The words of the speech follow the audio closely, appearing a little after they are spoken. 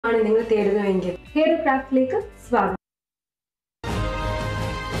ആണ് നിങ്ങൾ തേടുന്നതെങ്കിൽ ഹീറോ ക്രാഫ്റ്റിലേക്ക് സ്വാഗതം.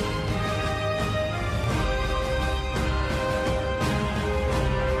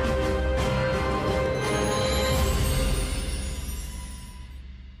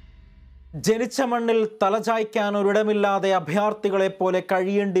 ജനിച്ച മണ്ണിൽ തലചായ്ക്കാൻ ഒരിടമില്ലാതെ അഭയാർത്ഥികളെ പോലെ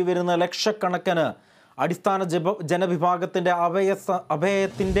കഴിയേണ്ടി വരുന്ന ലക്ഷക്കണക്കിന് അടിസ്ഥാന ജനവിഭാഗത്തിൻ്റെ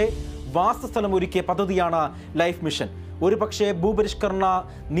അഭയത്തിൻ്റെ വാസസ്ഥലം ഒരുക്കിയ പദ്ധതിയാണ് ലൈഫ് മിഷൻ. ഒരുപക്ഷെ ഭൂപരിഷ്കരണ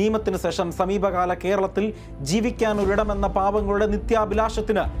നിയമത്തിന് ശേഷം സമീപകാല കേരളത്തിൽ ജീവിക്കാൻ ഒരിടമെന്ന പാവങ്ങളുടെ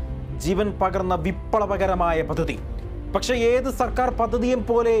നിത്യാഭിലാഷത്തിന് ജീവൻ പകർന്ന വിപ്ലവകരമായ പദ്ധതി. പക്ഷേ ഏത് സർക്കാർ പദ്ധതിയും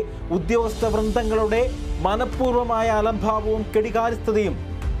പോലെ ഉദ്യോഗസ്ഥ വൃന്ദങ്ങളുടെ മനഃപൂർവമായ അലംഭാവവും കെടികാര്യസ്ഥതയും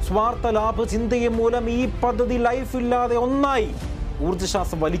സ്വാർത്ഥ ലാഭ ചിന്തയും മൂലം ഈ പദ്ധതി ലൈഫില്ലാതെ ഒന്നായി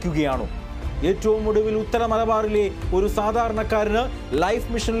ഊർജ്ജശ്വാസം വലിക്കുകയാണോ? ഏറ്റവും ഒടുവിൽ ഉത്തര മലബാറിലെ ഒരു സാധാരണക്കാരന് ലൈഫ്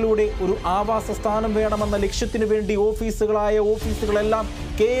മിഷനിലൂടെ ഒരു ആവാസ സ്ഥാനം വേണമെന്ന ലക്ഷ്യത്തിനു വേണ്ടി ഓഫീസുകളെല്ലാം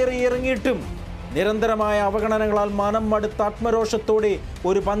കയറിയിറങ്ങിയിട്ടും നിരന്തരമായ അവഗണനകളാൽ മനം മടുത്ത ആത്മരോഷത്തോടെ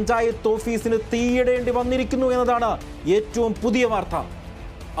ഒരു പഞ്ചായത്ത് ഓഫീസിന് തീയിടേണ്ടി വന്നിരിക്കുന്നു എന്നതാണ് ഏറ്റവും പുതിയ വാർത്ത.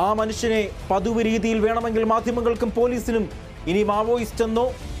 ആ മനുഷ്യനെ പതിവ് രീതിയിൽ വേണമെങ്കിൽ മാധ്യമങ്ങൾക്കും പോലീസിനും ഇനി മാവോയിസ്റ്റ് എന്നോ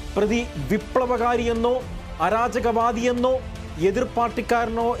പ്രതി വിപ്ലവകാരിയെന്നോ അരാജകവാദിയെന്നോ എതിർ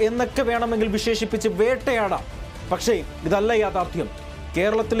പാർട്ടിക്കാരനോ എന്നൊക്കെ വേണമെങ്കിൽ വിശേഷിപ്പിച്ച് വേട്ടയാടാം. പക്ഷേ ഇതല്ല യാഥാർത്ഥ്യം.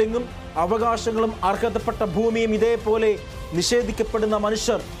 കേരളത്തിലെങ്ങും അവകാശങ്ങളും അർഹതപ്പെട്ട ഭൂമിയും ഇതേപോലെ നിഷേധിക്കപ്പെടുന്ന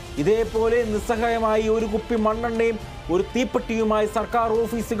മനുഷ്യർ ഇതേപോലെ നിസ്സഹായമായി ഒരു കുപ്പി മണ്ണെണ്ണയും ഒരു തീപ്പെട്ടിയുമായി സർക്കാർ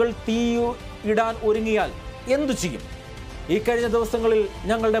ഓഫീസുകൾ തീയിടാൻ ഒരുങ്ങിയാൽ എന്തു ചെയ്യും? ഈ കഴിഞ്ഞ ദിവസങ്ങളിൽ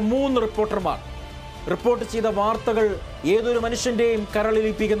ഞങ്ങളുടെ 3 റിപ്പോർട്ടർമാർ റിപ്പോർട്ട് ചെയ്ത വാർത്തകൾ ഏതൊരു മനുഷ്യൻ്റെയും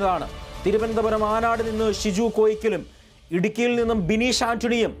കരളിലിപ്പിക്കുന്നതാണ്. തിരുവനന്തപുരം ആനാട് നിന്ന് ഷിജു കോയിക്കലും ഇടുക്കിയിൽ നിന്നും ബിനീഷ്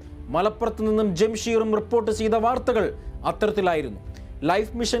ആന്റണിയും മലപ്പുറത്ത് നിന്നും ജംഷീറും റിപ്പോർട്ട് ചെയ്ത വാർത്തകൾ അത്തരത്തിലായിരുന്നു.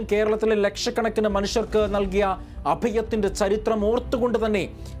 ലൈഫ് മിഷൻ കേരളത്തിലെ ലക്ഷക്കണക്കിന് മനുഷ്യർക്ക് നൽകിയ അഭയത്തിൻ്റെ ചരിത്രം ഓർത്തുകൊണ്ട് തന്നെ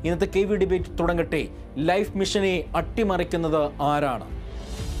ഇന്നത്തെ KV ഡിബേറ്റ് തുടങ്ങട്ടെ. ലൈഫ് മിഷനെ അട്ടിമറിക്കുന്നത് ആരാണ്?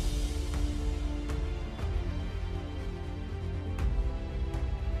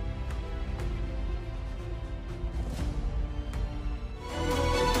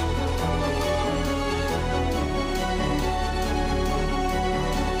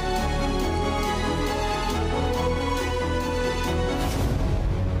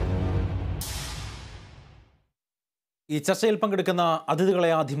 ഈ ചർച്ചയിൽ പങ്കെടുക്കുന്ന അതിഥികളെ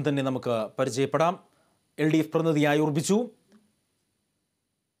ആദ്യം തന്നെ നമുക്ക് പരിചയപ്പെടാം. LDF പ്രതിനിധിയായി ഉറപ്പിച്ചു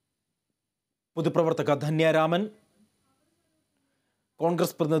പൊതുപ്രവർത്തക ധന്യരാമൻ,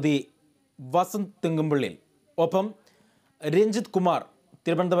 കോൺഗ്രസ് പ്രതിനിധി വസന്ത് തെങ്ങുംപള്ളിയിൽ, ഒപ്പം രഞ്ജിത്ത് കുമാർ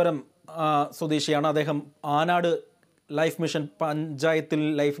തിരുവനന്തപുരം സ്വദേശിയാണ്. അദ്ദേഹം ആനാട് ലൈഫ് മിഷൻ പഞ്ചായത്തിൽ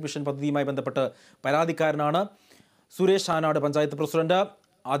ലൈഫ് മിഷൻ പദ്ധതിയുമായി ബന്ധപ്പെട്ട് പരാതിക്കാരനാണ്. Suresh Anad panchayat president,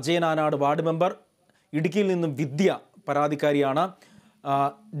 Ajayan Anad ward member, ഇടുക്കിയിൽ നിന്നും വിദ്യ പരാതിക്കാരിയാണ്.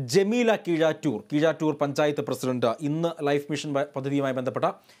 ജമീല കീഴാറ്റൂർ പഞ്ചായത്ത് പ്രസിഡന്റ്. ഇന്ന് ലൈഫ് മിഷൻ പദ്ധതിയുമായി ബന്ധപ്പെട്ട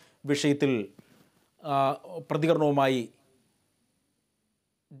വിഷയത്തിൽ പ്രതികരണവുമായി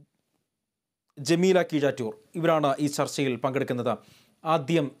ജമീല കീഴാറ്റൂർ, ഇവരാണ് ഈ ചർച്ചയിൽ പങ്കെടുക്കുന്നത്.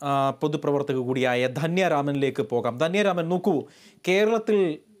 ആദ്യം പൊതുപ്രവർത്തക കൂടിയായ ധന്യരാമനിലേക്ക് പോകാം. ധന്യരാമൻ, നോക്കൂ, കേരളത്തിൽ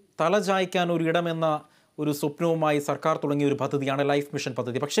തലചായ്ക്കാൻ ഒരിടമെന്ന ഒരു സ്വപ്നവുമായി സർക്കാർ തുടങ്ങിയ ഒരു പദ്ധതിയാണ് ലൈഫ് മിഷൻ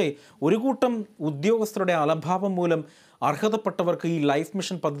പദ്ധതി. പക്ഷേ ഒരു കൂട്ടം ഉദ്യോഗസ്ഥരുടെ അലംഭാവം മൂലം അർഹതപ്പെട്ടവർക്ക് ഈ ലൈഫ്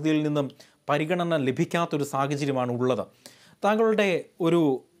മിഷൻ പദ്ധതിയിൽ നിന്നും പരിഗണന ലഭിക്കാത്തൊരു സാഹചര്യമാണ് ഉള്ളത്. താങ്കളുടെ ഒരു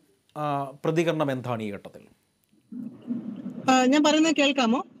പ്രതികരണം എന്താണ് ഈ ഘട്ടത്തിൽ? ഞാൻ പറയുന്നത്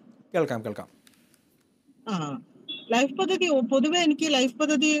കേൾക്കാമോ? കേൾക്കാം. ലൈഫ് പദ്ധതി പൊതുവെ എനിക്ക് ലൈഫ്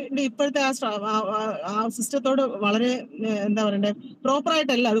പദ്ധതിയുടെ ഇപ്പോഴത്തെ ആ സിസ്റ്റത്തോട് വളരെ എന്താ പറയണ്ടേ,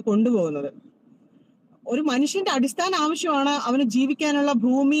 പ്രോപ്പറായിട്ടല്ല അത് കൊണ്ടുപോകുന്നത്. ഒരു മനുഷ്യന്റെ അടിസ്ഥാന ആവശ്യമാണ് അവന് ജീവിക്കാനുള്ള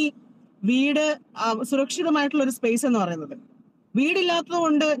ഭൂമി, വീട്, സുരക്ഷിതമായിട്ടുള്ള ഒരു സ്പേസ് എന്ന് പറയുന്നത്. വീടില്ലാത്തത്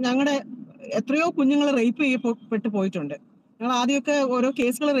കൊണ്ട് ഞങ്ങളുടെ എത്രയോ കുഞ്ഞുങ്ങൾ റേപ്പ് ചെയ്യപ്പെട്ടു പോയിട്ടുണ്ട്. ഞങ്ങൾ ആദ്യമൊക്കെ ഓരോ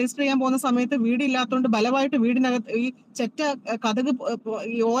കേസുകൾ രജിസ്റ്റർ ചെയ്യാൻ പോകുന്ന സമയത്ത് വീടില്ലാത്തതുകൊണ്ട് ബലമായിട്ട് വീടിനകത്ത് ഈ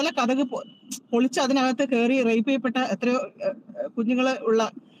ഈ ഓല കതക് പൊളിച്ച് അതിനകത്ത് കയറി റേപ്പ് ചെയ്യപ്പെട്ട എത്രയോ കുഞ്ഞുങ്ങൾ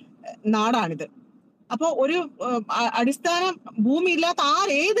ഉള്ള നാടാണിത്. അപ്പൊ ഒരു അടിസ്ഥാന ഭൂമി ഇല്ലാത്ത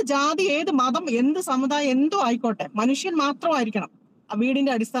ഏത് ജാതി, ഏത് മതം, എന്ത് സമുദായം, എന്തോ ആയിക്കോട്ടെ, മനുഷ്യൻ മാത്രമായിരിക്കണം ആ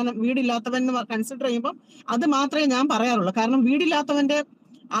വീടിന്റെ അടിസ്ഥാനം. വീടില്ലാത്തവൻ എന്ന് കൺസിഡർ ചെയ്യുമ്പോൾ അത് മാത്രമേ ഞാൻ പറയാറുള്ളൂ. കാരണം വീടില്ലാത്തവന്റെ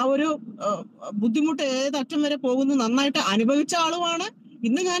ആ ഒരു ബുദ്ധിമുട്ട് ഏതറ്റം വരെ പോകുന്നു നന്നായിട്ട് അനുഭവിച്ച ആളുമാണ്.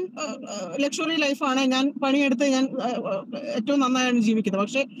 ഇന്ന് ഞാൻ ലക്ഷറി ലൈഫാണ്, ഞാൻ പണിയെടുത്ത് ഞാൻ ഏറ്റവും നന്നായാണ് ജീവിക്കുന്നത്.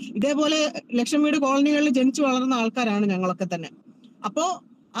 പക്ഷെ ഇതേപോലെ ലക്ഷം വീട് കോളനികളിൽ ജനിച്ചു വളർന്ന ആൾക്കാരാണ് ഞങ്ങളൊക്കെ തന്നെ. അപ്പോ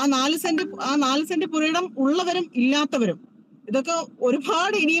ആ 4 സെന്റ് പുരയിടം ഉള്ളവരും ഇല്ലാത്തവരും ഇതൊക്കെ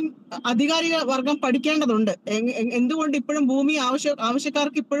ഒരുപാട് ഇനിയും അധികാരിക വർഗം പഠിക്കേണ്ടതുണ്ട്. എന്തുകൊണ്ട് ഇപ്പോഴും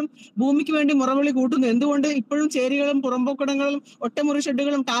ആവശ്യക്കാർക്ക് ഇപ്പോഴും ഭൂമിക്ക് വേണ്ടി മുറവിളി കൂട്ടുന്നു? എന്തുകൊണ്ട് ഇപ്പോഴും ചേരികളും പുറമ്പോക്കടങ്ങളും ഒറ്റമുറി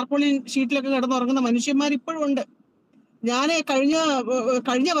ഷെഡുകളും ടാർപോളിൻ ഷീറ്റിലൊക്കെ കിടന്നുറങ്ങുന്ന മനുഷ്യന്മാർ ഇപ്പോഴും ഉണ്ട്. ഞാൻ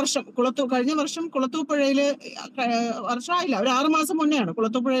കഴിഞ്ഞ വർഷം കുളത്തൂപ്പുഴയില്, വർഷമായില്ല, ഒരു 6 മാസം മുന്നെയാണ്,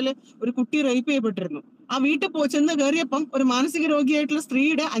 കുളത്തൂപ്പുഴയില് ഒരു കുട്ടി റേപ്പ് ചെയ്യപ്പെട്ടിരുന്നു. ആ വീട്ടിൽ ചെന്ന് കയറിയപ്പം ഒരു മാനസിക രോഗിയായിട്ടുള്ള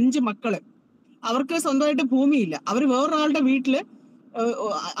സ്ത്രീയുടെ 5 മക്കള്, അവർക്ക് സ്വന്തമായിട്ട് ഭൂമിയില്ല. അവർ വേറൊരാളുടെ വീട്ടില്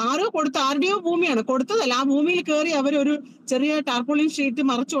ആരുടെയോ ഭൂമിയാണ് കൊടുത്തതല്ല, ആ ഭൂമിയിൽ കയറി അവരൊരു ചെറിയ ടാർപോളിൻ ഷീറ്റ്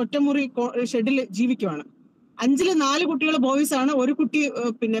മറച്ച് ഒറ്റമുറി ഷെഡിൽ ജീവിക്കുവാണ്. 5-ല് 4 കുട്ടികൾ ബോയ്സ് ആണ്, ഒരു കുട്ടി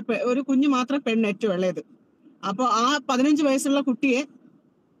പിന്നെ ഒരു കുഞ്ഞ് മാത്രം പെണ്ണ്, ഏറ്റവും ഇളയത്. അപ്പൊ ആ 15 വയസ്സുള്ള കുട്ടിയെ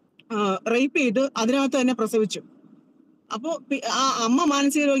റേപ്പ് ചെയ്ത് അതിനകത്ത് തന്നെ പ്രസവിച്ചു. അപ്പോ ആ അമ്മ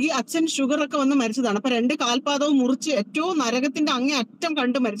മാനസിക രോഗി, അച്ഛൻ ഷുഗർ ഒക്കെ വന്ന് മരിച്ചതാണ്. അപ്പൊ 2 കാൽപാദവും മുറിച്ച് ഏറ്റവും നരകത്തിന്റെ അങ്ങേ അറ്റം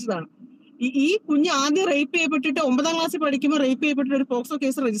കണ്ട് മരിച്ചതാണ്. ഈ കുഞ്ഞ് ആദ്യം റേപ്പ് ചെയ്യപ്പെട്ടിട്ട് 9ാം ക്ലാസ്സിൽ പഠിക്കുമ്പോൾ റേപ്പ് ചെയ്യപ്പെട്ടിട്ട് ഒരു പോക്സോ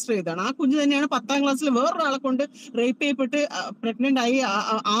കേസ് രജിസ്റ്റർ ചെയ്തതാണ്. ആ കുഞ്ഞ് തന്നെയാണ് 10ാം ക്ലാസ്സിൽ വേറൊരാളെ കൊണ്ട് റേപ്പ് ചെയ്യപ്പെട്ട് പ്രഗ്നന്റ് ആയി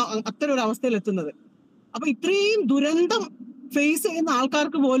അത്തരം ഒരു അവസ്ഥയിൽ എത്തുന്നത്. അപ്പൊ ഇത്രയും ദുരന്തം ഫേസ് ചെയ്യുന്ന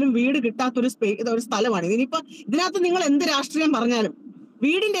ആൾക്കാർക്ക് പോലും വീട് കിട്ടാത്തൊരു ഒരു സ്ഥലമാണ്. ഇതിനകത്ത് നിങ്ങൾ എന്ത് രാഷ്ട്രീയം പറഞ്ഞാലും,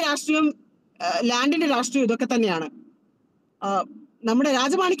 വീടിന്റെ രാഷ്ട്രീയം, ലാൻഡിന്റെ രാഷ്ട്രീയം ഇതൊക്കെ തന്നെയാണ്. നമ്മുടെ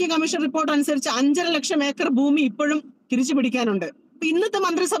രാജമാണിക്യ കമ്മീഷൻ റിപ്പോർട്ട് അനുസരിച്ച് 5.5 ലക്ഷം ഏക്കർ ഭൂമി ഇപ്പോഴും തിരിച്ചു പിടിക്കാനുണ്ട്. ഇന്നത്തെ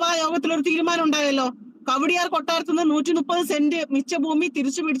മന്ത്രിസഭാ യോഗത്തിൽ ഒരു തീരുമാനം ഉണ്ടായല്ലോ, കവടിയാർ കൊട്ടാരത്തുനിന്ന് 130 സെന്റ് മിച്ച ഭൂമി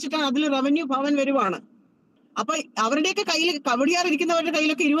തിരിച്ചു പിടിച്ചിട്ടാണ് അതിൽ റവന്യൂ ഭവൻ വരുവാണ്. അപ്പൊ അവരുടെയൊക്കെ കയ്യിൽ, കവടിയാർ ഇരിക്കുന്നവരുടെ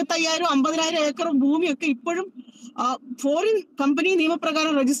കയ്യിലൊക്കെ 25,000 50,000 ഏക്കർ ഭൂമിയൊക്കെ ഇപ്പോഴും ഫോറിൻ കമ്പനി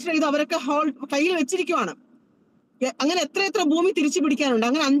നിയമപ്രകാരം രജിസ്റ്റർ ചെയ്ത് അവരൊക്കെ കയ്യിൽ വെച്ചിരിക്കുവാണ്. അങ്ങനെ എത്ര ഭൂമി തിരിച്ചു പിടിക്കാനുണ്ട്?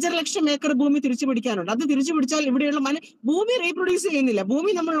 അങ്ങനെ 5.5 ലക്ഷം ഏക്കർ ഭൂമി തിരിച്ചു പിടിക്കാനുണ്ട്. അത് തിരിച്ചു പിടിച്ചാൽ ഇവിടെയുള്ള ഭൂമി റീപ്രൊഡ്യൂസ് ചെയ്യുന്നില്ല,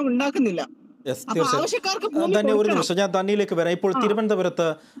 ഭൂമി നമ്മൾ ഉണ്ടാക്കുന്നില്ല. തന്നെ ഒരു നിമിഷം, ഞാൻ തന്നിയിലേക്ക് വരാം. ഇപ്പോൾ തിരുവനന്തപുരത്ത്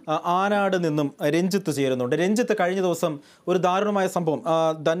ആനാട് നിന്നും രഞ്ജിത്ത് ചേരുന്നുണ്ട്. രഞ്ജിത്ത്, കഴിഞ്ഞ ദിവസം ഒരു ദാരുണമായ സംഭവം,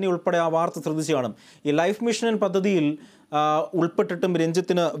 ധന്യ ഉൾപ്പെടെ ആ വാർത്ത ശ്രദ്ധിച്ചു കാണും. ഈ ലൈഫ് മിഷൻ പദ്ധതിയിൽ ഉൾപ്പെട്ടിട്ടും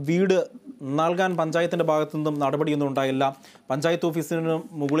രഞ്ജിത്തിന് വീട് നൽകാൻ പഞ്ചായത്തിൻ്റെ ഭാഗത്തു നിന്നും നടപടിയൊന്നും ഉണ്ടായില്ല. പഞ്ചായത്ത് ഓഫീസിന്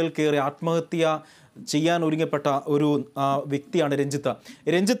മുകളിൽ കയറി ആത്മഹത്യ ചെയ്യാൻ ഒരുങ്ങപ്പെട്ട ഒരു വ്യക്തിയാണ് രഞ്ജിത്ത്.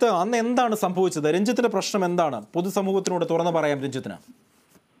 രഞ്ജിത്ത്, അന്ന് എന്താണ് സംഭവിച്ചത്? രഞ്ജിത്തിന്റെ പ്രശ്നം എന്താണ്? പൊതുസമൂഹത്തിനോട് തുറന്നു പറയാം രഞ്ജിത്തിന്.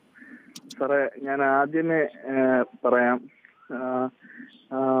 സാറേ, ഞാൻ ആദ്യമേ പറയാം,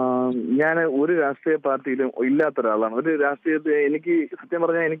 ഞാൻ ഒരു രാഷ്ട്രീയ പാർട്ടിയിലും ഇല്ലാത്ത ഒരാളാണ്. ഒരു രാഷ്ട്രീയത്തെ എനിക്ക് സത്യം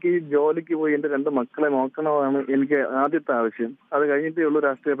പറഞ്ഞാൽ എനിക്ക് ജോലിക്ക് പോയി എൻ്റെ 2 മക്കളെ നോക്കണമെന്നാണ് എനിക്ക് ആദ്യത്തെ ആവശ്യം. അത് കഴിഞ്ഞിട്ടേ ഉള്ളൂ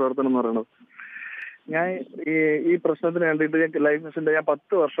രാഷ്ട്രീയ പ്രവർത്തനം എന്ന് പറയുന്നത്. ഞാൻ ഈ പ്രശ്നത്തിന് വേണ്ടിയിട്ട് ഞാൻ ലൈഫ് മിഷന്റെ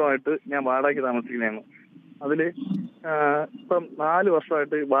 10 വർഷമായിട്ട് ഞാൻ വാടകയ്ക്ക് താമസിക്കുന്നതാണ്. അതില് ഇപ്പം 4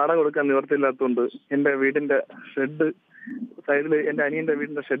 വർഷമായിട്ട് വാടക കൊടുക്കാൻ നിവർത്തിയില്ലാത്തതുകൊണ്ട് എൻ്റെ വീടിന്റെ ഷെഡ് സൈഡിൽ, എൻ്റെ അനിയന്റെ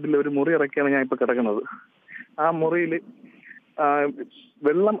വീടിന്റെ ഷെഡിൽ ഒരു മുറി ഇറക്കിയാണ് ഞാൻ ഇപ്പൊ കിടക്കുന്നത്. ആ മുറിയിൽ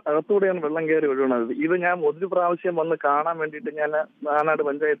വെള്ളം അകത്തൂടെയാണ് വെള്ളം കയറി ഒഴുകുന്നത്. ഇത് ഞാൻ ഒരു പ്രാവശ്യം വന്ന് കാണാൻ വേണ്ടിയിട്ട് ഞാൻ ആനാട്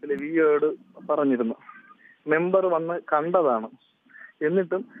പഞ്ചായത്തിലെ വിഒയോട് പറഞ്ഞിരുന്നു. മെമ്പർ വന്ന് കണ്ടതാണ്.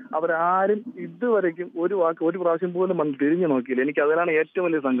 എന്നിട്ടും അവരാരും ഇതുവരയ്ക്കും ഒരു പ്രാവശ്യം പോലും വന്ന് തിരിഞ്ഞു നോക്കിയില്ല. എനിക്ക് അതിലാണ് ഏറ്റവും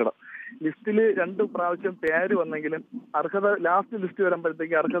വലിയ സങ്കടം. ലിസ്റ്റിൽ 2 പ്രാവശ്യം പേര് വന്നെങ്കിലും ലാസ്റ്റ് ലിസ്റ്റ്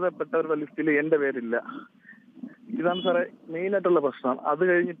വരുമ്പോഴത്തേക്ക് അർഹതപ്പെട്ടവരുടെ ലിസ്റ്റിൽ എന്റെ പേരില്ല. ഇതാണ് സാറേ മെയിൻ ആയിട്ടുള്ള പ്രശ്നം. അത്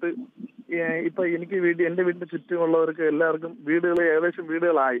കഴിഞ്ഞിട്ട് ഇപ്പൊ എനിക്ക് എന്റെ വീടിന്റെ ചുറ്റുമുള്ളവർക്ക് എല്ലാവർക്കും ഏകദേശം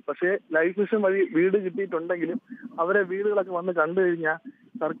വീടുകളായി. പക്ഷേ ലൈഫ് മിഷൻ വഴി വീട് കിട്ടിയിട്ടുണ്ടെങ്കിലും അവരെ വീടുകളൊക്കെ വന്ന് കണ്ടു കഴിഞ്ഞാൽ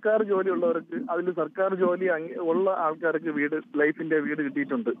സർക്കാർ ജോലി ഉള്ളവർക്ക്, അതിൽ സർക്കാർ ജോലി ഉള്ള ആൾക്കാർക്ക് ലൈഫിന്റെ വീട്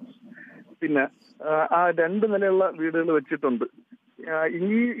കിട്ടിയിട്ടുണ്ട്. പിന്നെ ആ 2 നിലയുള്ള വീടുകൾ വെച്ചിട്ടുണ്ട്.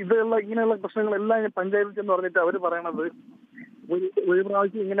 ഇങ്ങനെയുള്ള പ്രശ്നങ്ങളെല്ലാം പഞ്ചായത്തിൽ ചെന്ന് പറഞ്ഞിട്ട് അവർ പറയണത് ഒരു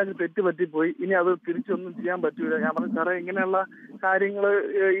പ്രാവശ്യം ഇങ്ങനെ തെറ്റ് പറ്റിപ്പോയി, ഇനി അത് തിരിച്ചൊന്നും ചെയ്യാൻ പറ്റൂല. ഞാൻ പറഞ്ഞു, സാറേ, ഇങ്ങനെയുള്ള കാര്യങ്ങൾ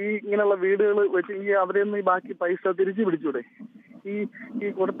ഇങ്ങനെയുള്ള വീടുകൾ വെച്ച് അവരെയൊന്നും ഈ ബാക്കി പൈസ തിരിച്ചു പിടിച്ചൂടെ? ഈ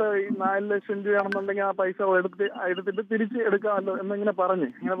കൊടുത്ത 4 ലക്ഷം രൂപയാണെന്നുണ്ടെങ്കിൽ ആ പൈസ എടുത്തിട്ട് തിരിച്ച് എടുക്കാമല്ലോ എന്നിങ്ങനെ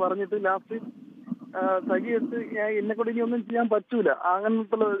പറഞ്ഞിട്ട് ലാസ്റ്റ് സഹിയെടുത്ത് എന്നെ കൊണ്ട് ഇനി ഒന്നും ചെയ്യാൻ പറ്റൂല.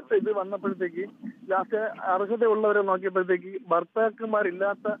 അങ്ങനത്തെ ഇത് വന്നപ്പോഴത്തേക്ക് ലാസ്റ്റ് അർഹതയുള്ളവരെ നോക്കിയപ്പോഴത്തേക്ക്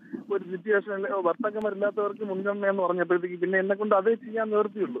ഭർത്താക്കന്മാരില്ലാത്ത ഒരു സിറ്റുവേഷൻ, ഭർത്താക്കന്മാരില്ലാത്തവർക്ക് മുൻഗണന എന്ന് പറഞ്ഞപ്പോഴത്തേക്ക് പിന്നെ എന്നെ കൊണ്ട് അതേ ചെയ്യാൻ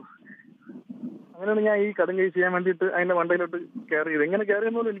നിവർത്തിയുള്ളൂ. അങ്ങനെയാണ് ഞാൻ ഈ കടുങ്കൈ ചെയ്യാൻ വേണ്ടിയിട്ട് അതിന്റെ മണ്ടയിലോട്ട് കയറിയത്. എങ്ങനെ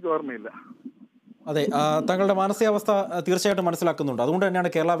കയറിയെന്നോലും എനിക്ക് ഓർമ്മയില്ല. അതെ, താങ്കളുടെ മാനസികാവസ്ഥ തീർച്ചയായിട്ടും മനസ്സിലാക്കുന്നുണ്ട്. അതുകൊണ്ട് തന്നെയാണ്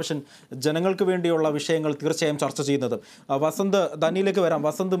കേരള വിഷൻ ജനങ്ങൾക്ക് വേണ്ടിയുള്ള വിഷയങ്ങൾ തീർച്ചയായും ചർച്ച ചെയ്യുന്നത്. വസന്ത്, ധനിയിലേക്ക് വരാം.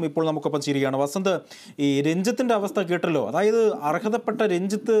 വസന്തും ഇപ്പോൾ നമുക്കൊപ്പം ചേരുകയാണ്. വസന്ത്, ഈ രഞ്ജിത്തിൻ്റെ അവസ്ഥ കേട്ടല്ലോ. അതായത് അർഹതപ്പെട്ട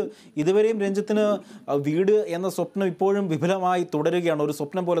രഞ്ജിത്ത്, ഇതുവരെയും രഞ്ജിത്തിന് വീട് എന്ന സ്വപ്നം ഇപ്പോഴും വിപുലമായി തുടരുകയാണ്, ഒരു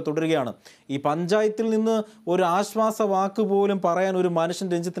സ്വപ്നം പോലെ തുടരുകയാണ്. ഈ പഞ്ചായത്തിൽ നിന്ന് ഒരു ആശ്വാസ വാക്ക് പോലും പറയാൻ ഒരു മനുഷ്യൻ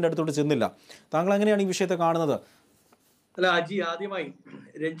രഞ്ജിത്തിൻ്റെ അടുത്തോട്ട് ചെന്നില്ല. താങ്കൾ എങ്ങനെയാണ് ഈ വിഷയത്തെ കാണുന്നത്? അല്ല അജി, ആദ്യമായി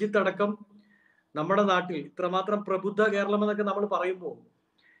രഞ്ജിത്ത് അടക്കം നമ്മുടെ നാട്ടിൽ ഇത്രമാത്രം പ്രബുദ്ധ കേരളം എന്നൊക്കെ നമ്മൾ പറയുമ്പോൾ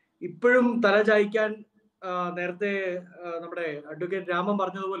ഇപ്പോഴും തലചായ്ക്കാൻ നേരത്തെ നമ്മുടെ അഡ്വക്കേറ്റ് രാമൻ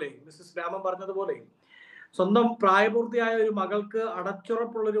പറഞ്ഞതുപോലെ, മിസ്സസ് രാമൻ പറഞ്ഞതുപോലെ, സ്വന്തം പ്രായപൂർത്തിയായ ഒരു മകൾക്ക്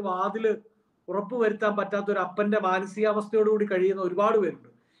അടച്ചുറപ്പുള്ളൊരു വാതില് ഉറപ്പുവരുത്താൻ പറ്റാത്ത ഒരു അപ്പന്റെ മാനസികാവസ്ഥയോടുകൂടി കഴിയുന്ന ഒരുപാട് പേരുണ്ട്.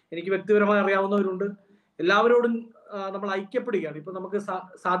 എനിക്ക് വ്യക്തിപരമായി അറിയാവുന്നവരുണ്ട്. എല്ലാവരോടും നമ്മൾ ഐക്യപ്പെടുകയാണ്. ഇപ്പൊ നമുക്ക്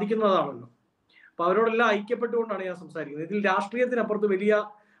സാധിക്കുന്നതാണല്ലോ. അപ്പൊ അവരോടെല്ലാം ഐക്യപ്പെട്ടുകൊണ്ടാണ് ഞാൻ സംസാരിക്കുന്നത്. ഇതിൽ രാഷ്ട്രീയത്തിനപ്പുറത്ത് വലിയ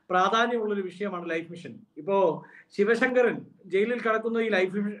പ്രാധാന്യമുള്ളൊരു വിഷയമാണ് ലൈഫ് മിഷൻ. ഇപ്പോ ശിവശങ്കരൻ ജയിലിൽ കിടക്കുന്ന ഈ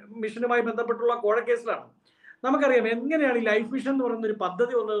ലൈഫ് മിഷനുമായി ബന്ധപ്പെട്ടുള്ള കോഴക്കേസിലാണ്. നമുക്കറിയാം എങ്ങനെയാണ് ഈ ലൈഫ് മിഷൻ എന്ന് പറയുന്ന ഒരു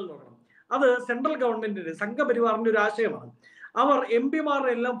പദ്ധതി വന്നതെന്ന് നോക്കണം. അത് സെൻട്രൽ ഗവൺമെന്റിന്റെ സംഘപരിവാറിന്റെ ഒരു ആശയമാണ്. അവർ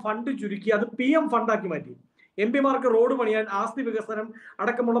എംപിമാരുടെ എല്ലാം ഫണ്ട് ചുരുക്കി അത് PM ഫണ്ടാക്കി മാറ്റി. എംപിമാർക്ക് റോഡ് പണിയാൻ, ആസ്തി വികസനം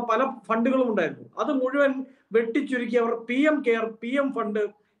അടക്കമുള്ള പല ഫണ്ടുകളും ഉണ്ടായിരുന്നു. അത് മുഴുവൻ വെട്ടിച്ചുരുക്കി അവർ PM കെയർ, PM ഫണ്ട്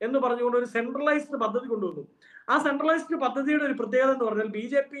എന്ന് പറഞ്ഞുകൊണ്ട് ഒരു സെൻട്രലൈസ്ഡ് പദ്ധതി കൊണ്ടുവന്നു. ആ സെൻട്രലൈസ്ഡ് പദ്ധതിയുടെ ഒരു പ്രത്യേകത എന്ന് പറഞ്ഞാൽ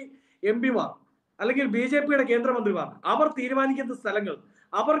BJP എംപിമാർ അല്ലെങ്കിൽ BJPയുടെ കേന്ദ്രമന്ത്രിമാർ അവർ തീരുമാനിക്കുന്ന സ്ഥലങ്ങൾ,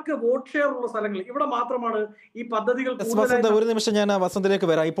 അവർക്ക് വോട്ട് ഷെയർ ഉള്ള സ്ഥലങ്ങൾ, ഇവിടെ മാത്രമാണ് ഈ പദ്ധതികൾ. ഒരു നിമിഷം ഞാൻ വസന്തിലേക്ക്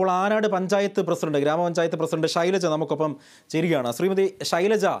വരാം. ഇപ്പോൾ ആനാട് പഞ്ചായത്ത് പ്രസിഡന്റ്, ഗ്രാമപഞ്ചായത്ത് പ്രസിഡന്റ് ശൈലജ നമുക്കൊപ്പം ചേരുകയാണ്. ശ്രീമതി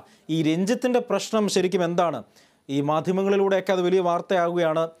ശൈലജ, ഈ രഞ്ജിത്തിന്റെ പ്രശ്നം ശരിക്കും എന്താണ്? ഈ മാധ്യമങ്ങളിലൂടെയൊക്കെ അത് വലിയ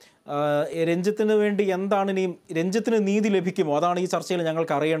വാർത്തയാകുകയാണ്. രഞ്ജിത്തിന് വേണ്ടി എന്താണ് ഇനിയും, രഞ്ജിത്തിന് നീതി ലഭിക്കുമോ? അതാണ് ഈ ചർച്ചയിൽ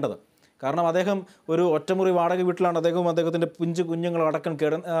ഞങ്ങൾക്ക് അറിയേണ്ടത്. കാരണം അദ്ദേഹം ഒരു ഒറ്റമുറി വാടക വീട്ടിലാണ് അദ്ദേഹവും അദ്ദേഹത്തിൻ്റെ കുഞ്ഞുങ്ങൾ അടക്കം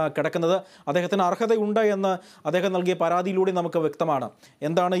കിടക്കുന്നത്. അദ്ദേഹത്തിന് അർഹതയുണ്ട് എന്ന് അദ്ദേഹം നൽകിയ പരാതിയിലൂടെ നമുക്ക് വ്യക്തമാണ്.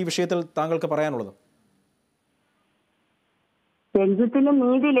 എന്താണ് ഈ വിഷയത്തിൽ താങ്കൾക്ക് പറയാനുള്ളത്? രഞ്ജിത്തിന്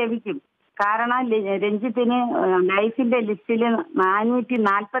നീതി ലഭിക്കും. കാരണം രഞ്ജിത്തിന് ലൈഫിന്റെ ലിസ്റ്റിൽ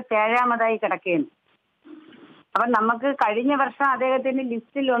 447-ാമതായി കിടക്കുകയാണ്. അപ്പൊ നമുക്ക് കഴിഞ്ഞ വർഷം അദ്ദേഹത്തിന്റെ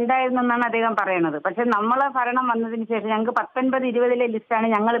ലിസ്റ്റിൽ ഉണ്ടായിരുന്നെന്നാണ് അദ്ദേഹം പറയുന്നത്. പക്ഷെ നമ്മളെ ഭരണം വന്നതിന് ശേഷം ഞങ്ങൾക്ക് 19-20 ലിസ്റ്റാണ്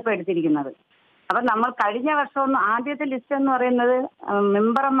ഞങ്ങളിപ്പോൾ എടുത്തിരിക്കുന്നത്. അപ്പൊ നമ്മൾ കഴിഞ്ഞ വർഷം ആദ്യത്തെ ലിസ്റ്റ് എന്ന് പറയുന്നത്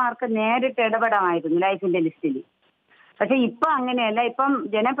മെമ്പർമാർക്ക് നേരിട്ട് ഇടപെടാമായിരുന്നു ലൈഫിന്റെ ലിസ്റ്റിൽ. പക്ഷെ ഇപ്പൊ അങ്ങനെയല്ല. ഇപ്പം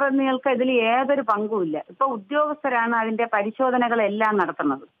ജനപ്രതിനിധികൾക്ക് ഇതിൽ യാതൊരു പങ്കുമില്ല. ഇപ്പൊ ഉദ്യോഗസ്ഥരാണ് അതിന്റെ പരിശോധനകളെല്ലാം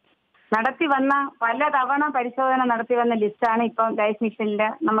നടത്തുന്നത്. നടത്തി വന്ന പലതവണ പരിശോധന നടത്തി വന്ന ലിസ്റ്റാണ് ഇപ്പം ലൈഫ് മിഷനിലെ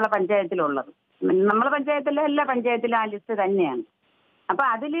നമ്മളെ പഞ്ചായത്തിലുള്ളത്. നമ്മളെ പഞ്ചായത്തിലെ എല്ലാ പഞ്ചായത്തിലും ആ ലിസ്റ്റ് തന്നെയാണ്. അപ്പൊ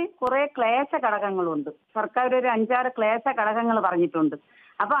അതിൽ കുറെ ക്ലേശ ഘടകങ്ങളുണ്ട്. സർക്കാർ ഒരു 5-6 ക്ലേശ ഘടകങ്ങൾ പറഞ്ഞിട്ടുണ്ട്.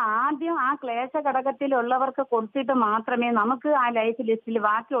 അപ്പൊ ആദ്യം ആ ക്ലേശ ഘടകത്തിലുള്ളവർക്ക് കൊടുത്തിട്ട് മാത്രമേ നമുക്ക് ആ ലൈഫ് ലിസ്റ്റിൽ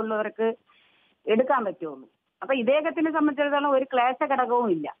ബാക്കിയുള്ളവർക്ക് എടുക്കാൻ പറ്റുള്ളൂ. അപ്പൊ ഇദ്ദേഹത്തിനെ സംബന്ധിച്ചിടത്തോളം ഒരു ക്ലേശ ഘടകവും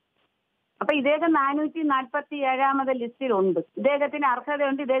ഇല്ല. അപ്പൊ ഇദ്ദേഹം 447-ാമത് ലിസ്റ്റിലുണ്ട്. ഇദ്ദേഹത്തിന്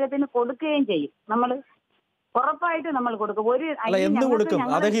അർഹതയുണ്ട്. ഇദ്ദേഹത്തിന് കൊടുക്കുകയും ചെയ്യും. നമ്മൾ ഉറപ്പായിട്ട് നമ്മൾ കൊടുക്കും. എന്ത് കൊടുക്കും?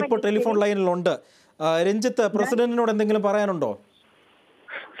 അദ്ദേഹം ഇപ്പോൾ ടെലിഫോൺ ലൈനിലുണ്ട്. രഞ്ജിത്ത്, പ്രസിഡന്റിനോട് എന്തെങ്കിലും പറയാനുണ്ടോ?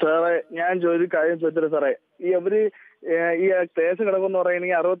 സാറേ, ഞാൻ ഒരു കാര്യം ചോദിച്ചത് സാറേ, ഈ ക്ലേശ ഘടകം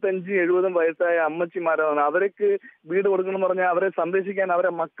പറയുകയാണെങ്കിൽ 65-70 വയസ്സായ അമ്മച്ചിമാരാണ്. അവർക്ക് വീട് കൊടുക്കണം എന്ന് പറഞ്ഞാൽ അവരെ സംരക്ഷിക്കാൻ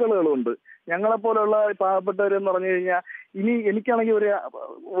അവരെ മക്കളുകളുണ്ട്. ഞങ്ങളെപ്പോലുള്ള പാവപ്പെട്ടവരെന്ന് പറഞ്ഞു കഴിഞ്ഞാൽ ഇനി എനിക്കാണെങ്കിൽ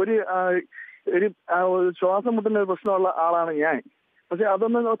ഒരു ശ്വാസം മുട്ടുന്ന ഒരു പ്രശ്നമുള്ള ആളാണ് ഞാൻ. പക്ഷെ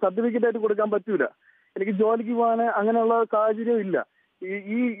അതൊന്നും സർട്ടിഫിക്കറ്റ് ആയിട്ട് കൊടുക്കാൻ പറ്റൂല. എനിക്ക് ജോലിക്ക് പോകാൻ അങ്ങനെയുള്ള സാഹചര്യം ഇല്ല.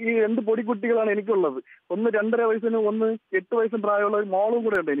 ഈ 2 പൊടിക്കുട്ടികളാണ് എനിക്കുള്ളത്. ഒന്ന് 2.5 വയസ്സിനും ഒന്ന് 8 വയസ്സും പ്രായമുള്ള ഒരു മോളും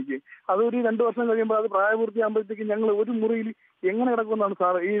കൂടെ ഉണ്ട് എനിക്ക്. അതൊരു 2 വർഷം കഴിയുമ്പോൾ അത് പ്രായപൂർത്തിയാകുമ്പോഴത്തേക്ക് ഞങ്ങൾ ഒരു മുറിയിൽ എങ്ങനെ കിടക്കുമെന്നാണ്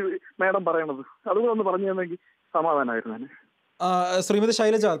സാർ ഈ മാഡം പറയണത്. അതുകൂടെ ഒന്ന് പറഞ്ഞു തന്നെങ്കിൽ സമാധാനമായിരുന്നു. ശ്രീമതി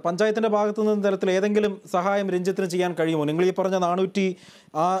ശൈലജ, പഞ്ചായത്തിന്റെ ഭാഗത്തു നിന്ന് തരത്തിൽ ഏതെങ്കിലും സഹായം രഞ്ജിത്തിന് ചെയ്യാൻ കഴിയുമോ? നിങ്ങൾ ഈ പറഞ്ഞ 400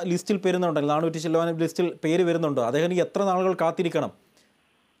 ആ ലിസ്റ്റിൽ പേരുന്നുണ്ടല്ലോ, 400 ചിലവാൻ ലിസ്റ്റിൽ പേര് വരുന്നുണ്ടോ? അദ്ദേഹം എത്ര നാളുകൾ കാത്തിരിക്കണം?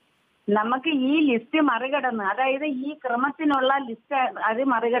 നമുക്ക് ഈ ലിസ്റ്റ് മറികടന്ന്, അതായത് ഈ ക്രമത്തിനുള്ള ലിസ്റ്റ് അത്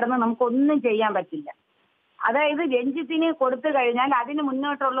മറികടന്ന് നമുക്കൊന്നും ചെയ്യാൻ പറ്റില്ല. അതായത് രഞ്ജിത്തിന് കൊടുത്തു കഴിഞ്ഞാൽ അതിന്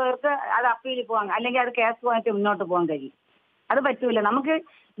മുന്നോട്ടുള്ളവർക്ക് അത് അപ്പീൽ പോകാൻ അല്ലെങ്കിൽ അത് കേസ് പോയിട്ട് മുന്നോട്ട് പോകാൻ കഴിയും. അത് പറ്റൂല. നമുക്ക്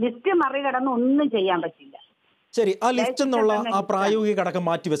ലിസ്റ്റ് മറികടന്ന് ഒന്നും ചെയ്യാൻ പറ്റില്ല. ശരി, ആ ലിസ്റ്റ് എന്നുള്ള ആ പ്രായോഗിക ഘടകം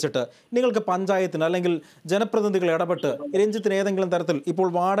മാറ്റിവെച്ചിട്ട് നിങ്ങൾക്ക് പഞ്ചായത്തിന് അല്ലെങ്കിൽ ജനപ്രതിനിധികൾ ഇടപെട്ട് രഞ്ജിത്തിന് ഏതെങ്കിലും തരത്തിൽ, ഇപ്പോൾ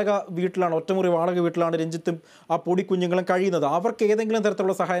വാടക വീട്ടിലാണ്, ഒറ്റമുറി വാടക വീട്ടിലാണ് രഞ്ജിത്തും ആ പൊടിക്കുഞ്ഞുങ്ങളും കഴിയുന്നത്, അവർക്ക് ഏതെങ്കിലും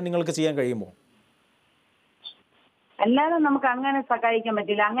തരത്തിലുള്ള സഹായം നിങ്ങൾക്ക് ചെയ്യാൻ കഴിയുമോ? അല്ലാതെ നമുക്ക് അങ്ങനെ സഹായിക്കാൻ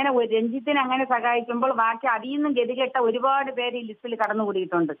പറ്റില്ല. അങ്ങനെ രഞ്ജിത്തിന് അങ്ങനെ സഹായിക്കുമ്പോൾ ബാക്കി അതിൽ നിന്നും ഗതികെട്ട ഒരുപാട് പേര് ഈ ലിസ്റ്റിൽ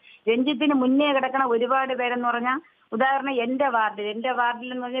കടന്നുകൂടിയിട്ടുണ്ട്. രഞ്ജിത്തിന് മുന്നേ കിടക്കണ ഒരുപാട് പേരെന്ന് പറഞ്ഞാൽ, ഉദാഹരണം എന്റെ വാർഡിൽ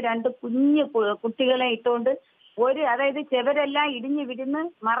എന്ന് പറഞ്ഞാൽ 2 കുഞ്ഞു കുട്ടികളെ ഇട്ടുകൊണ്ട് അതായത് ചെവരെല്ലാം ഇടിഞ്ഞു വിടുന്ന്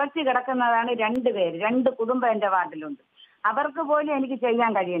മറച്ചു കിടക്കുന്നതാണ് 2 പേര്. 2 കുടുംബം എന്റെ വാർഡിലുണ്ട്. അവർക്ക് പോലും എനിക്ക്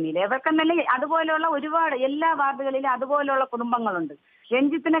ചെയ്യാൻ കഴിയുന്നില്ല. ഇവർക്കെന്നല്ല അതുപോലെയുള്ള ഒരുപാട് എല്ലാ വാർഡുകളിലും അതുപോലെയുള്ള കുടുംബങ്ങളുണ്ട്.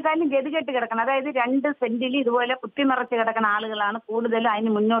 രഞ്ജിത്തിനെക്കാളും ഗതികെട്ട് കിടക്കണം. അതായത് 2 സെന്റിൽ ഇതുപോലെ കുത്തിനിറച്ച് കിടക്കുന്ന ആളുകളാണ് കൂടുതലും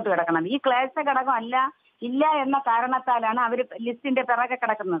അതിന് മുന്നോട്ട് കിടക്കുന്നത്. ഈ ക്ലേശ ഘടകം ഇല്ല എന്ന കാരണത്താലാണ് അവർ ലിസ്റ്റിന്റെ പിറകെ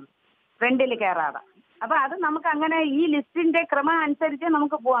കിടക്കുന്നത്, ഫ്രണ്ടിൽ കയറാതെ. അപ്പൊ അത് നമുക്ക് അങ്ങനെ ഈ ലിസ്റ്റിന്റെ ക്രമം അനുസരിച്ച്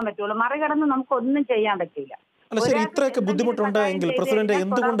നമുക്ക് പോകാൻ പറ്റുള്ളൂ. മറികടന്ന് നമുക്ക് ഒന്നും ചെയ്യാൻ പറ്റില്ല. അല്ല ശരി, ഇത്രയൊക്കെ ബുദ്ധിമുട്ടുണ്ടെങ്കിൽ പ്രസിഡന്റ്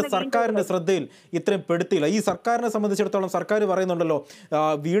എന്തുകൊണ്ട് സർക്കാരിന്റെ ശ്രദ്ധയിൽ ഇത്രയും പെടുത്തിയില്ല? ഈ സർക്കാരിനെ സംബന്ധിച്ചിടത്തോളം സർക്കാർ പറയുന്നുണ്ടല്ലോ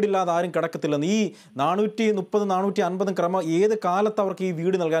വീടില്ലാതെ ആരും കിടക്കത്തില്ലെന്ന്. ഈ 430, 450 ക്രമം ഏത് കാലത്ത് അവർക്ക് ഈ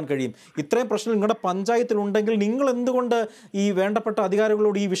വീട് നൽകാൻ കഴിയും? ഇത്രയും പ്രശ്നം നിങ്ങളുടെ പഞ്ചായത്തിലുണ്ടെങ്കിൽ നിങ്ങൾ എന്തുകൊണ്ട് ഈ വേണ്ടപ്പെട്ട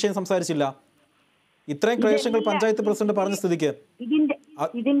അധികാരികളോട് ഈ വിഷയം സംസാരിച്ചില്ല? ഇത്രയും ക്ലേശങ്ങൾ പഞ്ചായത്ത് പ്രസിഡന്റ് പറഞ്ഞ സ്ഥിതിക്ക്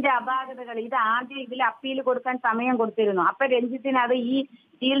ഇതിന്റെ അപാകതകൾ ഇത് ആദ്യം ഇതിൽ അപ്പീൽ കൊടുക്കാൻ സമയം കൊടുത്തിരുന്നു. അപ്പൊ രഞ്ജിത്തിന് അത് ഈ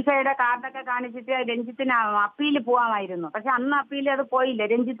ചികിത്സയുടെ കാർഡൊക്കെ കാണിച്ചിട്ട് രഞ്ജിത്തിന് അപ്പീൽ പോവാമായിരുന്നു. പക്ഷെ അന്ന് അപ്പീൽ അത് പോയില്ല,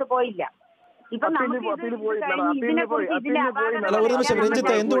 രഞ്ജിത്ത് പോയില്ല. ഇപ്പൊ ഒരു നിമിഷം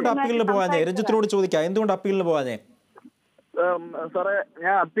രഞ്ജിത്ത്, എന്തുകൊണ്ട് അപ്പീലിന് പോവാഞ്ഞേ? രഞ്ജിത്തിനോട് ചോദിക്കാം, എന്തുകൊണ്ട് അപ്പീലിന് പോവാഞ്ഞേ? സാറേ,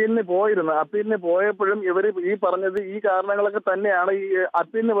 ഞാൻ അപ്പീലിന് പോയിരുന്നു. അപ്പീലിന് പോയപ്പോഴും ഇവർ ഈ പറഞ്ഞത് ഈ കാരണങ്ങളൊക്കെ തന്നെയാണ് ഈ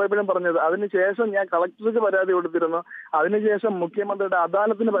അപ്പീലിന് പോയപ്പോഴും പറഞ്ഞത്. അതിനുശേഷം ഞാൻ കളക്ടർക്ക് പരാതി കൊടുത്തിരുന്നു. അതിനുശേഷം മുഖ്യമന്ത്രിയുടെ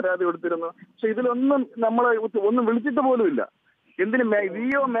അദാലത്തിന് പരാതി കൊടുത്തിരുന്നു. പക്ഷെ ഇതിലൊന്നും നമ്മളെ ഒന്നും വിളിച്ചിട്ട് പോലും ഇല്ല. എന്തിനും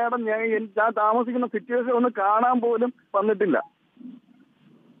വിഒ മാഡം ഞാൻ താമസിക്കുന്ന സിറ്റുവേഷൻ ഒന്ന് കാണാൻ പോലും വന്നിട്ടില്ല.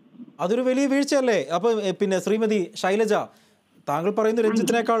 അതൊരു വലിയ വീഴ്ചയല്ലേ? അപ്പൊ പിന്നെ ശ്രീമതി ശൈലജ, താങ്കൾ പറയുന്ന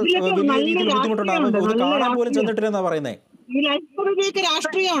രഞ്ജിത്തിനേക്കാൾ വലിയ രീതിയിൽ ബുദ്ധിമുട്ടുണ്ടാകും, ഒന്ന് കാണാൻ പോലും ചെന്നിട്ടില്ലെന്നാ പറയുന്നേ.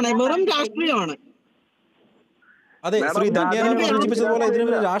 രാഷ്ട്രീയമാണ്, വെറും രാഷ്ട്രീയമാണ്. അതെ, ശ്രീ ധന്യരാമൻ സൂചിപ്പിച്ചതുപോലെ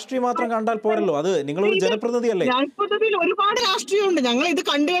ഇതിന് രാഷ്ട്രീയം മാത്രം കണ്ടാൽ പോരല്ലോ. അത് നിങ്ങളൊരു ജനപ്രതിനിധിയല്ലേ? ജനപ്രതിനിധിയിൽ ഒരുപാട് രാഷ്ട്രീയമുണ്ട്. ഞങ്ങൾ ഇത്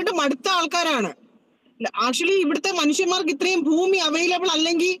കണ്ടു മടുത്ത ആൾക്കാരാണ്. ആക്ച്വലി ഇവിടുത്തെ മനുഷ്യന്മാർക്ക് ഇത്രയും ഭൂമി അവൈലബിൾ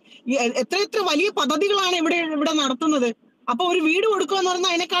അല്ലെങ്കിൽ എത്ര വലിയ പദ്ധതികളാണ് ഇവിടെ നടത്തുന്നത്. അപ്പൊ ഒരു വീട് കൊടുക്കുക എന്ന്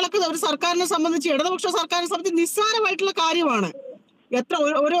പറഞ്ഞാൽ അതിനേക്കാളൊക്കെ ഒരു സർക്കാരിനെ സംബന്ധിച്ച്, ഇടതുപക്ഷ സർക്കാരിനെ സംബന്ധിച്ച് നിസ്സാരമായിട്ടുള്ള കാര്യമാണ്. എത്ര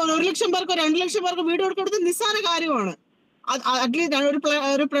 1 ലക്ഷം പേർക്കോ 2 ലക്ഷം പേർക്കോ വീട് കൊടുക്കുന്നത് നിസ്സാര കാര്യമാണ്. അറ്റ്ലീസ്റ്റ്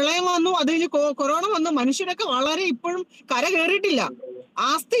ഒരു പ്രളയം വന്നു, അത് കഴിഞ്ഞ് കൊറോണ വന്നു, മനുഷ്യരൊക്കെ വളരെ ഇപ്പോഴും കര കയറിയിട്ടില്ല.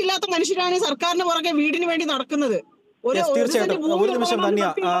 ആസ്തി ഇല്ലാത്ത മനുഷ്യരാണ് ഈ സർക്കാരിന് പുറകെ വീടിന് വേണ്ടി നടക്കുന്നത്. തീർച്ചയായിട്ടും. ഒരു നിമിഷം തന്നെ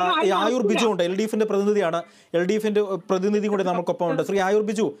ആയൂർ ബിജു ഉണ്ട്, LDFന്റെ പ്രതിനിധിയാണ്. LDFന്റെ പ്രതിനിധി കൂടെ നമുക്കൊപ്പം ഉണ്ട്. ശ്രീ ആയൂർ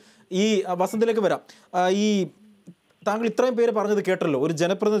ബിജു, ഈ വസന്തിലേക്ക് വരാം. ഈ താങ്കൾ ഇത്രയും പേര് പറഞ്ഞത് കേട്ടല്ലോ. ഒരു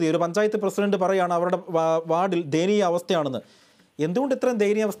ജനപ്രതിനിധി, ഒരു പഞ്ചായത്ത് പ്രസിഡന്റ് പറയാണ് അവരുടെ വാർഡിൽ ദയനീയ അവസ്ഥയാണെന്ന്. എന്തുകൊണ്ട് ഇത്രയും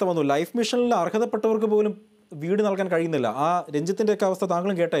ദയനീയ അവസ്ഥ വന്നു? ലൈഫ് മിഷനിൽ അർഹതപ്പെട്ടവർക്ക് പോലും വീട് നൽകാൻ കഴിയുന്നില്ല. ആ രഞ്ജിത്തിന്റെ ഒക്കെ അവസ്ഥ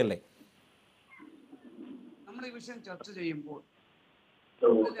താങ്കളും കേട്ടല്ലേ? നമ്മൾ ഈ വിഷയം ചർച്ച ചെയ്യുമ്പോൾ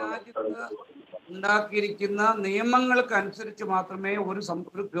രാജ്യത്ത് ഉണ്ടാക്കിയിരിക്കുന്ന നിയമങ്ങൾക്ക് അനുസരിച്ച് മാത്രമേ ഒരു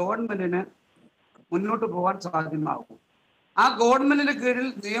ഗവൺമെന്റിന് മുന്നോട്ട് പോകാൻ സാധ്യമാകൂ. ആ ഗവൺമെന്റിന് കീഴിൽ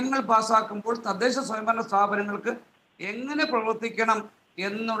നിയമങ്ങൾ പാസ്സാക്കുമ്പോൾ തദ്ദേശ സ്വയംഭരണ സ്ഥാപനങ്ങൾക്ക് എങ്ങനെ പ്രവർത്തിക്കണം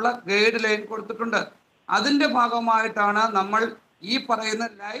എന്നുള്ള ഗൈഡ് ലൈൻ കൊടുത്തിട്ടുണ്ട്. അതിന്റെ ഭാഗമായിട്ടാണ് നമ്മൾ ഈ പറയുന്ന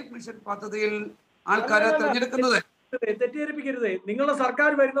ലൈഫ് മിഷൻ പദ്ധതിയിൽ ആൾക്കാരെ തിരഞ്ഞെടുക്കുന്നത്. തെറ്റിദ്ധരിപ്പിക്കരുത്. നിങ്ങളുടെ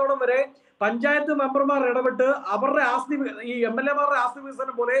സർക്കാർ വരുന്നോളം വരെ പഞ്ചായത്ത് മെമ്പർമാർ ഇടപെട്ട് അവരുടെ ആസ്തി, ഈ MLA-മാരുടെ ആസ്തി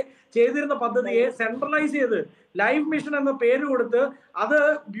വികസനം പോലെ ചെയ്തിരുന്ന പദ്ധതിയെ സെൻട്രലൈസ് ചെയ്ത് ലൈഫ് മിഷൻ എന്ന പേര് കൊടുത്ത് അത്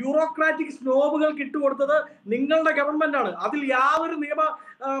ബ്യൂറോക്രാറ്റിക് സ്നോബുകൾക്ക് ഇട്ടുകൊടുത്തത് നിങ്ങളുടെ ഗവൺമെന്റ് ആണ്. അതിൽ യാതൊരു നിയമ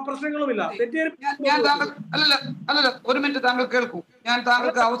പ്രശ്നങ്ങളുമില്ല. അല്ലല്ല, ഒരു മിനിറ്റ് താങ്കൾ കേൾക്കൂ, ഞാൻ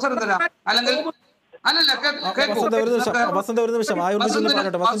താങ്കൾക്ക് അവസരം തരാം. അല്ലെങ്കിൽ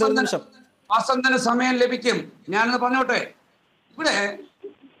വസന്തന് സമയം ലഭിക്കും. ഞാനൊന്ന് പറഞ്ഞോട്ടെ. ഇവിടെ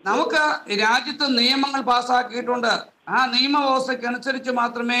നമുക്ക് രാജ്യത്ത് നിയമങ്ങൾ പാസ്സാക്കിയിട്ടുണ്ട്. ആ നിയമവ്യവസ്ഥയ്ക്ക് അനുസരിച്ച്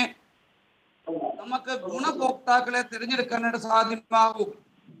മാത്രമേ നമുക്ക് ഗുണഭോക്താക്കളെ തിരഞ്ഞെടുക്കാനായിട്ട് സാധ്യമാകൂ.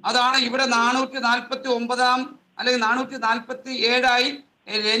 അതാണ് ഇവിടെ 449 അല്ലെങ്കിൽ 447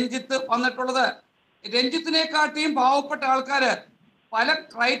 രഞ്ജിത്ത് വന്നിട്ടുള്ളത്. രഞ്ജിത്തിനെക്കാട്ടിയും പാവപ്പെട്ട ആൾക്കാര് പല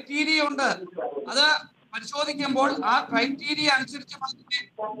ക്രൈറ്റീരിയ ഉണ്ട്. അത് പരിശോധിക്കുമ്പോൾ ആ ക്രൈറ്റീരിയ അനുസരിച്ച് മാത്രമേ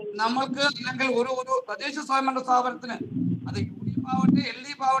നമ്മൾക്ക് അല്ലെങ്കിൽ ഒരു തദ്ദേശ സ്വയംഭരണ സ്ഥാപനത്തിന്, അത് UDF ആവട്ടെ,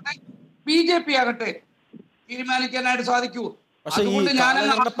 LDF ആവട്ടെ, BJP ആകട്ടെ, തീരുമാനിക്കാനായിട്ട് സാധിക്കൂ. പക്ഷേ ഈ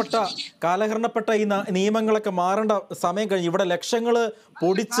കാലഹരണപ്പെട്ട ഈ നിയമങ്ങളൊക്കെ മാറേണ്ട സമയം കഴിഞ്ഞു. ഇവിടെ ലക്ഷങ്ങള്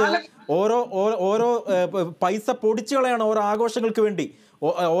പൊടിച്ച് ഓരോ പൈസ പൊടിച്ചു കളയാണ് ഓരോ ആഘോഷങ്ങൾക്ക് വേണ്ടി.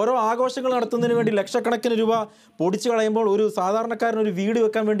 ഓരോ ആഘോഷങ്ങൾ നടത്തുന്നതിന് വേണ്ടി ലക്ഷക്കണക്കിന് രൂപ പൊടിച്ചു കളയുമ്പോൾ ഒരു സാധാരണക്കാരന് ഒരു വീട്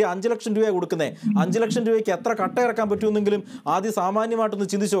വെക്കാൻ വേണ്ടി 5 ലക്ഷം രൂപ കൊടുക്കുന്നത്. 5 ലക്ഷം രൂപയ്ക്ക് എത്ര കട്ട ഇറക്കാൻ പറ്റുമെന്നെങ്കിലും ആദ്യം സാമാന്യമായിട്ടൊന്ന്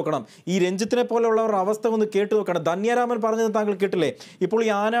ചിന്തിച്ചു നോക്കണം. ഈ രഞ്ജിത്തിനെ പോലെയുള്ളവരുടെ അവസ്ഥ ഒന്ന് കേട്ടു നോക്കണം. ധന്യരാമൻ പറഞ്ഞത് താങ്കൾ കേട്ടില്ലേ? ഇപ്പോൾ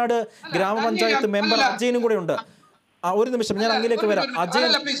ഈ ആനാട് ഗ്രാമപഞ്ചായത്ത് മെമ്പർ അജയനും കൂടെ ഉണ്ട്. ഒരു നിമിഷം, ഞാൻ അങ്ങിലേക്ക് വരാം. അജയൻ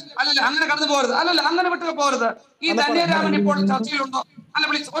അങ്ങനെ കടന്നു പോകരുത്. അങ്ങനെ വിട്ടു പോകരുത്. ഈ ധന്യരാമൻ ഇപ്പോൾ ചർച്ചയിലുണ്ടോ? അല്ല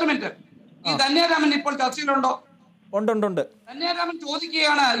പ്ലീസ് ഒരു മിനിറ്റ്. ഈ ധന്യരാമൻ ഇപ്പോൾ ചർച്ചയിലുണ്ടോ? ഉണ്ട്. ധന്യരാമൻ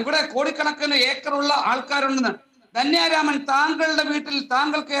ചോദിക്കുകയാണ്, ഇവിടെ കോടിക്കണക്കിന് ഏക്കറുള്ള ആൾക്കാരുണ്ടെന്ന്. ധന്യരാമൻ, താങ്കളുടെ വീട്ടിൽ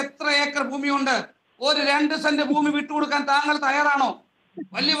താങ്കൾക്ക് എത്ര ഏക്കർ ഭൂമിയുണ്ട്? ഒരു 2 സെന്റ് ഭൂമി വിട്ടുകൊടുക്കാൻ താങ്കൾ തയ്യാറാണോ?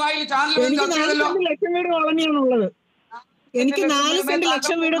 വലിയ വായിൽ ചാനൽ എനിക്ക് 4 സെന്റ്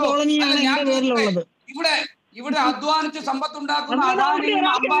ലക്ഷം വീട് കോളനിയാണ്. ഇവിടെ അധ്വാനിച്ച് സമ്പത്തുണ്ടാക്കുന്ന അദാനിയും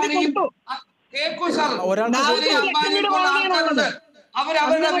അംബാനിയും കേൾക്കൂ സാർ, അംബാനിയും പോലുള്ള ആൾക്കാരുണ്ട്.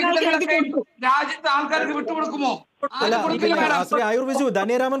 അവരവരുടെ വീടുകളൊക്കെ രാജ്യത്തെ ആൾക്കാർക്ക് വിട്ടുകൊടുക്കുമോ? അല്ല, ശ്രീ ആയുർവിജു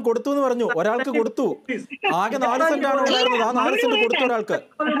ധന്യരാമൻ കൊടുത്തു എന്ന് പറഞ്ഞു, ഒരാൾക്ക് കൊടുത്തു. ആകെ 4 സെന്റാണ് ഉണ്ടായിരുന്നത്, ആ 4 സെന്റ് കൊടുത്തു ഒരാൾക്ക്.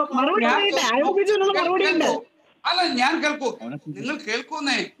 അല്ല, ഞാൻ കേൾക്കൂ, നിങ്ങൾ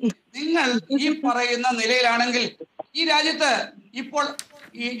കേൾക്കൂന്നേ. നിങ്ങൾ ഈ പറയുന്ന നിലയിലാണെങ്കിൽ ഈ രാജ്യത്ത് ഇപ്പോൾ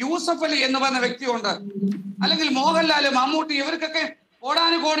ഈ യൂസഫ് അലി എന്ന് പറയുന്ന വ്യക്തിയുണ്ട്, അല്ലെങ്കിൽ മോഹൻലാൽ, മമ്മൂട്ടി, ഇവർക്കൊക്കെ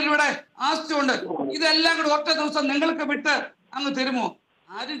കോടാനുകോടി രൂപയുടെ ആസ്തി ഉണ്ട്. ഇതെല്ലാം കൂടി ഒറ്റ ദിവസം നിങ്ങൾക്ക് വിട്ട് അങ്ങ് തരുമോ?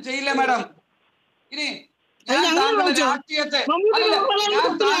 ആരും ചെയ്യില്ല മാഡം. ഇനി ഞാൻ താങ്കളുടെ രാഷ്ട്രീയത്തെ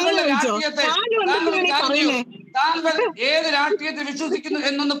താങ്കൾ ഏത് രാഷ്ട്രീയത്തെ വിശ്വസിക്കുന്നു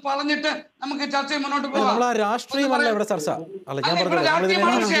എന്നൊന്ന് പറഞ്ഞിട്ട് നമുക്ക് ചർച്ച മുന്നോട്ട് പോകാം. രാഷ്ട്രീയമല്ല ഇവിടെ ചർച്ച. അല്ല, ഞാൻ പറഞ്ഞത്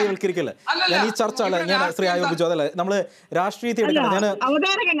രാഷ്ട്രീയവൽക്കരിക്കല്ലേ ഞാൻ ഈ ചർച്ച അല്ല. ഞാൻ ശ്രീ ആയുർവിജു അതല്ല, നമ്മള് രാഷ്ട്രീയത്തെ എടുക്കണം.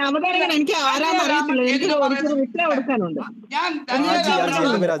 ഞാൻ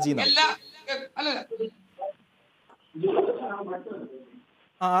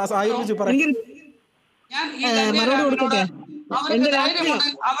ആയുർവിജു പറയും. ഞാൻ ഈ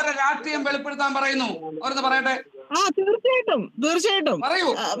അവരുടെ രാഷ്ട്രീയം വെളിപ്പെടുത്താൻ പറയുന്നു. അവരൊന്ന് പറയട്ടെ. തീർച്ചയായിട്ടും പറയൂ.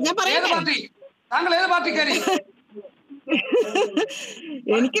 ഏത് പാർട്ടി? താങ്കൾ ഏത് പാർട്ടിക്കാരി?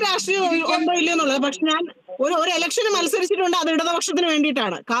 എനിക്ക് രാഷ്ട്രീയം ഉണ്ടോ ഇല്ലയോ എന്നുള്ളത്, പക്ഷെ ഞാൻ ഒരു ഇലക്ഷന് മത്സരിച്ചിട്ടുണ്ട്. അത് ഇടതുപക്ഷത്തിന്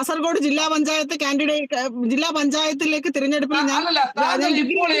വേണ്ടിയിട്ടാണ്. കാസർഗോഡ് ജില്ലാ പഞ്ചായത്ത് ജില്ലാ പഞ്ചായത്തിലേക്ക് തിരഞ്ഞെടുപ്പിൽ ഞാൻ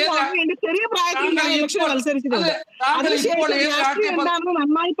ചെറിയ പ്രായത്തിൽ ഞാൻ ഇലക്ഷൻ മത്സരിച്ചിട്ടുണ്ട്. അതിനുശേഷം രാഷ്ട്രീയം എന്താണെന്ന്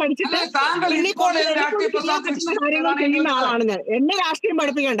നന്നായി പഠിച്ചിട്ട് കാര്യങ്ങൾ ചെയ്യുന്ന ആളാണ് ഞാൻ. എന്നെ രാഷ്ട്രീയം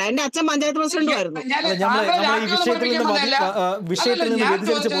പഠിപ്പിക്കേണ്ട. എന്റെ അച്ഛൻ പഞ്ചായത്ത് പ്രസിഡന്റും ആയിരുന്നു. വിഷയത്തിൽ നിന്ന്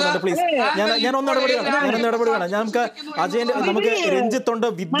വ്യതിചലിച്ച് പോകുന്നുണ്ട്. പ്ലീസ്, ഞാൻ ഒന്ന് ഇടപെടുകയാണ്. നമുക്ക് രഞ്ജിത്തുണ്ട്,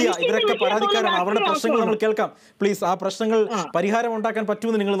 വിദ്യ, ഇവരൊക്കെ പരാതിക്കാരാണ്. അവരുടെ പ്രശ്നങ്ങൾ നമ്മൾ കേൾക്കാം. പ്ലീസ്, ആ പ്രശ്നങ്ങൾ പരിഹാരം ഉണ്ടാക്കാൻ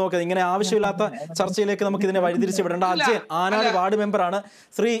പറ്റുമെന്ന് നിങ്ങൾ നോക്കുക. ഇങ്ങനെ ആവശ്യമില്ലാത്ത ചർച്ചയിലേക്ക് നമുക്ക് ഇതിനെ വഴിതിരിച്ച് വിടേണ്ട. അജയൻ, ആനാട് വാർഡ് മെമ്പറാണ്.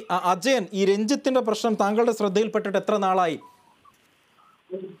 ശ്രീ അജയൻ, ഈ രഞ്ജിത്തിന്റെ പ്രശ്നം താങ്കളുടെ ശ്രദ്ധയിൽപ്പെട്ടിട്ട് എത്ര നാളായി?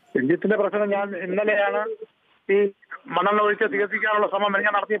 രഞ്ജിത്തിന്റെ പ്രശ്നം ഞാൻ ഇന്നലെയാണ് ഈ മണ്ണെണ്ണ ഒഴിച്ച് ചികിത്സിക്കാനുള്ള ശ്രമം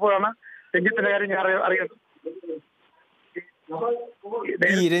ഞാൻ നടത്തിയപ്പോഴാണ് രഞ്ജിത്തിന്റെ കാര്യം ഞാൻ അറിയുന്നത്.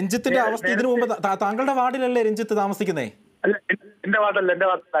 ഈ രഞ്ജിത്തിന്റെ അവസ്ഥ ഇതിനു മുമ്പ് താങ്കളുടെ വാർഡിലല്ലേ രഞ്ജിത്ത് താമസിക്കുന്നേ? അല്ല, എന്റെ വാർഡല്ല, എന്റെ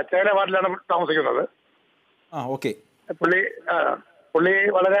ചേല വാർഡിലാണ് താമസിക്കുന്നത്. പുള്ളി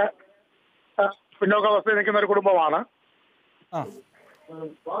വളരെ പിന്നോക്കാവസ്ഥയിൽ നിൽക്കുന്ന ഒരു കുടുംബമാണ്.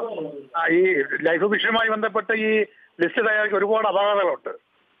 ഈ ലൈഫ് മിഷനുമായി ബന്ധപ്പെട്ട് ഈ ലിസ്റ്റ് തയ്യാറാക്കി ഒരുപാട് അപാകതകളുണ്ട്.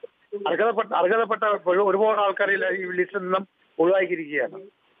 അർഹതപ്പെട്ട ഒരുപാട് ആൾക്കാർ ഈ ലിസ്റ്റിൽ നിന്നും ഒഴിവാക്കിയിരിക്കുകയാണ്.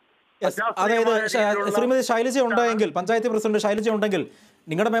 അതായത് ശ്രീമതി ശൈലജ ഉണ്ടെങ്കിൽ, പഞ്ചായത്ത് പ്രസിഡന്റ് ശൈലജ ഉണ്ടെങ്കിൽ,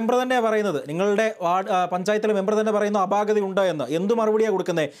 നിങ്ങളുടെ മെമ്പർ തന്നെയാണ് പറയുന്നത്, നിങ്ങളുടെ പഞ്ചായത്തിലെ മെമ്പർ തന്നെ പറയുന്നു അപാകത ഉണ്ട് എന്ന്. എന്തു മറുപടിയാണ്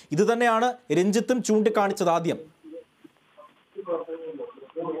കൊടുക്കുന്നത്? ഇത് തന്നെയാണ് രഞ്ജിത്തും ചൂണ്ടിക്കാണിച്ചത് ആദ്യം.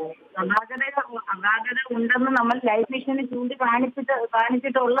 അപാകത ഉണ്ടെന്ന് നമ്മൾ ലൈഫ് മിഷന്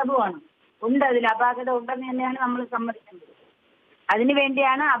കാണിച്ചിട്ടുള്ളതുമാണ്. ഉണ്ട്, അതിൽ അപാകത ഉണ്ടെന്ന് തന്നെയാണ് നമ്മൾ സമ്മതിക്കുന്നത്.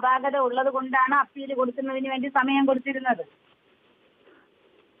 അതിനുവേണ്ടിയാണ് അപാകത ഉള്ളത് കൊണ്ടാണ് അപ്പീൽ കൊടുക്കുന്നതിന് വേണ്ടി സമയം കൊടുത്തിരുന്നത്.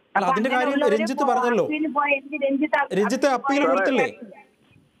 അതിന്റെ കാര്യം രഞ്ജിത്ത് പറഞ്ഞല്ലോ. രഞ്ജിത്ത് അപ്പീൽ കൊടുത്തില്ലേ?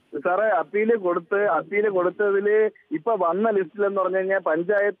 സാറേ, അപ്പീല് കൊടുത്തതില് ഇപ്പൊ വന്ന ലിസ്റ്റിൽ എന്ന് പറഞ്ഞു കഴിഞ്ഞാൽ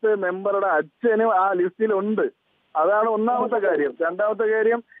പഞ്ചായത്ത് മെമ്പറുടെ അച്ഛനും ആ ലിസ്റ്റിലുണ്ട്. അതാണ് ഒന്നാമത്തെ കാര്യം. രണ്ടാമത്തെ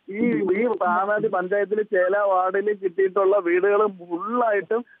കാര്യം, ഈ പാനാതി പഞ്ചായത്തിൽ ചേല വാർഡിൽ കിട്ടിയിട്ടുള്ള വീടുകൾ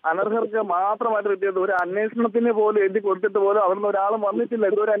ഫുള്ളായിട്ടും അനർഹർക്ക് മാത്രമായിട്ട് കിട്ടിയത്. ഒരു അന്വേഷണത്തിന് പോലും എഴുതി കൊടുത്തിട്ട് പോലും അവിടുന്ന് ഒരാളും വന്നിട്ടില്ല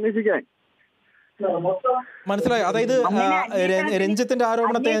ഇതുവരെ അന്വേഷിക്കാൻ. മനസ്സിലായി. അതായത് രഞ്ജിത്തിന്റെ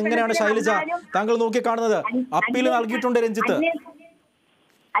ആരോപണത്തെ എങ്ങനെയാണ് ശൈലജ താങ്കൾ നോക്കിക്കാണുന്നത്? അപ്പീൽ നൽകിയിട്ടുണ്ട് രഞ്ജിത്ത്.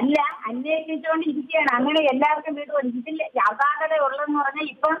 അല്ല, അന്വേഷിച്ചുകൊണ്ടിരിക്കുകയാണ്. അങ്ങനെ എല്ലാവർക്കും വീട് ഇതിൽ അപാകത ഉള്ളതെന്ന് പറഞ്ഞാൽ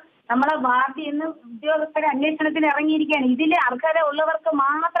ഇപ്പം നമ്മളെ വാർഡിൽ നിന്ന് ഉദ്യോഗസ്ഥരെ അന്വേഷണത്തിന് ഇറങ്ങിയിരിക്കുകയാണ്. ഇതിൽ അർഹത ഉള്ളവർക്ക്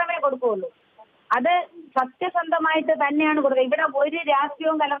മാത്രമേ കൊടുക്കുകയുള്ളൂ. അത് സത്യസന്ധമായിട്ട് തന്നെയാണ് കൊടുക്കുക. ഇവിടെ ഒരു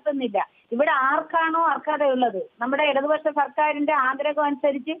രാഷ്ട്രീയവും കലർത്തുന്നില്ല. ഇവിടെ ആർക്കാണോ അർഹതയുള്ളത്, നമ്മുടെ ഇടതുപക്ഷ സർക്കാരിന്റെ ആഗ്രഹം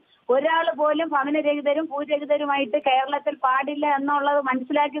അനുസരിച്ച് ഒരാൾ പോലും ഭവനരഹിതരും ഭൂരഹിതരുമായിട്ട് കേരളത്തിൽ പാടില്ല എന്നുള്ളത്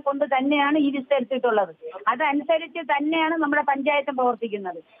മനസ്സിലാക്കിക്കൊണ്ട് തന്നെയാണ് ഈ ലിസ്റ്റ് എടുത്തിട്ടുള്ളത്. അതനുസരിച്ച് തന്നെയാണ് നമ്മുടെ പഞ്ചായത്ത്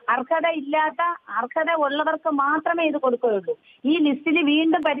പ്രവർത്തിക്കുന്നത്. അർഹത ഉള്ളവർക്ക് മാത്രമേ ഇത് കൊടുക്കുകയുള്ളൂ. ഈ ലിസ്റ്റിൽ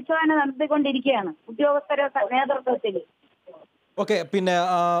വീണ്ടും പരിശോധന നടത്തിക്കൊണ്ടിരിക്കുകയാണ് ഉദ്യോഗസ്ഥരുടെ നേതൃത്വത്തിൽ. ഓക്കെ, പിന്നെ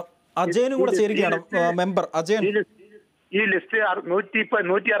അജയനും കൂടെ ചേരുകയാണ് മെമ്പർ അജയൻ. ഈ ലിസ്റ്റ്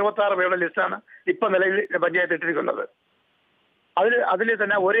 166 പേരുടെ ലിസ്റ്റാണ് ഇപ്പൊ നിലവിൽ പഞ്ചായത്ത് ഇട്ടിരിക്കുന്നത്. അതിൽ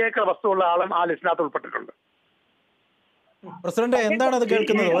തന്നെ 1 ഏക്കർ വസ്തുവുള്ള ആളും ആ ലിസ്റ്റിനകത്ത് ഉൾപ്പെട്ടിട്ടുണ്ട്. പ്രസിഡന്റ്, എന്താണ് അത്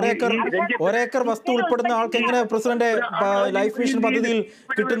കേൾക്കുന്നത്? 1 ഏക്കർ വസ്തു ഉൾപ്പെടുന്ന ആൾക്ക് എങ്ങനെ പ്രസിഡന്റ് ലൈഫ് മിഷൻ പദ്ധതിയിൽ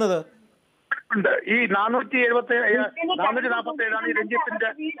കിട്ടുന്നത്? ഈ 447 447 ആണ് ഈ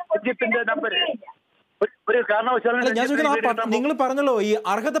രഞ്ജിത്തിന്റെ നമ്പർ. ഒരു കാരണവശാലും ഞാൻ ചോദിക്കുന്നത് നിങ്ങൾ പറഞ്ഞല്ലോ ഈ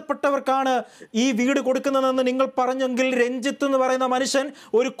അർഹതപ്പെട്ടവർക്കാണ് ഈ വീട് കൊടുക്കുന്നതെന്ന് നിങ്ങൾ പറഞ്ഞെങ്കിൽ രഞ്ജിത്ത് എന്ന് പറയുന്ന മനുഷ്യൻ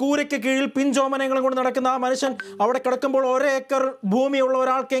ഒരു കൂരയ്ക്ക് കീഴിൽ പിഞ്ചോമനങ്ങളും കൊണ്ട് നടക്കുന്ന ആ മനുഷ്യൻ അവിടെ കിടക്കുമ്പോൾ 1 ഏക്കർ ഭൂമിയുള്ള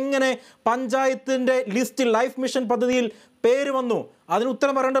ഒരാൾക്ക് എങ്ങനെ പഞ്ചായത്തിന്റെ ലിസ്റ്റിൽ ലൈഫ് മിഷൻ പദ്ധതിയിൽ പേര് വന്നു? അതിന്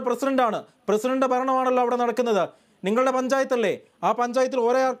ഉത്തരം പറയേണ്ട പ്രസിഡന്റാണ്. പ്രസിഡന്റ് ഭരണമാണല്ലോ അവിടെ നടക്കുന്നത്. നിങ്ങളുടെ പഞ്ചായത്തല്ലേ? ആ പഞ്ചായത്തിൽ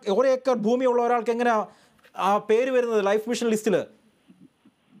 1 ഏക്കർ ഭൂമിയുള്ള ഒരാൾക്ക് എങ്ങനെ ആ പേര് വരുന്നത് ലൈഫ് മിഷൻ ലിസ്റ്റിൽ?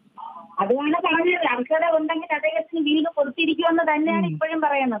 അതുമാണ് പറഞ്ഞത്. അർഹത ഉണ്ടെങ്കിൽ അദ്ദേഹത്തിന് വീട് കൊടുത്തിരിക്കുമെന്ന് തന്നെയാണ് ഇപ്പോഴും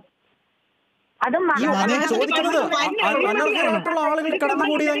പറയുന്നത്. അതും ചോദിക്കുന്നത് അനർഹരായിട്ടുള്ള ആളുകൾ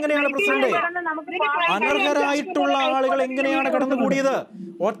കടന്നുകൂടിയത് എങ്ങനെയാണ് പ്രസിഡന്റ്? അനർഹരായിട്ടുള്ള ആളുകൾ എങ്ങനെയാണ് കടന്നുകൂടിയത്?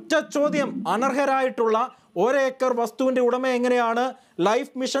 ഒറ്റ ചോദ്യം. അനർഹരായിട്ടുള്ള 1 ഏക്കർ വസ്തുവിന്റെ ഉടമ എങ്ങനെയാണ്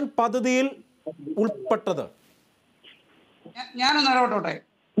ലൈഫ് മിഷൻ പദ്ധതിയിൽ ഉൾപ്പെട്ടത്? ഞാനൊന്ന് ഇടപെട്ടോട്ടെ.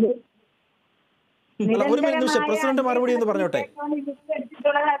 ഒരു നിമിഷം പ്രസിഡന്റ് മറുപടി എന്ന് പറഞ്ഞോട്ടെ.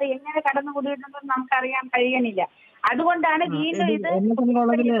 അത് എങ്ങനെ കടന്നുകൂടിയിട്ടുണ്ടെന്ന് നമുക്കറിയാൻ കഴിയണില്ല. അതുകൊണ്ടാണ് വീണ്ടും ഇത്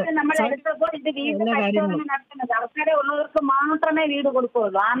നമ്മൾ എടുത്തപ്പോൾ ഇത് വീണ്ടും പരിശോധന നടത്തുന്നത്. അർഹത ഉള്ളവർക്ക് മാത്രമേ വീട്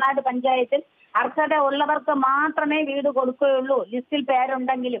കൊടുക്കുകയുള്ളൂ. ആനാട് പഞ്ചായത്തിൽ അർഹത ഉള്ളവർക്ക് മാത്രമേ വീട് കൊടുക്കുകയുള്ളൂ. ലിസ്റ്റിൽ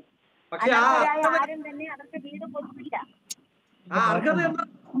പേരുണ്ടെങ്കിലും ആരും തന്നെ അവർക്ക് വീട് കൊടുക്കില്ല. അർഹത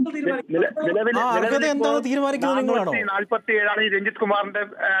എന്താണെന്ന് തീരുമാനിക്കുന്നത് നിങ്ങളാണോ? 47 ഈ രഞ്ജിത് കുമാറിന്റെ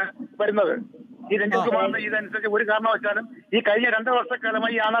വരുന്നത്. ഈ രഞ്ജിത് കുമാറിന്റെ ഇതനുസരിച്ച് ഒരു കാരണവശാലും ഈ കഴിഞ്ഞ 2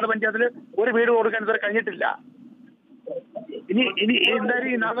 വർഷക്കാലമായി ഈ ആനാട് പഞ്ചായത്തിൽ ഒരു വീട് കൊടുക്കാൻ ഇതുവരെ കഴിഞ്ഞിട്ടില്ല. ഇനി എന്തായാലും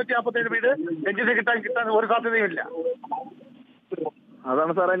ഈ 447 വീട് രഞ്ജിത്ത് കിട്ടാൻ ഒരു സാധ്യതയുമില്ല.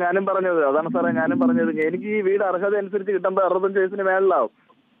 അതാണ് സാറേ ഞാനും പറഞ്ഞത്. എനിക്ക് ഈ വീട് അർഹത അനുസരിച്ച് കിട്ടുമ്പോൾ 65 വയസ്സിന് മേളിലാവും.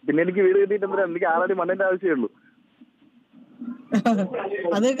 പിന്നെ എനിക്ക് വീട് കിട്ടിയിട്ട് എന്താ? എനിക്ക് ആൾറെഡി മണ്ണിന്റെ ആവശ്യമേ ഉള്ളൂ.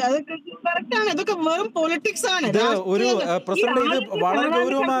 അത് കറക്റ്റാണ്. ഇതൊക്കെ വെറും പൊളിറ്റിക്സ് ആണ്. ഒരു പ്രസിഡന്റ് ഇത് വളരെ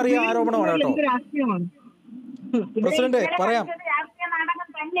ഗൗരവമേറിയ ആരോപണമാണ് കേട്ടോ. പ്രസിഡന്റ് പറയാം. രാഷ്ട്രീയ നാടകം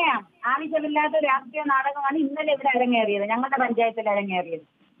തന്നെയാണ്. ആവശ്യമില്ലാത്ത രാഷ്ട്രീയ നാടകമാണ് ഇന്നലെ ഇവിടെ അരങ്ങേറിയത്, ഞങ്ങളുടെ പഞ്ചായത്തിൽ അരങ്ങേറിയത്.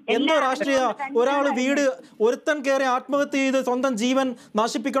 എന്തോ രാഷ്ട്രീയ ഒരാൾ വീട് ഒരുത്തൻ കയറി ആത്മഹത്യ ചെയ്ത് സ്വന്തം ജീവൻ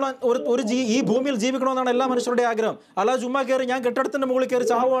നശിപ്പിക്കണം, ഈ ഭൂമിയിൽ ജീവിക്കണമെന്നാണ് എല്ലാ മനുഷ്യരുടെ ആഗ്രഹം. അല്ലാതെ ചുമ്മാ കയറി ഞാൻ കെട്ടിടത്തിന്റെ മുകളിൽ കയറി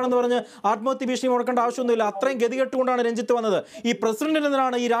ചാവുകയാണെന്ന് പറഞ്ഞ് ആത്മഹത്യ ഭീഷണി മുടക്കേണ്ട ആവശ്യമൊന്നുമില്ല. അത്രയും ഗതികെട്ടുകൊണ്ടാണ് രഞ്ജിത്ത് വന്നത്. ഈ പ്രസിഡന്റിൽ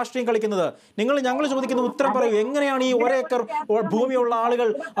നിന്നാണ് ഈ രാഷ്ട്രീയം കളിക്കുന്നത്. ഞങ്ങൾ ചോദിക്കുന്ന ഉത്തരം പറയൂ. എങ്ങനെയാണ് ഈ 1 ഏക്കർ ഭൂമിയുള്ള ആളുകൾ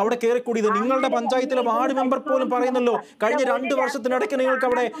അവിടെ കയറിക്കൂടിയത്? നിങ്ങളുടെ പഞ്ചായത്തിലെ വാർഡ് മെമ്പർ പോലും പറയുന്നല്ലോ കഴിഞ്ഞ 2 വർഷത്തിനിടയ്ക്ക് നിങ്ങൾക്ക്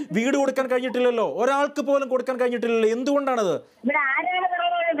അവിടെ വീട് കൊടുക്കാൻ കഴിഞ്ഞിട്ടില്ലല്ലോ. ഒരാൾക്ക് പോലും കൊടുക്കാൻ കഴിഞ്ഞിട്ടില്ലല്ലോ. എന്തുകൊണ്ടാണത്?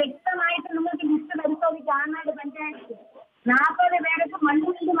 വ്യക്തമായിട്ട് നിങ്ങൾക്ക് ലിസ്റ്റ് പരിശോധിച്ച് ആനാട് പഞ്ചായത്ത് 40 പേർക്ക്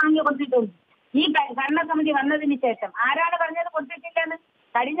മണ്ണ് വാങ്ങി കൊടുത്തിട്ടുണ്ട്. ഈ ഭരണസമിതി വന്നതിന് ശേഷം ആരാണ് പറഞ്ഞത് കൊടുത്തിട്ടില്ലെന്ന്?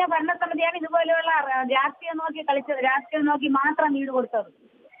 കഴിഞ്ഞ ഭരണസമിതിയാണ് ഇതുപോലെയുള്ള രാഷ്ട്രീയം നോക്കി കളിച്ചത്. രാഷ്ട്രീയം നോക്കി മാത്രം വീട് കൊടുത്തത്.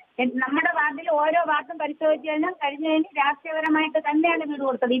 നമ്മുടെ വാർഡിൽ ഓരോ വാർഡും പരിശോധിച്ച് കഴിഞ്ഞാൽ കഴിഞ്ഞതിന് രാഷ്ട്രീയപരമായിട്ട് തന്നെയാണ് വീട്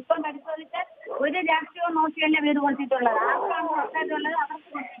കൊടുത്തത്. ഇപ്പം പരിശോധിച്ചാൽ ഒരു രാഷ്ട്രീയവും നോക്കിയല്ല വീട് കൊടുത്തിട്ടുള്ളത്. ആർക്കാണ് കൊടുത്തിട്ടുള്ളത് അവർക്ക്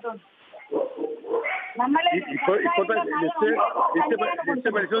കൊടുത്തിട്ടുണ്ട്. ഇപ്പോഴത്തെ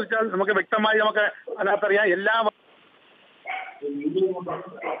ലിസ്റ്റ് പരിശോധിച്ചാൽ നമുക്ക് വ്യക്തമായി അതിനകത്തറിയാം എല്ലാ.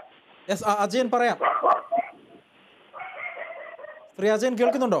 അജയൻ പറയാം. ശ്രീ അജയൻ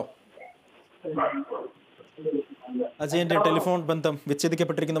കേൾക്കുന്നുണ്ടോ? അജയന്റെ ടെലിഫോൺ ബന്ധം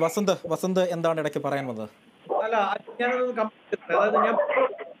വിച്ഛേദിക്കപ്പെട്ടിരിക്കുന്നു. വസന്ത് എന്താണ് ഇടയ്ക്ക് പറയാൻ വന്നത്? അല്ല, അതായത് ഞാൻ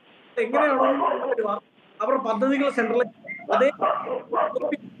എങ്ങനെയാണോ അവർ പദ്ധതികൾ സെൻട്രൽ അതേ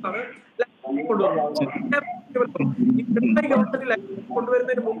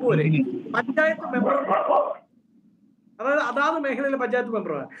കൊണ്ടുവരുന്നതിന് മുമ്പ് വരെ പഞ്ചായത്ത് മെമ്പർ, അതായത് അതാത് മേഖലയിലെ പഞ്ചായത്ത്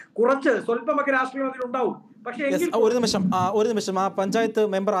മെമ്പർമാർ കുറച്ച് സ്വല്പമൊക്കെ രാഷ്ട്രീയം അതിലുണ്ടാവും. പക്ഷേ ഒരു നിമിഷം ആ പഞ്ചായത്ത്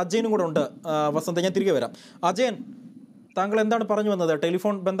മെമ്പർ അജയനും കൂടെ ഉണ്ട്. വസന്ത്, ഞാൻ തിരികെ വരാം. അജയൻ, താങ്കൾ എന്താണ് പറഞ്ഞു വന്നത്?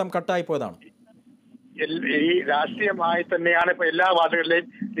 ടെലിഫോൺ ബന്ധം കട്ടായി പോയതാണ്. ഈ രാഷ്ട്രീയമായി തന്നെയാണ് ഇപ്പൊ എല്ലാ വാർഡുകളിലെയും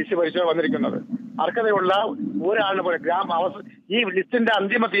ലിസ്റ്റ് പരിശോധന വന്നിരിക്കുന്നത്. അർഹതയുള്ള ഒരാളിനെ പോലെ ഈ ലിസ്റ്റിന്റെ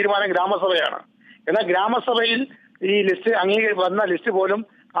അന്തിമ തീരുമാനം ഗ്രാമസഭയാണ്. എന്നാൽ ഗ്രാമസഭയിൽ ഈ ലിസ്റ്റ് വന്ന ലിസ്റ്റ് പോലും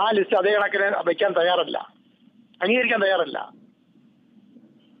ആ ലിസ്റ്റ് അതേ കണക്കിന് അംഗീകരിക്കാൻ തയ്യാറല്ല.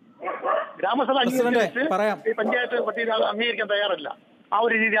 ഗ്രാമസഭ ഈ പഞ്ചായത്ത് പട്ടിക അംഗീകരിക്കാൻ തയ്യാറല്ല. ആ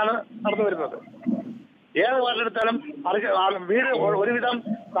ഒരു രീതിയാണ് നടന്നു വരുന്നത്. ഏത് വാർഡെടുത്താലും വീട് ഒരുവിധം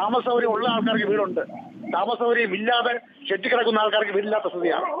താമസ സൗകര്യം ഉള്ള ആൾക്കാർക്ക് വീടുണ്ട്. താമസ സൗകര്യം ഇല്ലാതെ ഷെട്ടിക്കിടക്കുന്ന ആൾക്കാർക്ക് വീടില്ലാത്ത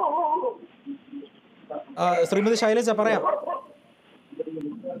സ്ഥിതിയാണ്. ശ്രീമതി ശൈലജ പറയാം.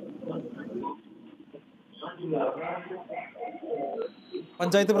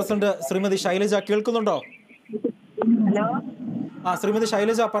 പഞ്ചായത്ത് പ്രസിഡന്റ് ശ്രീമതി ശൈലജ കേൾക്കുന്നുണ്ടോ? ശ്രീമതി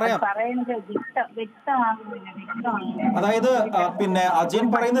ശൈലജ പറയാം. അതായത് പിന്നെ അജയൻ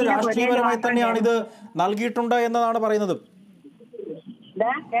പറയുന്നത് രാഷ്ട്രീയപരമായി തന്നെയാണ് ഇത് നൽകിയിട്ടുണ്ട് എന്നതാണ് പറയുന്നത്.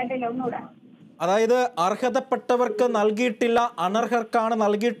 അതായത് അർഹതപ്പെട്ടവർക്ക് നൽകിയിട്ടില്ല, അനർഹർക്കാണ്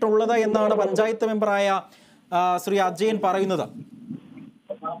നൽകിയിട്ടുള്ളത് എന്നാണ് പഞ്ചായത്ത് മെമ്പറായ ശ്രീ അജയൻ പറയുന്നത്.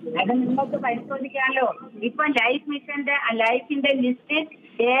 അത് നിങ്ങൾക്ക് പരിശോധിക്കാമല്ലോ. ഇപ്പൊ ലൈഫിന്റെ ലിസ്റ്റ്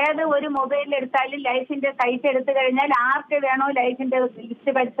ഏത് ഒരു മൊബൈലിൽ എടുത്താലും ലൈഫിന്റെ സൈറ്റ് എടുത്തു കഴിഞ്ഞാൽ ആർക്ക് വേണോ ലൈഫിന്റെ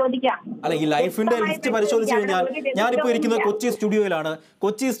ലിസ്റ്റ് പരിശോധിക്കാം. അല്ല, ഈ ലൈഫിന്റെ ലിസ്റ്റ് പരിശോധിച്ചു കഴിഞ്ഞാൽ ഞാനിപ്പോൾ ഇരിക്കുന്നത് കൊച്ചി സ്റ്റുഡിയോയിലാണ്.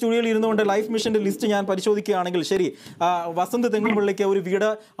 കൊച്ചി സ്റ്റുഡിയോയിൽ ഇരുന്നുകൊണ്ട് ലൈഫ് മിഷന്റെ ലിസ്റ്റ് ഞാൻ പരിശോധിക്കുകയാണെങ്കിൽ ശരി, വസന്ത് തെങ്ങുംപള്ളിക്ക് ഒരു വീട്,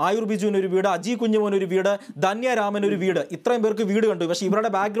 ആയുർ ബിജുവിന് ഒരു വീട്, അജി കുഞ്ഞുമോൻ ഒരു വീട്, ധന്യ രാമൻ ഒരു വീട്, ഇത്രയും പേർക്ക് വീട് കണ്ടു. പക്ഷെ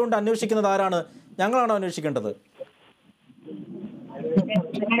ഇവരുടെ ബാക്ക്ഗ്രൗണ്ട് അന്വേഷിക്കുന്നത് ആരാണ്? ഞങ്ങളാണോ അന്വേഷിക്കേണ്ടത്?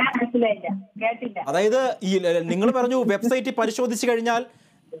 അതായത് ഈ നിങ്ങൾ പറഞ്ഞു വെബ്സൈറ്റിൽ പരിശോധിച്ചു കഴിഞ്ഞാൽ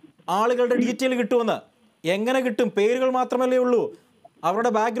ആളുകളുടെ ഡീറ്റെയിൽ കിട്ടുമെന്ന്. എങ്ങനെ കിട്ടും? പേരുകൾ മാത്രമല്ലേ ഉള്ളൂ,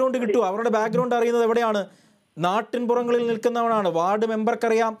 അവരുടെ ബാക്ക്ഗ്രൗണ്ട് കിട്ടും. അവരുടെ ബാക്ക്ഗ്രൗണ്ട് അറിയുന്നത് എവിടെയാണ്? നാട്ടിൻപുറങ്ങളിൽ നിൽക്കുന്നവനാണ്. വാർഡ്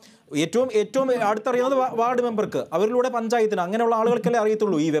മെമ്പർക്കറിയാം, ഏറ്റവും അടുത്തറിയുന്നത് വാർഡ് മെമ്പർക്ക്, അവരിലൂടെ പഞ്ചായത്തിന്, അങ്ങനെയുള്ള ആളുകൾക്കല്ലേ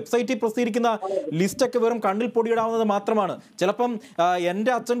അറിയത്തുള്ളൂ. ഈ വെബ്സൈറ്റിൽ പ്രസിദ്ധീകരിക്കുന്ന ലിസ്റ്റൊക്കെ വെറും കണ്ണിൽ പൊടിയിടാവുന്നത് മാത്രമാണ്. ചിലപ്പം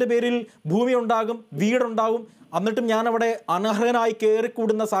എൻ്റെ അച്ഛൻ്റെ പേരിൽ ഭൂമി ഉണ്ടാകും, വീടുണ്ടാകും, എന്നിട്ടും ഞാൻ അവിടെ അനർഹനായി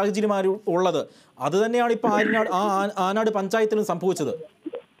കയറിക്കൂടുന്ന സാഹചര്യമാണ് ഉള്ളത്. അത് തന്നെയാണ് ഇപ്പൊ ആനാട് പഞ്ചായത്തിലും സംഭവിച്ചത്.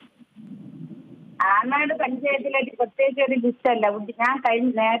 ആനാട് പഞ്ചായത്തിലേക്ക് പ്രത്യേകിച്ച് ഒരു ലിസ്റ്റ് അല്ല. ഞാൻ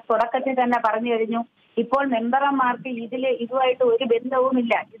തുടക്കത്തിൽ തന്നെ പറഞ്ഞു കഴിഞ്ഞു, ഇപ്പോൾ മെമ്പർമാർക്ക് ഇതുമായിട്ട് ഒരു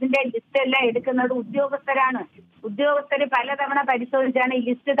ബന്ധവുമില്ല. ഇതിന്റെ ലിസ്റ്റ് എല്ലാം എടുക്കുന്നത് ഉദ്യോഗസ്ഥരാണ്. ഉദ്യോഗസ്ഥര് പലതവണ പരിശോധിച്ചാണ് ഈ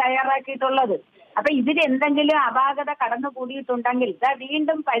ലിസ്റ്റ് തയ്യാറാക്കിയിട്ടുള്ളത്. അപ്പൊ ഇതിൽ എന്തെങ്കിലും അപാകത കടന്നുകൂടിയിട്ടുണ്ടെങ്കിൽ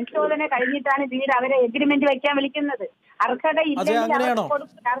വീണ്ടും പരിശോധന കഴിഞ്ഞിട്ടാണ് വീട് അവരെ എഗ്രിമെന്റ് വയ്ക്കാൻ വിളിക്കുന്നത്. അർഹത ഇല്ലെങ്കിൽ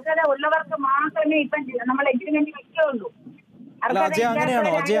അർഹത ഉള്ളവർക്ക് മാത്രമേ ഇപ്പം നമ്മൾ എഗ്രിമെന്റ് വയ്ക്കുകയുള്ളൂ.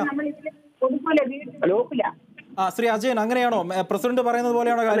 നമ്മൾ ഇതിൽ കൊടുക്കൂല, വീട് കൊടുക്കൂല. ശ്രീ അജയൻ, അങ്ങനെയാണോ? പ്രസിഡന്റ് പറയുന്നത്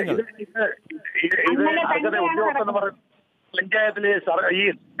പോലെയാണോ കാര്യങ്ങൾ? പഞ്ചായത്തില് ഈ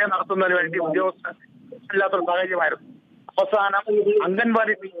നടത്തുന്നതിന് വേണ്ടി ഉദ്യോഗസ്ഥരില്ലാത്തൊരു സാഹചര്യമായിരുന്നു. അവസാനം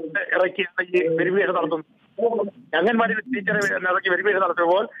അംഗൻവാടി ഇറക്കിയാണ് ഈ വെരിഫിക്കേഷൻ നടത്തുന്നത്. അംഗൻവാടി ടീച്ചറെ ഇറക്കി വെരിഫിക്കേഷൻ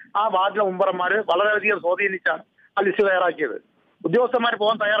നടത്തുമ്പോൾ ആ വാർഡിലെ മെമ്പർമാര് വളരെയധികം സ്വാധീനിച്ചാണ് ആ ലിസ്റ്റ് തയ്യാറാക്കിയത്. ഉദ്യോഗസ്ഥന്മാർ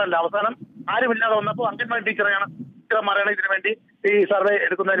പോകാൻ തയ്യാറല്ല. അവസാനം ആരുമില്ലാതെ വന്നപ്പോൾ അംഗൻവാടി ടീച്ചർമാരാണ് ഇതിനു വേണ്ടി ഈ സർവേ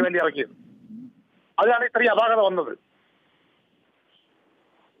എടുക്കുന്നതിന് വേണ്ടി ഇറക്കിയത്. അതാണ് ഇത്രയും അപാകത വന്നത്.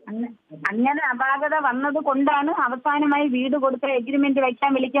 അങ്ങനെ അപാകത വന്നത് കൊണ്ടാണ് അവസാനമായി വീട് കൊടുത്ത എഗ്രിമെന്റ്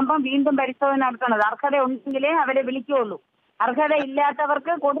വയ്ക്കാൻ വിളിക്കുമ്പോൾ വീണ്ടും പരിശോധന നടത്തുന്നത്. അർഹത ഉണ്ടെങ്കിലേ അവരെ വിളിക്കുള്ളൂ, അർഹത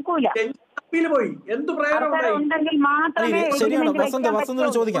ഇല്ലാത്തവർക്ക് കൊടുക്കൂല. അർഹത ഉണ്ടെങ്കിൽ മാത്രമേ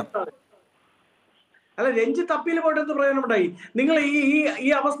ചോദിക്കാം. അല്ല, രഞ്ജിത്ത് അപ്പീൽ പോയിട്ട് എന്ത് പ്രയോജനമുണ്ടായി? നിങ്ങൾ ഈ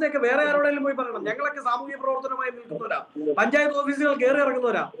അവസ്ഥയൊക്കെ വേറെ ആരോടെങ്കിലും പോയി പറയണം. ഞങ്ങളൊക്കെ സാമൂഹ്യ പ്രവർത്തനമായി നിൽക്കുന്നവരാ, പഞ്ചായത്ത് ഓഫീസുകൾ കയറി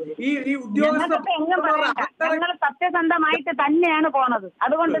ഇറങ്ങുന്നവരാ. ഈ ഉദ്യോഗസ്ഥർ ഞങ്ങൾ സത്യസന്ധമായിട്ട് തന്നെയാണ് പോണത്.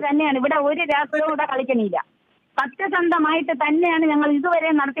 അതുകൊണ്ട് തന്നെയാണ് ഇവിടെ ഒരു രാഷ്ട്രീയവും കൂടെ കളിക്കണില്ല. സത്യസന്ധമായിട്ട് തന്നെയാണ് ഞങ്ങൾ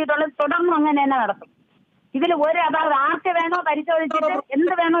ഇതുവരെ നടത്തിയിട്ടുള്ളത്. തുടർന്നും അങ്ങനെ തന്നെ നടത്തും. ഇതിൽ ഒരു അപാകത ആർക്ക് വേണോ പരിശോധിച്ചിട്ട്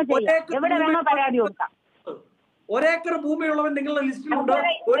എന്ത് വേണോ ചെയ്യാം, എവിടെ വേണോ പരാതി കൊടുക്കാം. ഒരേക്കർ ഭൂമിയുള്ളവൻ നിങ്ങളുടെ ലിസ്റ്റിലുണ്ട്.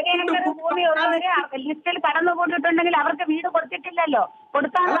 ലിസ്റ്റിൽ കടന്നുകൂടിയിട്ടുണ്ടെങ്കിൽ അവർക്ക് വീട് കൊടുത്തിട്ടില്ലല്ലോ.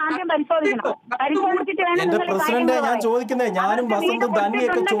 കൊടുത്താൽ ആദ്യം പരിശോധിക്കണം. പരിശോധിച്ചിട്ട് വേണം. എന്റെ പ്രസിഡന്റ്, ഞാൻ ചോദിക്കുന്നത്, ഞാനും വസന്തും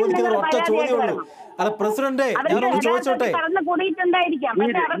ധന്യൊക്കെ ചോദിക്കുന്നത് ഒറ്റ ചോദ്യമുള്ളൂ. അല്ല പ്രസിഡന്റ്, ഞാനൊന്ന് ചോദിച്ചോട്ടെ,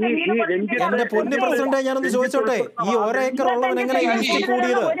 എന്റെ പൊന്നു പ്രസിഡന്റ്, ഞാനൊന്ന് ചോദിച്ചോട്ടെ, ഈ ഒരേക്കർ ഉള്ളവൻ എങ്ങനെ ലിസ്റ്റിൽ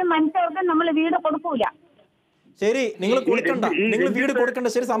കൂടിയത്? ഒരു മനുഷ്യർക്ക് നമ്മൾ വീട് കൊടുക്കൂല. ശരി, നിങ്ങൾ കൊടുക്കണ്ട, നിങ്ങൾ വീട് കൊടുക്കണ്ട,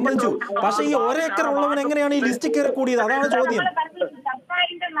 ശരി, സമ്മതിച്ചു. പക്ഷെ ഈ ഒരേക്കർ ഉള്ളവൻ എങ്ങനെയാണ് ഈ ലിസ്റ്റിൽ കയറി കൂടിയത്? അതാണ് ചോദ്യം.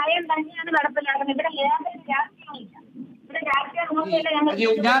 സർക്കാരിന്റെ നയം തന്നെയാണ് നടപ്പിലാക്കുന്നത്. ഇവിടെ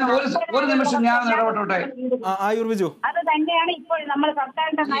ഞാൻ ഒരു നിമിഷം ഞാൻ ഇടപെട്ടോട്ടെ. ആയുർ ബിജു, അത് തന്നെയാണ് ഇപ്പോൾ നമ്മൾ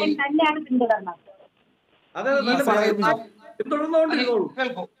സർക്കാരിന്റെ നയം തന്നെയാണ് പിന്തുടർന്നത്.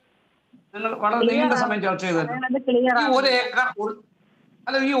 നിങ്ങൾ വളരെ നീണ്ട സമയം ചർച്ച ചെയ്തത്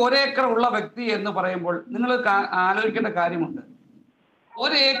ഈ ഒരേക്കർ ഉള്ള വ്യക്തി എന്ന് പറയുമ്പോൾ നിങ്ങൾ ആലോചിക്കേണ്ട കാര്യമുണ്ട്.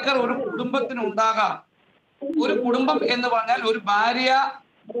 ഒരേക്കർ ഒരു കുടുംബത്തിന് ഉണ്ടാകാം. ഒരു കുടുംബം എന്ന് പറഞ്ഞാൽ ഒരു ഭാര്യ,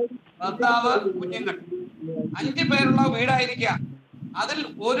 ഭർത്താവ്, കുഞ്ഞുങ്ങൾ, 5 പേരുള്ള വീടായിരിക്കാം. അതിൽ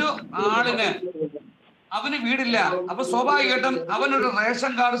ഒരു ആളിന് അവന് വീടില്ല. അപ്പൊ സ്വാഭാവികമായിട്ടും അവനൊരു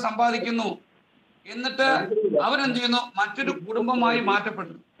റേഷൻ കാർഡ് സമ്പാദിക്കുന്നു. എന്നിട്ട് അവനെന്ത് ചെയ്യുന്നു? മറ്റൊരു കുടുംബമായി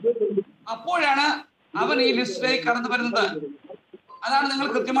മാറ്റപ്പെടുന്നു. അപ്പോഴാണ് അവൻ ഈ ലിസ്റ്റിലേക്ക് കടന്നു വരുന്നത്. അതാണ് നിങ്ങൾ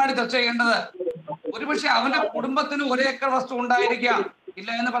കൃത്യമായിട്ട് ചർച്ച ചെയ്യേണ്ടത്. ഒരുപക്ഷെ അവന്റെ കുടുംബത്തിന് ഒരേക്കർ വസ്തു ഉണ്ടായിരിക്കാം, ഇല്ല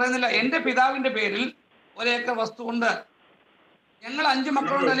എന്ന് പറയുന്നില്ല. എന്റെ പിതാവിന്റെ പേരിൽ ഒരേക്കർ വസ്തു ഉണ്ട്. ഞങ്ങൾ 5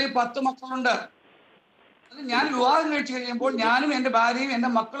 മക്കളുണ്ട്, അല്ലെങ്കിൽ 10 മക്കളുണ്ട്. അത് ഞാൻ വിവാഹം കഴിച്ചു കഴിയുമ്പോൾ ഞാനും എന്റെ ഭാര്യയും എന്റെ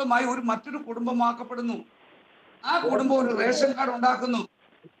മക്കളുമായി മറ്റൊരു കുടുംബമാക്കപ്പെടുന്നു. ആ കുടുംബം ഒരു റേഷൻ കാർഡ് ഉണ്ടാക്കുന്നു.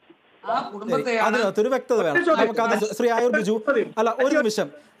 അതിനകത്തൊരു വ്യക്തത വേണം നമുക്കത്. ശ്രീ ആയുർ ബിജു, അല്ല ഒരു നിമിഷം,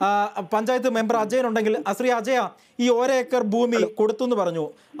 പഞ്ചായത്ത് മെമ്പർ അജയൻ ഉണ്ടെങ്കിൽ, ശ്രീ അജയ, ഈ ഒരേക്കർ ഭൂമി കൊടുത്തു എന്ന് പറഞ്ഞു,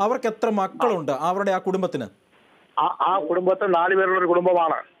 അവർക്ക് എത്ര മക്കളുണ്ട് അവരുടെ ആ കുടുംബത്തിന്? ആ കുടുംബത്തിൽ 4 പേരുള്ള ഒരു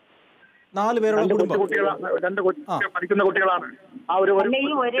കുടുംബമാണ്. 4 പേരുള്ള കുടുംബം, 2 പഠിക്കുന്ന കുട്ടികളാണ്.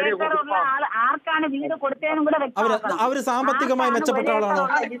 ആർക്കാണ് വീട് കൊടുത്തതെന്നും കൂടെ വ്യക്തമാക്കണം. അവര് സാമ്പത്തികമായി മെച്ചപ്പെട്ട ആളാണോ?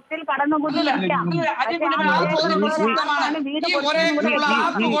 ലിസ്റ്റിൽ കടന്നുകൂടി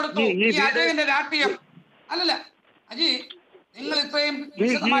രാഷ്ട്രീയം അല്ലല്ല അജി, നിങ്ങൾ ഇത്രയും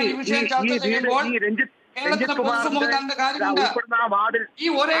വിശദമായി ഈ വിഷയം ചർച്ച ചെയ്യുമ്പോൾ കേരളത്തിന്റെ പൊതുസമൂഹം കണ്ട കാര്യമുണ്ട്. ഈ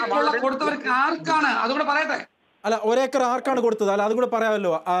ഒരേക്കറുള്ള കൊടുത്തവർക്ക് ആർക്കാണ് അതുകൂടെ പറയട്ടെ. അല്ല, ഒരേക്കർ ആർക്കാണ് കൊടുത്തത്? അല്ല, അതുകൂടെ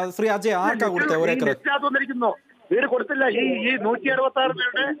പറയാമല്ലോ. ശ്രീ അജയ്, ആർക്കാ കൊടുത്തത് ഒരേക്കർ? വീട് കൊടുത്തില്ല. ഈ 166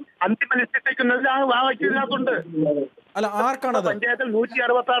 പേരുടെ അന്തിമ ലിസ്റ്റ് അല്ല, ആർക്കാണത്? പഞ്ചായത്തിൽ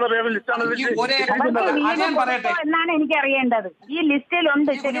 166 പേരുടെ ലിസ്റ്റാണ് എന്നാണ് എനിക്ക് അറിയേണ്ടത്. ഈ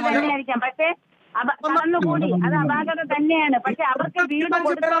ലിസ്റ്റിലുണ്ട്, ശരി തന്നെയായിരിക്കാം, പക്ഷേ കടന്നുകൂടി അത് അപാകത തന്നെയാണ്. പക്ഷെ അവർക്ക് വീട്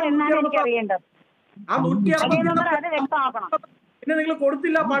കൊടുത്തോ എന്നാണ് എനിക്ക് അറിയേണ്ടത്. അത് വ്യക്തമാക്കണം. പിന്നെ നിങ്ങൾ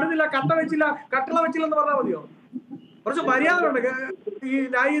കൊടുത്തില്ല, പണിതില്ല, കട്ട വെച്ചില്ല, കട്ടള വെച്ചില്ല എന്ന് പറഞ്ഞാൽ മതിയോ? കുറച്ച് മര്യാദ ഉണ്ട് ഈ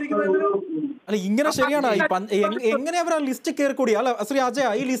ന്യായീകരിക്കുന്നതിന്. അല്ല, ഇങ്ങനെ ശരിയാണ്. എങ്ങനെ അവർ ആ ലിസ്റ്റ് കയറിക്കൂടി? അല്ല ശ്രീ അജയ,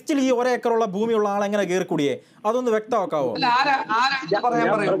 ഈ ലിസ്റ്റിൽ ഈ ഒരേക്കറുള്ള ഭൂമിയുള്ള ആൾ എങ്ങനെ കയറിക്കൂടിയേ? അതൊന്ന് വ്യക്തമാക്കാവോ?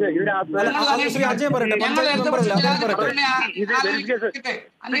 ശ്രീ അജയ് പറയട്ടെ, പഞ്ചായത്ത് മെമ്പറല്ല, അദ്ദേഹം പറയട്ടെ.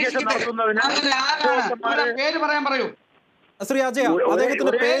 ശ്രീ അജയ,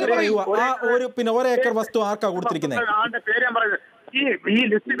 അദ്ദേഹത്തിന്റെ പേര് പറയുക. ആ ഒരു ഒരേക്കർ വസ്തു ആർക്കാ കൊടുത്തിരിക്കുന്നത്? ഈ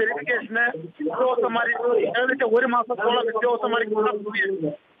ലിസ്റ്റ് വെരിഫിക്കേഷന് ഉദ്യോഗസ്ഥന്മാര് ഏകദേശം 1 മാസത്തോളം ഉദ്യോഗസ്ഥന്മാരെ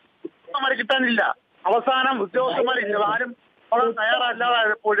കിട്ടാനില്ല. അവസാനം ഉദ്യോഗസ്ഥന്മാരില്ല, ആരും അവിടെ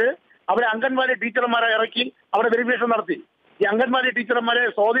തയ്യാറല്ലാതായപ്പോൾ അവരെ അംഗൻവാടി ടീച്ചർമാരെ ഇറക്കി അവിടെ വെരിഫിക്കേഷൻ നടത്തി. ഈ അംഗൻവാടി ടീച്ചർമാരെ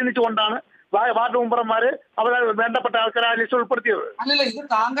സ്വാധീനിച്ചുകൊണ്ടാണ് വാർഡ് മെമ്പർമാര് അവരെ വേണ്ടപ്പെട്ട ആൾക്കാരെ ആ ലിസ്റ്റ് ഉൾപ്പെടുത്തിയത്. അല്ലല്ല, ഇത്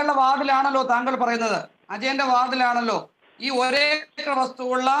താങ്കളുടെ വാർഡിലാണല്ലോ താങ്കൾ പറയുന്നത്, അജയന്റെ വാർഡിലാണല്ലോ. ഈ ഒരേക്കർ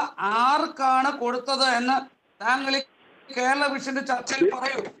വസ്തുവുള്ള ആർക്കാണ് കൊടുത്തത് എന്ന് താങ്കൾ കേരള വിഷന്റെ ചർച്ചയിൽ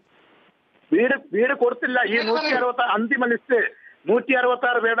പറയൂ. വീട് കൊടുത്തില്ല. ഈ 166 അന്തിമ ലിസ്റ്റ്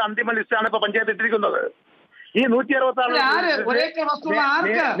 166 പേരുടെ അന്തിമ ലിസ്റ്റാണ് ഇപ്പൊ പഞ്ചായത്ത് ഇട്ടിരിക്കുന്നത്. ഈ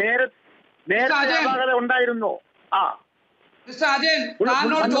 166 നേരത്തെ ഉണ്ടായിരുന്നു.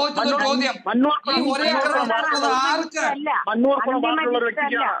 മണ്ണൂർക്കുളം വാർഡിലുള്ള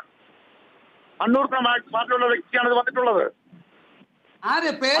വ്യക്തിയാണ് ഇത് വന്നിട്ടുള്ളത്.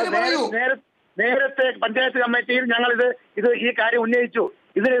 നേരത്തെ പഞ്ചായത്ത് കമ്മിറ്റിയിൽ ഞങ്ങൾ ഈ കാര്യം ഉന്നയിച്ചു.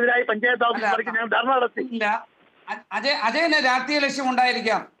 ഇതിനെതിരായി പഞ്ചായത്ത് ഓഫീസിലേക്ക് ഞങ്ങൾ ധർണ നടത്തി. അജയന് രാഷ്ട്രീയ ലക്ഷ്യം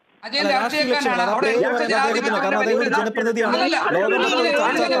ഉണ്ടായിരിക്കാം. അജയൻ രാഷ്ട്രീയക്കാരനാണ്.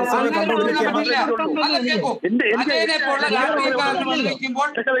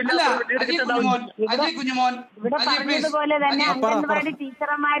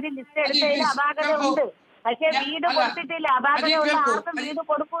 ടീച്ചർമാര് ലിസ്റ്റ് എടുത്തതിൽ അപാകത ഉണ്ട്. പക്ഷെ വീട് കൊടുത്തിട്ടില്ല. അപാകതയുള്ള ആർക്കും വീട്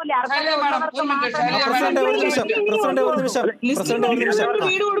കൊടുക്കൂല.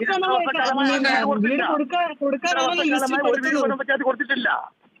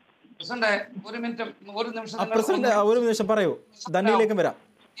 ഒരു നിമിഷം പറയൂ, ധന്യയിലേക്കും വരാം.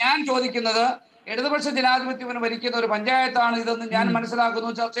 ഞാൻ ചോദിക്കുന്നത്, ഇടതുപക്ഷ ജനാധിപത്യം ഭരിക്കുന്ന ഒരു പഞ്ചായത്താണ് ഇതെന്ന് ഞാൻ മനസ്സിലാക്കുന്നു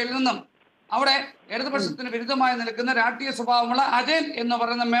ചർച്ചയിൽ നിന്നും. അവിടെ ഇടതുപക്ഷത്തിന് വിരുദ്ധമായി നിൽക്കുന്ന രാഷ്ട്രീയ സ്വഭാവമുള്ള അജയൻ എന്ന്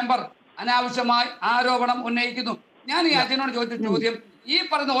പറയുന്ന മെമ്പർ അനാവശ്യമായി ആരോപണം ഉന്നയിക്കുന്നു. ഞാൻ ഈ അജയനോട് ചോദിച്ച ചോദ്യം, ഈ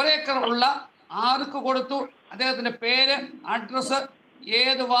പറയുന്ന ഒരേക്കർ ഉള്ള ആർക്ക് കൊടുത്തു? അദ്ദേഹത്തിന്റെ പേര്, അഡ്രസ്,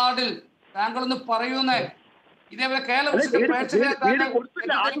 ഏത് വാർഡിൽ? താങ്കളൊന്ന് പറയുന്നേ. ഇതേപോലെ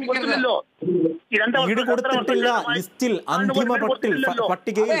വീട് കൊടുത്തിട്ടില്ല. ലിസ്റ്റിൽ അന്തിമ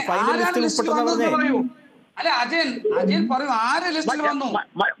പട്ടികയിൽ ഫൈനൽ ലിസ്റ്റിൽ ഉൾപ്പെട്ടു. അല്ല, അജയൻ പറയൂ, ആര് ലിസ്റ്റിൽ വന്നു?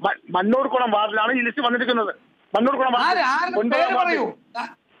 മണ്ണൂർക്കുളം വാർഡിലാണ് ഈ ലിസ്റ്റ് വന്നിരിക്കുന്നത്. മണ്ണൂർക്കുളം പറയൂ,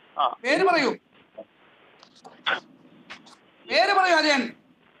 പേര് പറയൂ,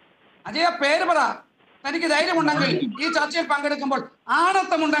 അജയ പേര് പറ. തനിക്ക് ധൈര്യമുണ്ടെങ്കിൽ ഈ ചർച്ചയിൽ പങ്കെടുക്കുമ്പോൾ,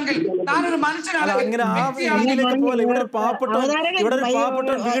 ആണത്തമുണ്ടെങ്കിൽ താനൊരു മനുഷ്യനാണ്. അങ്ങനെ ആ രീതിയിലേക്ക് പോലെ ഇവിടെ പാവപ്പെട്ട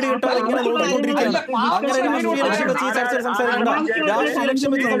വീട് കിട്ടാതെ ഇങ്ങനെ നോക്കിക്കൊണ്ടിരിക്കുകയാണ്. അങ്ങനെ രാഷ്ട്രീയ ലക്ഷ്യം വെച്ച് ഈ ചർച്ചയിൽ സംസാരിക്കണ്ട.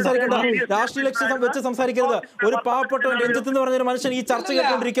 രാഷ്ട്രീയ ലക്ഷ്യം വെച്ച് സംസാരിക്കരുത്. ഒരു പാവപ്പെട്ട രഞ്ജിത്ത് എന്ന് പറഞ്ഞൊരു മനുഷ്യൻ ഈ ചർച്ച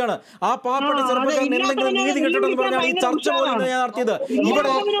കേട്ടുകൊണ്ടിരിക്കുകയാണ്. ആ പാവപ്പെട്ട ചെറുപ്പക്കാരൻ എന്തെങ്കിലും നീതി കിട്ടണമെന്ന് പറഞ്ഞാണ് ഈ ചർച്ച പോലും ഞാൻ നടത്തിയത്.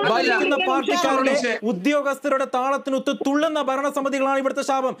 ഇവിടെ ഭരിക്കുന്ന പാർട്ടിക്കാരുടെ ഉദ്യോഗസ്ഥരുടെ താളത്തിനൊത്ത് തുള്ളുന്ന ഭരണസമിതികളാണ് ഇവിടുത്തെ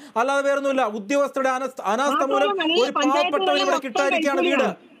ശാപം, അല്ലാതെ വേറൊന്നുമില്ല. ഉദ്യോഗസ്ഥരുടെ അനാസ്ഥ മൂലം ഒരു പാവപ്പെട്ടവൻ ഇവിടെ കിട്ടാതിരിക്കുകയാണ് വീട്.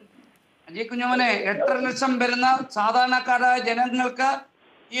 അജയ് കുഞ്ഞുമോനെ, 8.5 ലക്ഷം വരുന്ന സാധാരണക്കാരായ ജനങ്ങൾക്ക്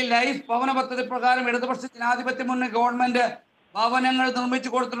ഈ ലൈഫ് ഭവന പദ്ധതി പ്രകാരം ഇടതുപക്ഷ ജനാധിപത്യ മുന്നണി ഗവൺമെന്റ് ഭവനങ്ങൾ നിർമ്മിച്ചു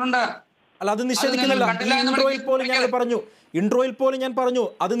കൊടുത്തിട്ടുണ്ട്. അല്ല, അത് നിഷേധിക്കുന്നില്ല. ഇൻട്രോയിൽ പോലും ഞാൻ പറഞ്ഞു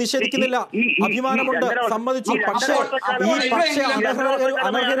അത് നിഷേധിക്കുന്നില്ല. അഭിമാനമുണ്ട്, സമ്മതിച്ചു. പക്ഷേ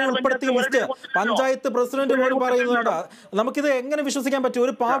അനർഹരെ ഉൾപ്പെടുത്തിയ ലിസ്റ്റ് പഞ്ചായത്ത് പ്രസിഡന്റ് പോലും പറയുന്നതാണ്. നമുക്കിത് എങ്ങനെ വിശ്വസിക്കാൻ പറ്റും?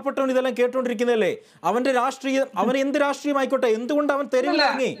 ഒരു പാവപ്പെട്ടവൻ ഇതെല്ലാം കേട്ടുകൊണ്ടിരിക്കുന്നതല്ലേ. അവന്റെ രാഷ്ട്രീയം, അവൻ എന്ത് രാഷ്ട്രീയം ആയിക്കോട്ടെ, എന്തുകൊണ്ട് അവൻ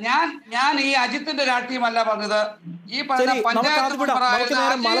തെരുവിലിറങ്ങി? ഞാൻ ഈ അജിത്തിന്റെ രാഷ്ട്രീയമല്ല പറഞ്ഞത്. ശരി, നമുക്ക് അത് വിടാം. നമുക്ക്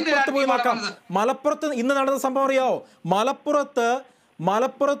നേരെ മലപ്പുറത്ത് പോയി നോക്കാം. മലപ്പുറത്ത് ഇന്ന് നടന്ന സംഭവം അറിയാവോ?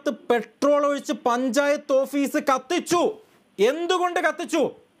 മലപ്പുറത്ത് പെട്രോൾ ഒഴിച്ച് പഞ്ചായത്ത് ഓഫീസ് കത്തിച്ചു. എന്തുകൊണ്ട് കത്തിച്ചു?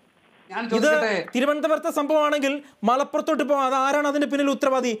 ഇത് തിരുവനന്തപുരത്തെ സംഭവമാണെങ്കിൽ മലപ്പുറത്തോട്ട് പോകാം. അത് ആരാണ് അതിന് പിന്നിൽ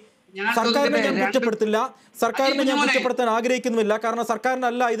ഉത്തരവാദി? സർക്കാരിനെ ഞാൻ കുറ്റപ്പെടുത്തില്ല, സർക്കാരിനെ ഞാൻ കുറ്റപ്പെടുത്താൻ ആഗ്രഹിക്കുന്നുമില്ല. കാരണം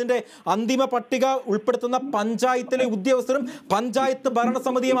സർക്കാരിനല്ല, ഇതിന്റെ അന്തിമ പട്ടിക ഉൾപ്പെടുത്തുന്ന പഞ്ചായത്തിലെ ഉദ്യോഗസ്ഥരും പഞ്ചായത്ത്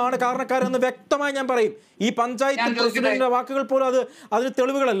ഭരണസമിതിയുമാണ് കാരണക്കാരെന്ന് വ്യക്തമായി ഞാൻ പറയും. ഈ പഞ്ചായത്ത് പ്രസിഡന്റിന്റെ വാക്കുകൾ പോലും അതിന്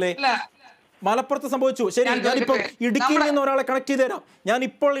തെളിവുകളല്ലേ? മലപ്പുറത്ത് സംഭവിച്ചു. ശരി, ഞാനിപ്പോൾ ഇടുക്കിയിൽ നിന്ന് ഒരാളെ കണക്ട് ചെയ്ത് തരാം. ഞാൻ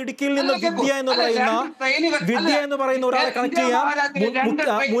ഇപ്പോൾ ഇടുക്കിയിൽ നിന്ന് വിദ്യ എന്ന് പറയുന്ന ഒരാളെ കണക്ട് ചെയ്യാം.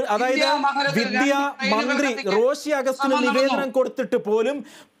 അതായത് വിദ്യ മന്ത്രി റോഷി അഗസ്റ്റിന് നിവേദനം കൊടുത്തിട്ട് പോലും,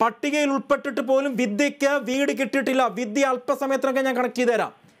 പട്ടികയിൽ ഉൾപ്പെട്ടിട്ട് പോലും വിദ്യക്ക് വീട് കിട്ടിയിട്ടില്ല. വിദ്യ അല്പസമയത്തിനൊക്കെ ഞാൻ കണക്ട് ചെയ്ത്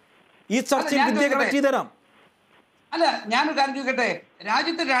തരാം. ഈ ചർച്ചയിൽ വിദ്യ കണക്ട് ചെയ്ത് തരാം. അല്ല, ഞാനൊരു കാര്യം ചോദിക്കട്ടെ.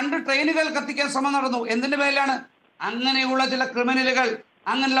 രാജ്യത്ത് 2 ട്രെയിനുകൾ കത്തിക്കാൻ ശ്രമം നടന്നു. എന്തിന്റെ പേരിലാണ്? അങ്ങനെയുള്ള ചില ക്രിമിനലുകൾ,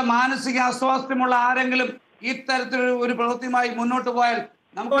 അങ്ങനെയുള്ള മാനസിക അസ്വാസ്ഥ്യമുള്ള ആരെങ്കിലും ഇത്തരത്തിൽ ഒരു പ്രവൃത്തിയുമായി മുന്നോട്ട് പോയാൽ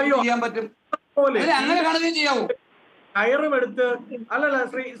നമുക്ക് ചെയ്യാൻ പറ്റും. അങ്ങനെ കാണുകയും ചെയ്യാവൂ. കയറുമെടുത്ത് അല്ലല്ല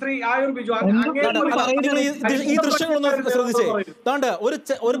ശ്രീ ആയൂർ ബിജു, ഈ ദൃശ്യങ്ങളൊന്ന് ശ്രദ്ധിച്ചേ. താണ്ട്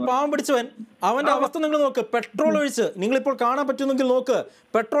ഒരു പാവം പിടിച്ചവൻ, അവന്റെ അവസ്ഥ നിങ്ങൾ നോക്ക്. പെട്രോൾ ഒഴിച്ച്, നിങ്ങളിപ്പോൾ കാണാൻ പറ്റുമെങ്കിൽ നോക്ക്,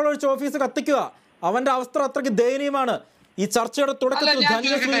 പെട്രോൾ ഒഴിച്ച് ഓഫീസ് കത്തിക്കുക. അവന്റെ അവസ്ഥ അത്രയ്ക്ക് ദയനീയമാണ്. ഈ ചർച്ചയുടെ തുടക്കത്തിൽ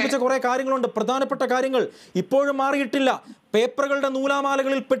ധന്യ സൂചിപ്പിച്ച കുറെ കാര്യങ്ങളുണ്ട്, പ്രധാനപ്പെട്ട കാര്യങ്ങൾ ഇപ്പോഴും മാറിയിട്ടില്ല. പേപ്പറുകളുടെ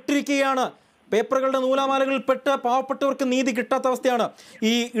നൂലാമാലകളിൽ പെട്ടിരിക്കുകയാണ്. പേപ്പറുകളുടെ നൂലാമാലകളിൽ പെട്ട് പാവപ്പെട്ടവർക്ക് നീതി കിട്ടാത്ത അവസ്ഥയാണ്.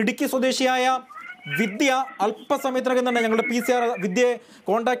 ഈ ഇടുക്കി സ്വദേശിയായ വിദ്യ അല്പസമയത്തിനകം തന്നെ ഞങ്ങളുടെ PCR വിദ്യയെ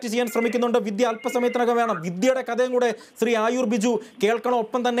കോൺടാക്ട് ചെയ്യാൻ ശ്രമിക്കുന്നുണ്ട്. വിദ്യ അല്പസമയത്തിനകം വേണം. വിദ്യയുടെ കഥയും കൂടെ ശ്രീ ആയൂർ ബിജു കേൾക്കണം.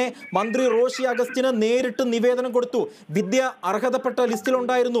 ഒപ്പം തന്നെ മന്ത്രി റോഷി അഗസ്റ്റിന് നേരിട്ട് നിവേദനം കൊടുത്തു. വിദ്യ അർഹതപ്പെട്ട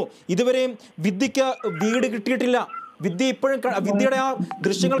ലിസ്റ്റിലുണ്ടായിരുന്നു. ഇതുവരെയും വിദ്യക്ക് വീട് കിട്ടിയിട്ടില്ല. വിദ്യ ഇപ്പോഴും, വിദ്യയുടെ ആ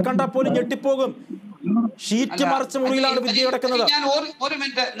ദൃശ്യങ്ങൾ കണ്ടാൽ പോലും ഞെട്ടിപ്പോകും. ഷീറ്റ് മറച്ച മുറിയിലാണ് വിദ്യ കിടക്കുന്നത്. ഞാൻ ഒരു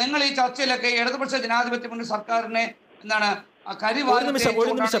മിനിറ്റ്, നിങ്ങൾ ഈ ചർച്ചയിലൊക്കെ ഇടതുപക്ഷ ജനാധിപത്യ മുന്നണി സർക്കാരിനെ എന്താണ് ഒരു നിമിഷം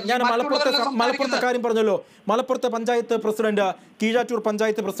ഞാൻ മലപ്പുറത്തെ കാര്യം പറഞ്ഞല്ലോ. മലപ്പുറത്തെ പഞ്ചായത്ത് പ്രസിഡന്റ്, കീഴാറ്റൂർ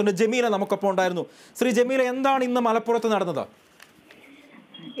പഞ്ചായത്ത് പ്രസിഡന്റ് ജമീല നമുക്കൊപ്പം ഉണ്ടായിരുന്നു. ശ്രീ ജമീല, എന്താണ് ഇന്ന് മലപ്പുറത്ത് നടന്നത്?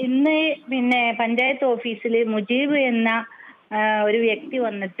 ഇന്ന് പഞ്ചായത്ത് ഓഫീസിൽ മുജീബ് എന്ന ഒരു വ്യക്തി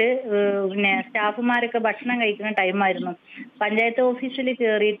വന്നിട്ട് സ്റ്റാഫുമാരൊക്കെ ഭക്ഷണം കഴിക്കുന്ന ടൈമായിരുന്നു. പഞ്ചായത്ത് ഓഫീസിൽ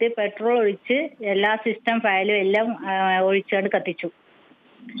കയറിയിട്ട് പെട്രോൾ ഒഴിച്ച് എല്ലാ സിസ്റ്റം ഫയലും എല്ലാം ഒഴിച്ചാണ്ട് കത്തിച്ചു.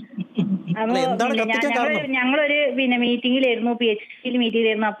 ഞങ്ങളൊരു മീറ്റിംഗിലായിരുന്നു, PHC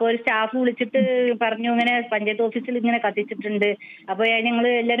മീറ്റിംഗിലായിരുന്നു. അപ്പോൾ ഒരു സ്റ്റാഫ് വിളിച്ചിട്ട് പറഞ്ഞു, ഇങ്ങനെ പഞ്ചായത്ത് ഓഫീസിൽ ഇങ്ങനെ കത്തിച്ചിട്ടുണ്ട്. അപ്പോൾ ഞങ്ങൾ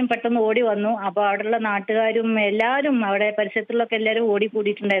എല്ലാവരും പെട്ടെന്ന് ഓടി വന്നു. അപ്പോൾ അവിടെയുള്ള നാട്ടുകാരും എല്ലാവരും, അവിടെ പരിസരത്തുള്ളൊക്കെ എല്ലാവരും ഓടി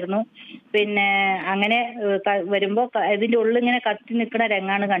കൂടിയിട്ടുണ്ടായിരുന്നു. അങ്ങനെ വരുമ്പോ ഇതിന്റെ ഉള്ളിൽ ഇങ്ങനെ കത്തി നിൽക്കുന്ന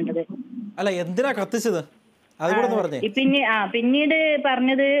രംഗാണ് കണ്ടത്. അല്ല, എന്തിനാ കത്തിച്ചത്? പിന്നീട്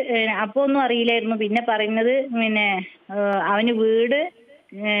പറഞ്ഞത് അപ്പൊ ഒന്നും അറിയില്ലായിരുന്നു. പിന്നെ പറയുന്നത് അവന് വീട്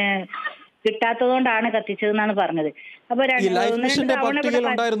കിട്ടാത്തതുകൊണ്ടാണ് കത്തിച്ചതെന്നാണ് പറഞ്ഞത്. അപ്പൊ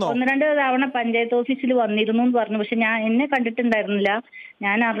 1-2 തവണ പഞ്ചായത്ത് ഓഫീസിൽ വന്നിരുന്നു എന്ന് പറഞ്ഞു. പക്ഷെ എന്നെ കണ്ടിട്ടുണ്ടായിരുന്നില്ല,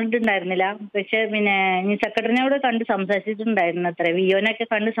 ഞാൻ അറിഞ്ഞിട്ടുണ്ടായിരുന്നില്ല. പക്ഷെ സെക്രട്ടറിനോട് കണ്ട് സംസാരിച്ചിട്ടുണ്ടായിരുന്നു. അത്ര വിയോനൊക്കെ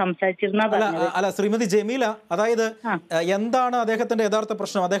കണ്ട് സംസാരിച്ചിരുന്ന പറഞ്ഞത്. അല്ല ശ്രീമതി ജമീല, അതായത് എന്താണ് അദ്ദേഹത്തിന്റെ യഥാർത്ഥ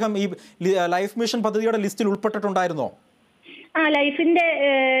പ്രശ്നം? അദ്ദേഹം ഈ ലൈഫ് മിഷൻ പദ്ധതിയുടെ ലിസ്റ്റിൽ ഉൾപ്പെട്ടിട്ടുണ്ടായിരുന്നോ? ലൈഫിന്റെ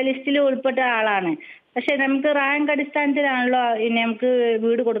ലിസ്റ്റിൽ ഉൾപ്പെട്ട ആളാണ്. പക്ഷെ നമുക്ക് റാങ്ക് അടിസ്ഥാനത്തിലാണല്ലോ നമുക്ക്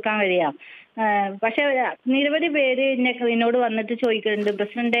വീട് കൊടുക്കാൻ കഴിയാം. പക്ഷെ നിരവധി പേര് എന്നോട് വന്നിട്ട് ചോദിക്കുന്നുണ്ട്,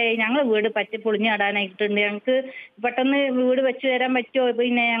 പ്രസിഡന്റ് ഞങ്ങൾ വീട് പൊളിഞ്ഞാടാനായിട്ടുണ്ട്, ഞങ്ങൾക്ക് പെട്ടെന്ന് വീട് വെച്ച് തരാൻ പറ്റുമോ,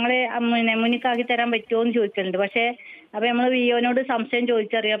 ഞങ്ങളെ മുന്നിക്കാക്കി തരാൻ പറ്റുമോ എന്ന് ചോദിക്കുന്നുണ്ട്. പക്ഷെ അപ്പൊ നമ്മൾ വിയോനോട് സംശയം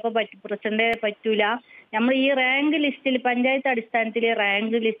ചോദിച്ചറിയാം. അപ്പൊ പ്രസിഡന്റ് പറ്റൂല, നമ്മൾ ഈ റാങ്ക് ലിസ്റ്റിൽ പഞ്ചായത്ത് അടിസ്ഥാനത്തിൽ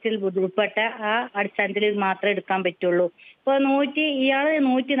റാങ്ക് ലിസ്റ്റിൽ ഉൾപ്പെട്ട ആ അടിസ്ഥാനത്തിൽ മാത്രമേ എടുക്കാൻ പറ്റുള്ളൂ. ഇപ്പൊ ഇയാള്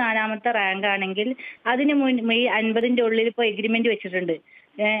 104ാമത്തെ റാങ്ക് ആണെങ്കിൽ അതിന് ഈ 50ന്റെ ഉള്ളിൽ ഇപ്പൊ എഗ്രിമെന്റ് വെച്ചിട്ടുണ്ട്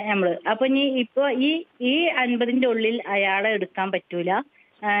നമ്മള്. അപ്പൊ ഇപ്പൊ ഈ 50ന്റെ ഉള്ളിൽ അയാളെ എടുക്കാൻ പറ്റൂല.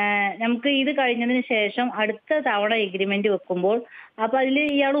 നമുക്ക് ഇത് കഴിഞ്ഞതിന് ശേഷം അടുത്ത തവണ എഗ്രിമെന്റ് വെക്കുമ്പോൾ അപ്പൊ അതിൽ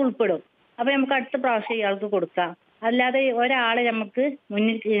ഇയാൾ ഉൾപ്പെടും. അപ്പൊ നമുക്ക് അടുത്ത പ്രാവശ്യം ഇയാൾക്ക് കൊടുക്കാം. അല്ലാതെ ഒരാളെ നമുക്ക്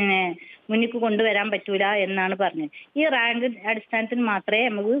മുന്നിക്ക് കൊണ്ടുവരാൻ പറ്റൂല എന്നാണ് പറഞ്ഞത്. ഈ റാങ്ക് അടിസ്ഥാനത്തിൽ മാത്രമേ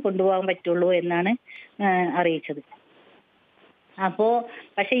നമുക്ക് കൊണ്ടുപോകാൻ പറ്റുള്ളൂ എന്നാണ് അറിയിച്ചത്. അപ്പോ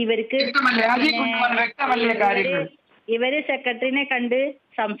പക്ഷെ ഇവർക്ക് ഇവര് സെക്രട്ടറിനെ കണ്ട്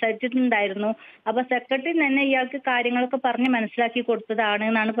സംസാരിച്ചിട്ടുണ്ടായിരുന്നു. അപ്പൊ സെക്രട്ടറി തന്നെ ഇയാൾക്ക് കാര്യങ്ങളൊക്കെ പറഞ്ഞ് മനസ്സിലാക്കി കൊടുത്തതാണ്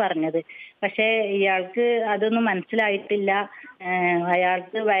എന്നാണ് പറഞ്ഞത്. പക്ഷെ ഇയാൾക്ക് അതൊന്നും മനസ്സിലായിട്ടില്ല.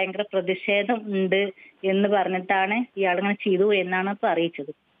 അയാൾക്ക് ഭയങ്കര പ്രതിഷേധം ഉണ്ട് എന്ന് പറഞ്ഞിട്ടാണ് ഇയാൾ ഇങ്ങനെ ചെയ്തു എന്നാണ് ഇപ്പൊ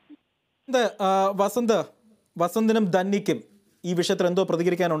അറിയിച്ചത്. വസന്തിനും ധന്യക്കും ഈ വിഷയത്തിൽ എന്തോ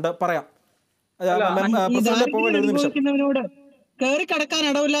പ്രതികരിക്കാനുണ്ട്, പറയാം. അനുഭവിക്കുന്നവനോട്, കയറി കിടക്കാൻ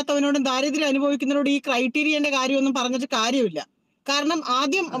ഇടവില്ലാത്തവനോടും ദാരിദ്ര്യം അനുഭവിക്കുന്നവരോട് ഈ ക്രൈറ്റീരിയന്റെ കാര്യമൊന്നും പറഞ്ഞിട്ട് കാര്യമില്ല. കാരണം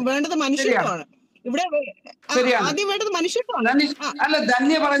ആദ്യം വേണ്ടത് മനുഷ്യത്വമാണ്. ഇവിടെ ആദ്യം വേണ്ടത് മനുഷ്യത്വമാണ്. അല്ല,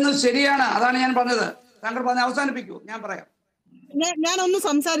 ധന്യ പറയുന്നത് ശരിയാണ്. അതാണ് ഞാൻ പറഞ്ഞത്. താങ്കൾ പറഞ്ഞ് അവസാനിപ്പിക്കൂ, ഞാൻ പറയാം. ഞാനൊന്ന്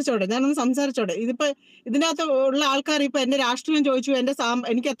സംസാരിച്ചോട്ടെ. ഇതിപ്പോ ഇതിനകത്ത് ഉള്ള ആൾക്കാർ ഇപ്പൊ എന്റെ രാഷ്ട്രീയം ചോദിച്ചു,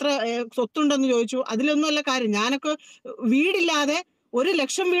 എനിക്ക് എത്ര സ്വത്തുണ്ടെന്ന് ചോദിച്ചു. അതിലൊന്നുമല്ല കാര്യം. ഞാനൊക്കെ വീടില്ലാതെ 1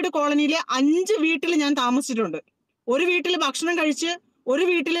 ലക്ഷം വീട് കോളനിയിലെ 5 വീട്ടിൽ ഞാൻ താമസിച്ചിട്ടുണ്ട്. ഒരു വീട്ടിൽ ഭക്ഷണം കഴിച്ച്, ഒരു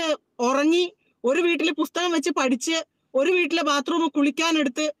വീട്ടില് ഉറങ്ങി, ഒരു വീട്ടിൽ പുസ്തകം വെച്ച് പഠിച്ച്, ഒരു വീട്ടിലെ ബാത്റൂം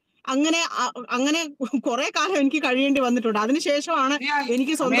കുളിക്കാനെടുത്ത്, അങ്ങനെ കുറെ കാലം എനിക്ക് കഴിയേണ്ടി വന്നിട്ടുണ്ട്. അതിനുശേഷമാണ്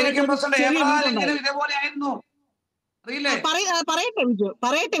എനിക്ക്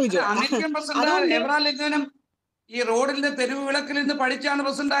പറയട്ടെ വിജു, അമേരിക്കൻ പ്രസിഡന്റ് എബ്രഹാം ലിങ്കനും ഈ റോഡിന്റെ തെരുവ് വിളക്കിൽ നിന്ന് പഠിച്ചാണ്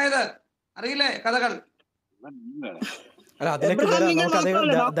പ്രസിഡന്റ് ആയത്. അറിയില്ലേ കഥകൾ?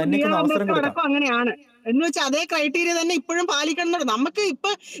 അങ്ങനെയാണ് എന്ന് വെച്ചാൽ അതേ ക്രൈറ്റീരിയ തന്നെ ഇപ്പോഴും പാലിക്കണം. നമുക്ക് ഇപ്പൊ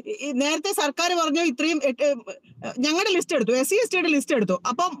നേരത്തെ സർക്കാർ പറഞ്ഞു ഇത്രയും ഞങ്ങളുടെ ലിസ്റ്റ് എടുത്തു, SC STയുടെ ലിസ്റ്റ് എടുത്തു.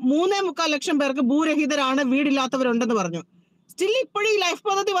 അപ്പം 3.25 ലക്ഷം പേർക്ക് ഭൂരഹിതരാണ്, വീടില്ലാത്തവരുണ്ടെന്ന് പറഞ്ഞു. സ്റ്റിൽ ഇപ്പോഴും ഈ ലൈഫ്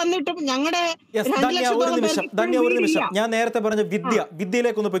പദ്ധതി വന്നിട്ടും ഞങ്ങളുടെ ഒരു നിമിഷം ഞാൻ നേരത്തെ പറഞ്ഞ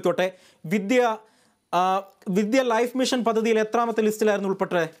വിദ്യയിലേക്കൊന്ന് പോയിക്കോട്ടെ. വിദ്യ ലൈഫ് മിഷൻ പദ്ധതിയിൽ എത്രാമത്തെ ലിസ്റ്റിലായിരുന്നു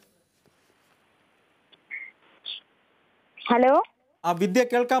ഉൾപ്പെട്ടത്? ഹലോ, വിദ്യ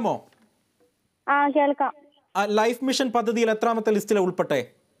കേൾക്കാമോ? കേൾക്കാം. ലൈഫ് മിഷൻ പദ്ധതിയിൽ എത്രാമത്തെ ലിസ്റ്റിലാണ് ഉൾപ്പെട്ടെ?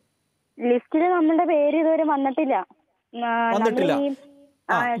 ലിസ്റ്റിൽ നമ്മുടെ പേര് ഇതുവരെ വന്നിട്ടില്ല.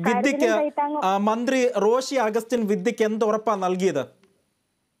 വിദ്യക്ക് മന്ത്രി റോഷി അഗസ്റ്റിൻ വിദ്യക്ക് എന്ത് ഉറപ്പാ നൽകിയത്?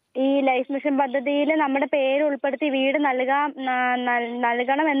 ഈ ലൈഫ് മിഷൻ പദ്ധതിയിൽ നമ്മുടെ പേര് ഉൾപ്പെടുത്തി വീട്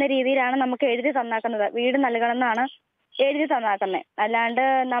നൽകണം എന്ന രീതിയിലാണ് നമുക്ക് എഴുതി തന്നാക്കുന്നത്. വീട് നൽകണം എന്നാണ് എഴുതി തന്നാക്കുന്നത്. അല്ലാണ്ട്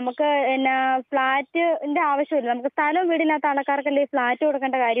നമുക്ക് ഫ്ലാറ്റിന്റെ ആവശ്യമില്ല. നമുക്ക് സ്ഥലവും വീടില്ലാത്ത ആൾക്കാർക്കല്ലേ ഫ്ലാറ്റ്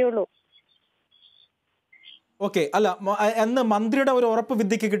കൊടുക്കേണ്ട കാര്യമുള്ളൂ. ഓക്കെ, അല്ല എന്ന് മന്ത്രിയുടെ ഒരു ഉറപ്പ്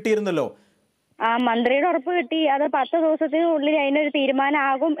വിദ്യക്ക് കിട്ടിയിരുന്നല്ലോ. മന്ത്രിയുടെ ഉറപ്പ് കിട്ടി. അത് 10 ദിവസത്തിനുള്ളിൽ അതിനൊരു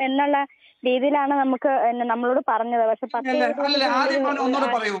തീരുമാനമാകും എന്നുള്ള രീതിയിലാണ് നമ്മളോട് പറഞ്ഞത്. പക്ഷെ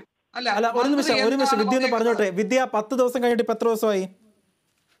ഒരു നിമിഷം വിദ്യ ഒന്ന് പറഞ്ഞോട്ടെ. വിദ്യ 10 ദിവസം കഴിഞ്ഞിട്ട് ഇപ്പൊ എത്ര ദിവസമായി?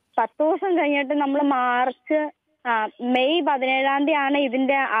 10 ദിവസം കഴിഞ്ഞിട്ട് നമ്മൾ മെയ് 17-ാം തീയതിയാണ്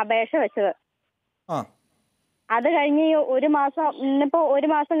ഇതിന്റെ അപേക്ഷ വെച്ചത്. അത് കഴിഞ്ഞ് 1 മാസം, ഇന്നിപ്പോ 1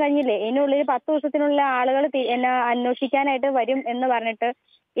 മാസം കഴിഞ്ഞില്ലേ, ഇതിനുള്ളിൽ 10 ദിവസത്തിനുള്ള ആളുകൾ അന്വേഷിക്കാനായിട്ട് വരും എന്ന് പറഞ്ഞിട്ട്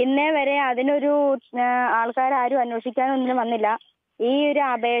ഇന്നേ വരെ അതിനൊരു ആൾക്കാരും അന്വേഷിക്കാനൊന്നും വന്നില്ല. ഈ ഒരു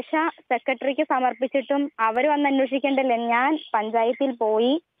അപേക്ഷ സെക്രട്ടറിക്ക് സമർപ്പിച്ചിട്ടും അവർ വന്ന് അന്വേഷിക്കേണ്ടല്ലേ. ഞാൻ പഞ്ചായത്തിൽ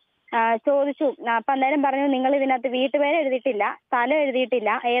പോയി ചോദിച്ചു. അപ്പൊ അന്നേരം പറഞ്ഞു, നിങ്ങൾ ഇതിനകത്ത് വീട്ടുപേര് എഴുതിയിട്ടില്ല, സ്ഥലം എഴുതിയിട്ടില്ല,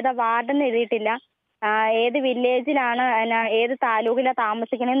 ഏതാ വാർഡെന്ന് എഴുതിയിട്ടില്ല, ഏത് വില്ലേജിലാണ്, ഏത് താലൂക്കിലാണ്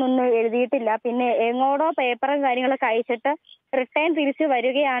താമസിക്കണമെന്നൊന്നും എഴുതിയിട്ടില്ല. പിന്നെ എങ്ങോട്ടോ പേപ്പറും കാര്യങ്ങളൊക്കെ അയച്ചിട്ട് റിട്ടേൺ തിരിച്ച്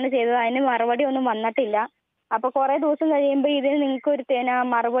വരികയാണ് ചെയ്തത്. അതിന് മറുപടി ഒന്നും വന്നിട്ടില്ല. അപ്പൊ കുറെ ദിവസം കഴിയുമ്പോൾ ഇതിന് നിങ്ങൾക്ക് ഒരു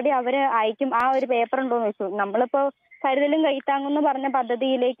മറുപടി അവര് അയക്കും. ആ ഒരു പേപ്പർ ഉണ്ടോന്ന് വെച്ചു. നമ്മളിപ്പോ കരുതലും കൈത്താങ്ങെന്ന് പറഞ്ഞ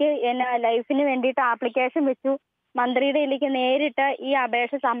പദ്ധതിയിലേക്ക് ലൈഫിന് വേണ്ടിയിട്ട് ആപ്ലിക്കേഷൻ വെച്ചു. മന്ത്രിയുടെ ഇതിലേക്ക് നേരിട്ട് ഈ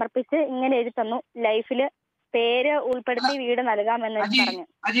അപേക്ഷ സമർപ്പിച്ച് ഇങ്ങനെ എഴുതി തന്നു, ലൈഫില് പേര് ഉൾപ്പെടുത്തി വീട് നൽകാമെന്ന് പറഞ്ഞു.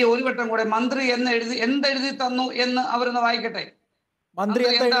 ഒരു വട്ടം കൂടെ മന്ത്രി എന്തെഴുതി തന്നു എന്ന് അവരൊന്ന് വായിക്കട്ടെ. മന്ത്രി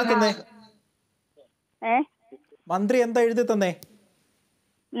എന്താ എഴുതി തന്നേ?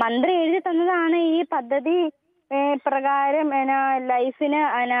 മന്ത്രി എഴുതി തന്നതാണ് ഈ പദ്ധതി പ്രകാരം ലൈഫിന്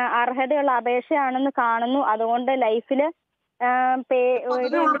അർഹതയുള്ള അപേക്ഷയാണെന്ന് കാണുന്നു. അതുകൊണ്ട് ലൈഫില്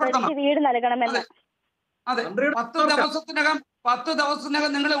വീട് നൽകണമെന്ന്. അതെ, 10 ദിവസത്തിനകം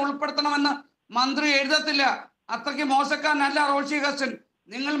നിങ്ങളെ ഉൾപ്പെടുത്തണമെന്ന് മന്ത്രി എഴുതത്തില്ല. അത്രയ്ക്ക് മോശക്കാരനല്ല റോഷി അഗസ്റ്റിൻ.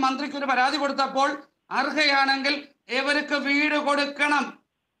 നിങ്ങൾ മന്ത്രിക്ക് ഒരു പരാതി കൊടുത്തപ്പോൾ അർഹയാണെങ്കിൽ ഇവർക്ക് വീട് കൊടുക്കണം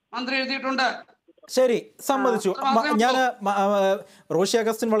മന്ത്രി എഴുതിയിട്ടുണ്ട്. ശരി, സമ്മതിച്ചു. ഞാൻ റോഷി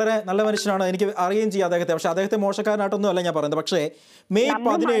അഗസ്റ്റിൻ വളരെ നല്ല മനുഷ്യനാണ്, എനിക്ക് അറിയുകയും ചെയ്യാം അദ്ദേഹത്തെ. പക്ഷെ അദ്ദേഹത്തെ മോശക്കാരനായിട്ടൊന്നും അല്ല ഞാൻ പറയുന്നത്. പക്ഷേ മെയ്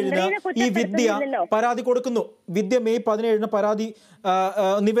 17-ന് ഈ വിദ്യ പരാതി കൊടുക്കുന്നു. വിദ്യ മെയ് 17-ന്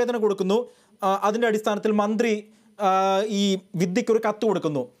നിവേദനം കൊടുക്കുന്നു. അതിന്റെ അടിസ്ഥാനത്തിൽ മന്ത്രി ഈ വിദ്യക്ക് ഒരു കത്ത്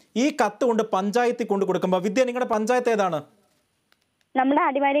കൊടുക്കുന്നു. ഈ കത്ത് കൊണ്ട് പഞ്ചായത്തിൽ കൊണ്ട് കൊടുക്കുമ്പോൾ, വിദ്യ നിങ്ങളുടെ പഞ്ചായത്ത് ഏതാണ്? നമ്മുടെ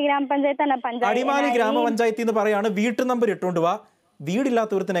അടിമാലി ഗ്രാമപഞ്ചായത്താണ്. അടിമാലി ഗ്രാമപഞ്ചായത്തിൽ എന്ന് പറയാണ് വീട്ടു നമ്പർ ഇട്ടുകൊണ്ട് വാ.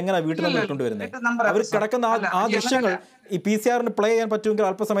 വീടില്ലാത്തവരത്തിന് എങ്ങനെയാ വീട്ടു നമ്പർ ഇട്ടുകൊണ്ട് വരുന്നത്? അവർ കിടക്കുന്ന ആ ദൃശ്യങ്ങൾ ഈ PCR-ന് പ്ലേ ചെയ്യാൻ പറ്റുമെങ്കിൽ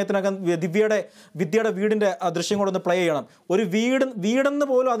അല്പസമയത്തിനകം വിദ്യയുടെ വീടിന്റെ ആ ദൃശ്യം കൂടെ ഒന്ന് പ്ലേ ചെയ്യണം. ഒരു വീടെന്ന്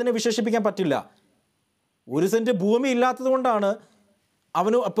പോലും അതിനെ വിശേഷിപ്പിക്കാൻ പറ്റില്ല. 1 സെന്റ് ഭൂമി ഇല്ലാത്തത് കൊണ്ടാണ്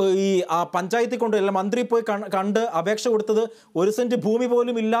അവന് അപ്പോൾ ഈ ആ പഞ്ചായത്തിൽ കൊണ്ട് അല്ല മന്ത്രി പോയി കണ്ട് അപേക്ഷ കൊടുത്തത് 1 സെന്റ് ഭൂമി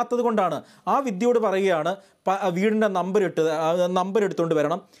പോലും ഇല്ലാത്തത് കൊണ്ടാണ്. ആ വിദ്യയോട് പറയുകയാണ് വീടിൻ്റെ നമ്പർ എടുത്തുകൊണ്ട്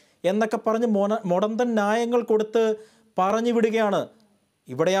വരണം എന്നൊക്കെ പറഞ്ഞ് മുടന്തൻ ന്യായങ്ങൾ കൊടുത്ത് പറഞ്ഞു വിടുകയാണ്.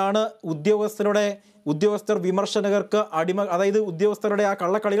 ഇവിടെയാണ് ഉദ്യോഗസ്ഥർ വിമർശകർക്ക് അതായത് ഉദ്യോഗസ്ഥരുടെ ആ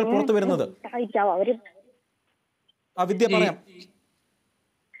കള്ളക്കളികൾ പുറത്തു വരുന്നത്. ആ വിദ്യ പറയാം,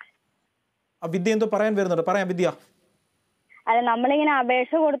 ആ വിദ്യ എന്തോ പറയാൻ വരുന്നുണ്ട്, പറയാം വിദ്യ. അല്ല, നമ്മളിങ്ങനെ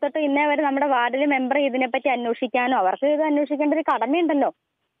അപേക്ഷ കൊടുത്തിട്ട് ഇന്നേ വരെ നമ്മുടെ വാർഡിലെ മെമ്പർ ഇതിനെപ്പറ്റി അന്വേഷിക്കാനോ അവർക്ക് ഇത് അന്വേഷിക്കേണ്ട ഒരു കടമയുണ്ടല്ലോ.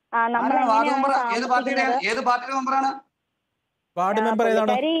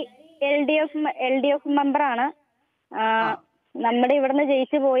 LDF മെമ്പറാണ്. നമ്മുടെ ഇവിടുന്ന്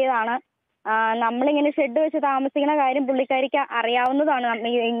ജയിച്ചു പോയതാണ്. നമ്മളിങ്ങനെ ഷെഡ് വെച്ച് താമസിക്കുന്ന കാര്യം പുള്ളിക്കാരിക്ക് അറിയാവുന്നതാണ്.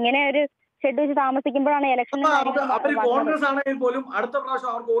 ഇങ്ങനെ ഒരു ഷെഡ് വെച്ച് താമസിക്കുമ്പോഴാണ് ഇലക്ഷൻ. കോൺഗ്രസ് ആണെങ്കിൽ പോലും അടുത്ത പ്രാവശ്യം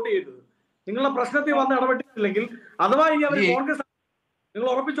അവർക്ക് വോട്ട് ചെയ്തത് നിങ്ങളുടെ പ്രശ്നത്തിൽ വന്ന് ഇടപെട്ടിട്ടില്ലെങ്കിൽ അഥവാ ഇനി അവർ കോൺഗ്രസ്, നിങ്ങൾ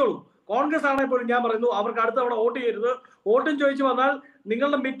ഉറപ്പിച്ചോളൂ, കോൺഗ്രസ് ആണെങ്കിൽ പോലും ഞാൻ പറയുന്നു അവർക്ക് അടുത്ത തവണ വോട്ട് ചെയ്യരുത്. വോട്ടും ചോദിച്ചു വന്നാൽ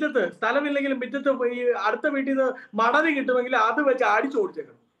നിങ്ങളുടെ മുറ്റത്ത് സ്ഥലമില്ലെങ്കിലും മുറ്റത്ത് ഈ അടുത്ത വീട്ടിൽ നിന്ന് മടലി കിട്ടുമെങ്കിൽ അത് വെച്ച് അടിച്ചു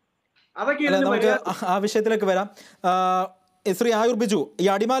ഓടിച്ചേക്കണം. നമുക്ക് ആ വിഷയത്തിലേക്ക് വരാം. ശ്രീ ആയുർ ബിജു, ഈ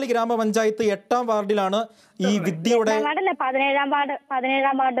അടിമാലി ഗ്രാമപഞ്ചായത്ത് 8ാം വാർഡിലാണ് ഈ വിദ്യയുടെ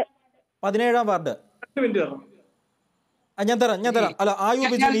 17ാം വാർഡ്. ഞാൻ തരാം. അല്ല, ആയുർ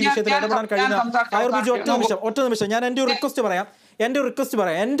ബിജു ഈ വിഷയത്തിൽ ഇടപെടാൻ കഴിയുന്ന ആയുർ ബിജു ഒറ്റ നിമിഷം ഞാൻ എൻ്റെ ഒരു റിക്വസ്റ്റ് പറയാം. എൻ്റെ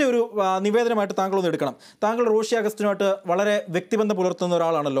ഒരു നിവേദനമായിട്ട് താങ്കളൊന്ന് എടുക്കണം. താങ്കൾ റോഷി അഗസ്റ്റിനുമായിട്ട് വളരെ വ്യക്തിബന്ധം പുലർത്തുന്ന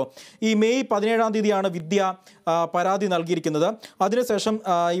ഒരാളാണല്ലോ. ഈ മെയ് 17ാം തീയതിയാണ് വിദ്യ പരാതി നൽകിയിരിക്കുന്നത്. അതിനുശേഷം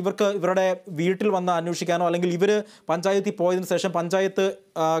ഇവരുടെ വീട്ടിൽ വന്ന് അന്വേഷിക്കാനോ അല്ലെങ്കിൽ ഇവർ പഞ്ചായത്തിൽ പോയതിനു ശേഷം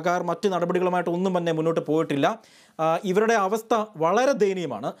പഞ്ചായത്തുകാർ മറ്റ് നടപടികളുമായിട്ട് ഒന്നും തന്നെ മുന്നോട്ട് പോയിട്ടില്ല. ഇവരുടെ അവസ്ഥ വളരെ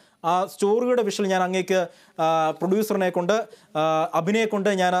ദയനീയമാണ്. ആ സ്റ്റോറിയുടെ വിഷയം ഞാൻ അങ്ങേക്ക് പ്രൊഡ്യൂസറിനെ കൊണ്ട് അഭിനയെ കൊണ്ട്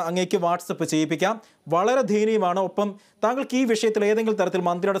ഞാൻ അങ്ങേക്ക് വാട്സപ്പ് ചെയ്യിപ്പിക്കാം. വളരെ ദയനീയമാണ്. ഒപ്പം താങ്കൾക്ക് ഈ വിഷയത്തിൽ ഏതെങ്കിലും തരത്തിൽ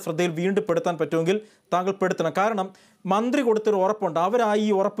മന്ത്രിയുടെ ശ്രദ്ധയിൽ വീണ്ടും പെടുത്താൻ പറ്റുമെങ്കിൽ താങ്കൾ പെടുത്തണം. കാരണം മന്ത്രി കൊടുത്തൊരു ഉറപ്പുണ്ട്, അവരായി ഈ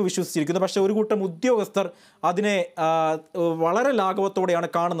ഉറപ്പ് വിശ്വസിച്ചിരിക്കുന്നത്. പക്ഷേ ഒരു കൂട്ടം ഉദ്യോഗസ്ഥർ അതിനെ വളരെ ലാഘവത്തോടെയാണ്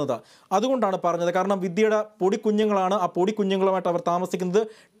കാണുന്നത്. അതുകൊണ്ടാണ് പറഞ്ഞത്. കാരണം വിദ്യയുടെ പൊടിക്കുഞ്ഞുങ്ങളാണ്. ആ പൊടിക്കുഞ്ഞുങ്ങളുമായിട്ട് അവർ താമസിക്കുന്നത്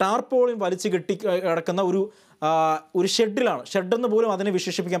ടാർപോളിൻ വലിച്ചു കെട്ടി കിടക്കുന്ന ഒരു ഷെഡിലാണ്. ഷെഡെന്ന് പോലും അതിനെ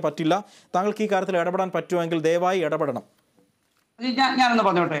വിശേഷിപ്പിക്കാൻ പറ്റില്ല. താങ്കൾക്ക് ഈ കാര്യത്തിൽ ഇടപെടാൻ പറ്റുമെങ്കിൽ ദയവായി ഇടപെടണം. ഞാനൊന്ന്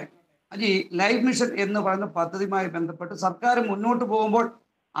പറഞ്ഞോട്ടെ അജി, ലൈഫ് മിഷൻ എന്ന് പറയുന്ന പദ്ധതിയുമായി ബന്ധപ്പെട്ട് സർക്കാർ മുന്നോട്ട് പോകുമ്പോൾ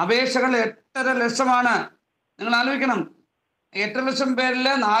അപേക്ഷകൾ 8.5 ലക്ഷമാണ്. നിങ്ങൾ ആലോചിക്കണം, 8 ലക്ഷം പേരിൽ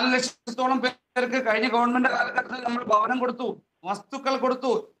 4 ലക്ഷത്തോളം പേർക്ക് കഴിഞ്ഞ ഗവൺമെന്റ് കാലഘട്ടത്തിൽ നമ്മൾ ഭവനം കൊടുത്തു, വസ്തുക്കൾ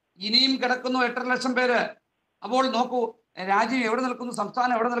കൊടുത്തു. ഇനിയും കിടക്കുന്നു 8.5 ലക്ഷം പേര്. അപ്പോൾ നോക്കൂ, രാജ്യം എവിടെ നിൽക്കുന്നു,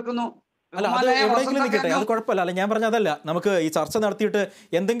 സംസ്ഥാനം എവിടെ നിൽക്കുന്നു. അല്ല, അത് എവിടെയെങ്കിലും നിൽക്കട്ടെ, അത് കുഴപ്പമില്ല. അല്ല, ഞാൻ പറഞ്ഞതല്ല, നമുക്ക് ഈ ചർച്ച നടത്തിയിട്ട്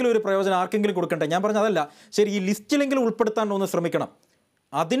എന്തെങ്കിലും ഒരു പ്രയോജനം ആർക്കെങ്കിലും കൊടുക്കട്ടെ. ഞാൻ പറഞ്ഞതല്ല. ശരി, ഈ ലിസ്റ്റിലെങ്കിലും ഉൾപ്പെടുത്താൻ ഒന്ന് ശ്രമിക്കണം.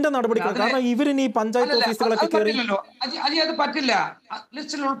 അതിന്റെ നടപടികൾ. കാരണം ഇവരിനി പഞ്ചായത്ത് ഓഫീസുകളൊക്കെ കയറി അത് പറ്റില്ല.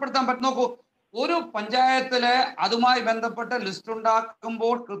 ലിസ്റ്റിൽ ഉൾപ്പെടുത്താൻ പറ്റും. നോക്കൂ, ഒരു പഞ്ചായത്തില് അതുമായി ബന്ധപ്പെട്ട് ലിസ്റ്റ്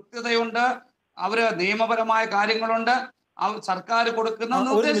ഉണ്ടാക്കുമ്പോൾ കൃത്യതയുണ്ട്, അവര് നിയമപരമായ കാര്യങ്ങളുണ്ട്, സർക്കാർ കൊടുക്കുന്ന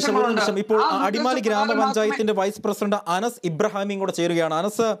നിർദ്ദേശങ്ങളുണ്ട്. ഇപ്പോൾ അടിമാലി ഗ്രാമപഞ്ചായത്തിന്റെ വൈസ് പ്രസിഡന്റ് അനസ് ഇബ്രാഹിമിയും കൂടെ ചേരുകയാണ്.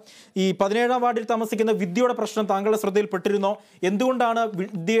 അനസ്, ഈ 17ാം വാർഡിൽ താമസിക്കുന്ന വിദ്യയുടെ പ്രശ്നം താങ്കളുടെ ശ്രദ്ധയിൽപ്പെട്ടിരുന്നോ? എന്തുകൊണ്ടാണ്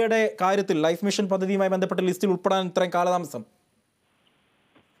വിദ്യയുടെ കാര്യത്തിൽ ലൈഫ് മിഷൻ പദ്ധതിയുമായി ബന്ധപ്പെട്ട ലിസ്റ്റിൽ ഉൾപ്പെടാൻ ഇത്രയും കാലതാമസം?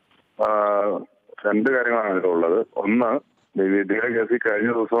 2 കാര്യങ്ങളാണ് ഇതിലുള്ളത്. ഒന്ന്, വിദ്യയുടെ കേസിൽ കഴിഞ്ഞ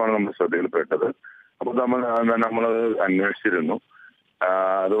ദിവസമാണ് നമ്മൾ ശ്രദ്ധയിൽപ്പെട്ടത്. അപ്പോൾ നമ്മൾ അന്വേഷിച്ചിരുന്നു.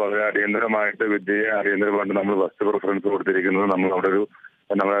 അത് വളരെ അടിയന്തരമായിട്ട് വിദ്യയെ അടിയന്തരമായിട്ട് നമ്മൾ ഫസ്റ്റ് പ്രിഫറൻസ് കൊടുത്തിരിക്കുന്നത്. നമ്മൾ അവിടെ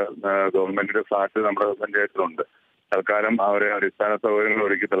നമ്മുടെ ഗവൺമെന്റിന്റെ ഫ്ലാറ്റ് നമ്മുടെ പഞ്ചായത്തിലുണ്ട്. തൽക്കാലം അവരെ അടിസ്ഥാന സൗകര്യങ്ങൾ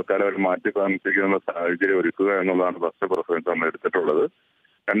ഒരുക്കി തൽക്കാലം അവർ മാറ്റി താമസിക്കുന്ന സാഹചര്യം ഒരുക്കുക എന്നുള്ളതാണ് ഫസ്റ്റ് പ്രിഫറൻസ് നമ്മൾ എടുത്തിട്ടുള്ളത്.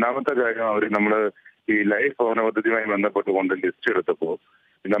 രണ്ടാമത്തെ കാര്യം, നമ്മൾ ഈ ലൈഫ് ഭവന പദ്ധതിയുമായി ബന്ധപ്പെട്ടുകൊണ്ട് ലിസ്റ്റ് എടുത്തപ്പോൾ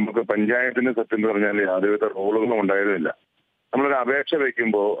നമുക്ക് പഞ്ചായത്തിന് സത്യം പറഞ്ഞാൽ യാതൊരുവിധ റോളുകളും ഉണ്ടായിരുന്നില്ല. നമ്മളൊരു അപേക്ഷ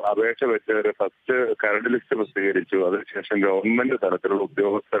വെക്കുമ്പോൾ അപേക്ഷ വെച്ച് ഫസ്റ്റ് കരട് ലിസ്റ്റ് പ്രസിദ്ധീകരിച്ചു. അതിനുശേഷം ഗവൺമെന്റ് തലത്തിലുള്ള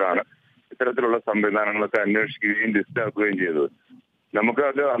ഉദ്യോഗസ്ഥരാണ് ഇത്തരത്തിലുള്ള സംവിധാനങ്ങളൊക്കെ അന്വേഷിക്കുകയും ലിസ്റ്റ് ആക്കുകയും ചെയ്തത്. നമുക്ക്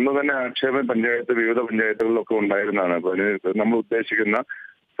അത് അന്ന് തന്നെ ആക്ഷേപം വിവിധ പഞ്ചായത്തുകളിലൊക്കെ ഉണ്ടായിരുന്നതാണ്. അപ്പൊ നമ്മൾ ഉദ്ദേശിക്കുന്ന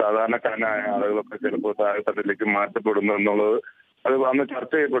സാധാരണക്കാരനായ ആളുകളൊക്കെ ചിലപ്പോൾ താഴെത്തട്ടിലേക്ക് മാറ്റപ്പെടുന്നു എന്നുള്ളത് അത് അന്ന്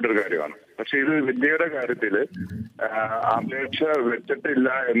ചർച്ച ചെയ്യപ്പെട്ടൊരു കാര്യമാണ്. പക്ഷെ ഇത് വിദ്യയുടെ കാര്യത്തിൽ അപേക്ഷ വെച്ചിട്ടില്ല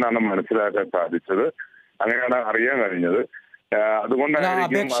എന്നാണ് മനസ്സിലാക്കാൻ സാധിച്ചത്. അങ്ങനെയാണ് അറിയാൻ കഴിഞ്ഞത്.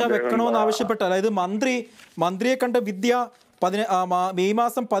 അപേക്ഷ വെക്കണമെന്ന് ആവശ്യപ്പെട്ട, അതായത് മന്ത്രിയെ കണ്ട വിദ്യ മെയ്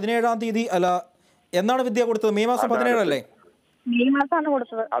മാസം 17ാം തീയതി അല്ല എന്നാണ് വിദ്യ കൊടുത്തത്? മെയ് മാസം 17 അല്ലേ?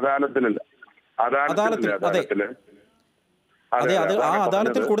 അതെ, അത് ആ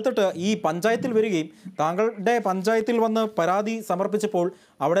അദാലത്തിൽ കൊടുത്തിട്ട് ഈ പഞ്ചായത്തിൽ വരികയും താങ്കളുടെ പഞ്ചായത്തിൽ വന്ന് പരാതി സമർപ്പിച്ചപ്പോൾ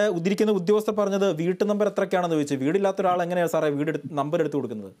അവിടെ ഉദ്ധരിക്കുന്ന ഉദ്യോഗസ്ഥർ പറഞ്ഞത് വീട്ടു നമ്പർ എത്രയ്ക്കാണെന്ന് ചോദിച്ചു. വീടില്ലാത്ത ഒരാൾ എങ്ങനെയാണ് സാറേ നമ്പർ എടുത്തു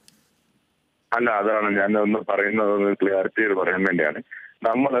കൊടുക്കുന്നത്? അല്ല, അതാണ് ഞാൻ ഒന്ന് പറയുന്നത്, ക്ലിയറിറ്റി പറയാൻ വേണ്ടിയാണ്.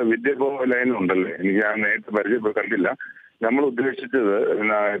 നമ്മൾ വിദ്യാഭ്യാസ ലൈനിലുണ്ടല്ലേ, എനിക്ക് ഞാൻ നേരിട്ട് പരിചയപ്പെട്ടില്ല. നമ്മൾ ഉദ്ദേശിച്ചത്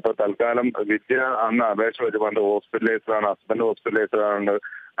ഇപ്പൊ തൽക്കാലം വിദ്യ അന്ന് അപേക്ഷ വെച്ച് പണ്ട് ഹോസ്പിറ്റലൈസ്ഡാണ്, ഹസ്ബൻഡ് ഹോസ്പിറ്റലൈസ്ഡാണ്,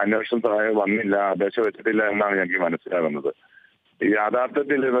 അന്വേഷണ സഹായം വന്നില്ല, അപേക്ഷ വെച്ചിട്ടില്ല എന്നാണ് ഞങ്ങൾക്ക് മനസ്സിലാകുന്നത്.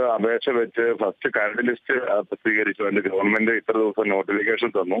 യാഥാർത്ഥ്യത്തിൽ ഇത് അപേക്ഷ വെച്ച് ഫസ്റ്റ് കരട് ലിസ്റ്റ് പ്രസിദ്ധീകരിച്ചു. അതിന്റെ ഗവൺമെന്റ് ഇത്ര ദിവസം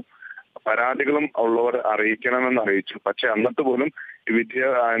നോട്ടിഫിക്കേഷൻ തന്നു. പരാതികളും ഉള്ളവർ അറിയിക്കണമെന്ന് അറിയിച്ചു. പക്ഷെ അന്നത്തെ പോലും വിദ്യ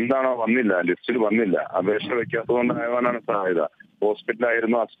എന്താണോ വന്നില്ല, ലിസ്റ്റിൽ വന്നില്ല. അപേക്ഷ വെക്കാത്തതുകൊണ്ടാകാനാണ് സാധ്യത.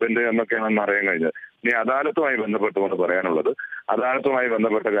 ഹോസ്പിറ്റലായിരുന്നു ഹസ്ബൻഡ് എന്നൊക്കെയാണെന്ന് അറിയാൻ കഴിഞ്ഞത്. ഇനി അദാലത്തുമായി ബന്ധപ്പെട്ടുകൊണ്ട് പറയാനുള്ളത്, അദാലത്തുമായി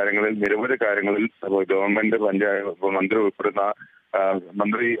ബന്ധപ്പെട്ട കാര്യങ്ങളിൽ നിരവധി കാര്യങ്ങളിൽ ഗവൺമെന്റ് പഞ്ചായത്ത് മന്ത്രി ഉൾപ്പെടുന്ന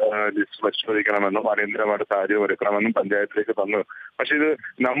മന്ത്രി ലിസ്റ്റ് പരിശോധിക്കണമെന്നും അടിയന്തരമായിട്ട് സാഹചര്യം ഒരുക്കണമെന്നും പഞ്ചായത്തിലേക്ക് തന്നു. പക്ഷെ ഇത്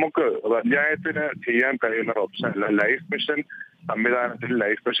നമുക്ക് പഞ്ചായത്തിന് ചെയ്യാൻ കഴിയുന്ന ഓപ്ഷൻ അല്ല. ലൈഫ് മിഷൻ സംവിധാനത്തിൽ,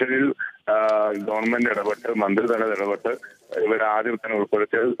 ലൈഫ് മിഷനിൽ ഗവൺമെന്റ് ഇടപെട്ട്, മന്ത്രിതല ഇടപെട്ട് ഇവരാദ്യം തന്നെ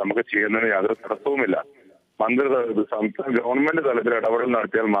ഉൾപ്പെടുത്തിയത് നമുക്ക് ചെയ്യുന്നതിന് യാതൊരു തടസ്സവുമില്ല. സംസ്ഥാന ഗവൺമെന്റ് തലത്തിൽ ഇടപെടൽ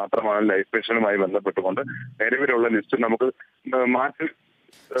നടത്തിയാൽ മാത്രമാണ് ലൈഫ് മിഷനുമായി ബന്ധപ്പെട്ടുകൊണ്ട് നിലവിലുള്ള ലിസ്റ്റ് നമുക്ക് മാറ്റി.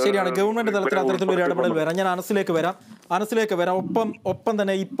 ശരിയാണ്, ഗവൺമെന്റ് തലത്തിൽ അത്തരത്തിലൊരു ഇടപെടൽ വരാം. ഞാൻ അനസിലേക്ക് വരാം. ഒപ്പം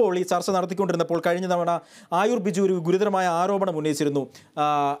തന്നെ ഇപ്പോൾ ഈ ചർച്ച നടത്തിക്കൊണ്ടിരുന്നപ്പോൾ കഴിഞ്ഞ തവണ ആയൂർ ബിജു ഒരു ഗുരുതരമായ ആരോപണം ഉന്നയിച്ചിരുന്നു.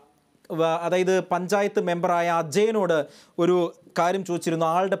 അതായത് പഞ്ചായത്ത് മെമ്പറായ അജയനോട് ഒരു കാര്യം ചോദിച്ചിരുന്നു,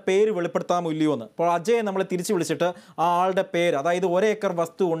 ആളുടെ പേര് വെളിപ്പെടുത്താമോ ഇല്ലയോ എന്ന്. അപ്പോൾ അജയൻ നമ്മളെ തിരിച്ചു വിളിച്ചിട്ട് ആ ആളുടെ പേര്, അതായത് 1 ഏക്കർ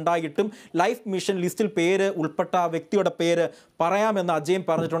വസ്തു ഉണ്ടായിട്ടും ലൈഫ് മിഷൻ ലിസ്റ്റിൽ പേര് ഉൾപ്പെട്ട ആ വ്യക്തിയുടെ പേര് പറയാമെന്ന് അജയൻ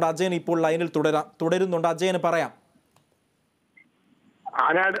പറഞ്ഞിട്ടുണ്ട്. അജയൻ ഇപ്പോൾ ലൈനിൽ തുടരുന്നുണ്ട്. അജയന് പറയാം.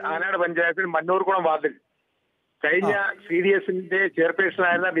 ആനാട് പഞ്ചായത്തിൽ മന്നൂർകുളം വാർഡിൽ കഴിഞ്ഞ CDSന്റെ ചെയർപേഴ്സൺ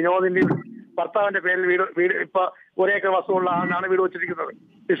ആയിരുന്ന വിനോദിന്റെ ഭർത്താവിന്റെ പേരിൽ വീട് ഇപ്പൊ 1 ഏക്കർ വസ്തുള്ള ആളാണ് വീട് വെച്ചിരിക്കുന്നത്,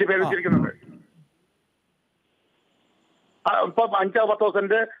 കൃഷി പേര് വെച്ചിരിക്കുന്നത്. ഇപ്പൊ 5-10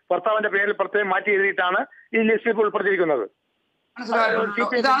 സെന്റ് ഭർത്താവിന്റെ പേരിൽ പ്രത്യേകം മാറ്റി എഴുതിയിട്ടാണ് ഈ ലിസ്റ്റിൽ ഉൾപ്പെടുത്തിയിരിക്കുന്നത്.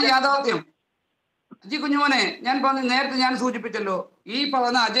 ഇതാണ് യാഥാർത്ഥ്യം. അജി കുഞ്ഞുമോനെ, ഞാൻ നേരത്തെ ഞാൻ സൂചിപ്പിച്ചല്ലോ, ഈ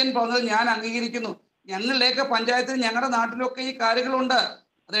പറഞ്ഞ അജയൻ പറഞ്ഞത് ഞാൻ അംഗീകരിക്കുന്നു. ഞങ്ങളുടെയൊക്കെ പഞ്ചായത്തിൽ, ഞങ്ങളുടെ നാട്ടിലൊക്കെ ഈ കാര്യങ്ങളുണ്ട്.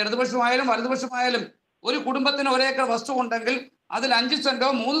 അത് ഇടതുപക്ഷമായാലും വലതുപക്ഷമായാലും ഒരു കുടുംബത്തിന് 1 ഏക്കർ വസ്തു ഉണ്ടെങ്കിൽ അതിൽ 5 സെന്റോ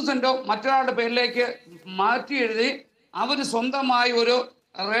 3 സെന്റോ മറ്റൊരാളുടെ പേരിലേക്ക് മാറ്റി എഴുതി അവർ സ്വന്തമായി ഒരു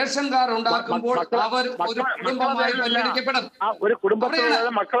റേഷൻ കാർഡ് ഉണ്ടാക്കുമ്പോൾ അവർ ഒരു കുടുംബമായി പരിഗണിക്കപ്പെടും. ഒരു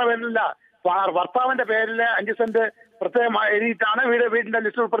കുടുംബത്തിലുള്ള മക്കളെ പേരിലല്ല, ഭർത്താവിന്റെ പേരിൽ 5 സെന്റ് പ്രത്യേകം എഴുതിയിട്ടാണ് വീടിന്റെ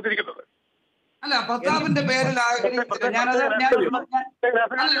ലിസ്റ്റ് ഉൾപ്പെടുത്തിയിരിക്കുന്നത്. അല്ല, ഭർത്താവിന്റെ പേരിൽ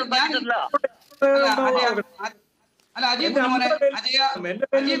അല്ല,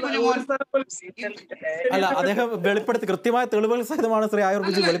 അദ്ദേഹം വെളിപ്പെടുത്തി കൃത്യമായ തെളിവുകൾ സഹിതമാണ് ശ്രീ ആയൂർ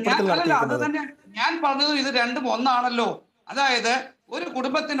ബിജു വെളിപ്പെടുത്തൽ നടത്തിയിരിക്കുന്നത്. ഞാൻ പറഞ്ഞത് ഇത് രണ്ടും ഒന്നാണല്ലോ. അതായത് ഒരു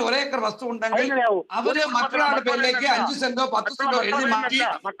കുടുംബത്തിന് 1 ഏക്കർ വസ്തു ഉണ്ടെങ്കിൽ അവര് മറ്റൊരാളുടെ പേരിലേക്ക് 5 സെന്റോ 10 സെന്റോ എഴുതി മാറ്റി.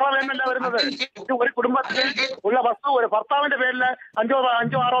 ഒരു കുടുംബത്തിൽ ഉള്ള വസ്തു ഒരു ഭർത്താവിന്റെ പേരിൽ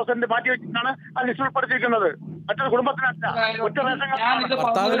 5-6 സെന്റ് മാറ്റി വെച്ചിട്ടാണ് ആ ലിസ്റ്റ് ഉൾപ്പെടുത്തിയിരിക്കുന്നത്. മറ്റൊരു കുടുംബത്തിനല്ല,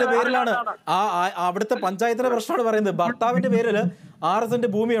 ഭർത്താവിന്റെ പേരിലാണ്. അവിടുത്തെ പഞ്ചായത്തിലെ പ്രശ്നമാണ് പറയുന്നത്. ഭർത്താവിന്റെ പേരിൽ 6 സെന്റ്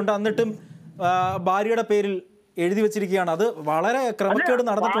ഭൂമിയുണ്ട്, എന്നിട്ടും ഭാര്യയുടെ പേരിൽ എഴുതി വെച്ചിരിക്കുകയാണ്. അത് വളരെ ക്രമക്കേട്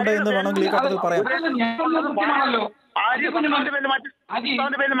നടന്നിട്ടുണ്ട് എന്ന് വേണമെങ്കിൽ ഈ ഘട്ടത്തിൽ പറയാം.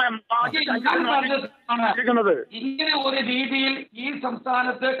 ഇങ്ങനെ ഒരു രീതിയിൽ ഈ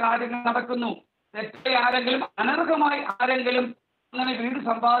സംസ്ഥാനത്ത് കാര്യങ്ങൾ നടക്കുന്നു. തെറ്റായി ആരെങ്കിലും, അനർഹമായി ആരെങ്കിലും അങ്ങനെ വീട്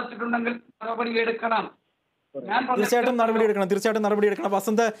സമ്പാദിച്ചിട്ടുണ്ടെങ്കിൽ നടപടി എടുക്കണം. തീർച്ചയായിട്ടും നടപടിയെടുക്കണം.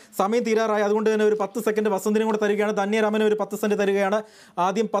 വസന്ത്, സമയം തീരാറായി. അതുകൊണ്ട് തന്നെ ഒരു 10 സെക്കൻഡ് വസന്തിനും കൂടെ തരികയാണ്. ധന്യരാമന് ഒരു 10 സെന്റ് തരികയാണ്.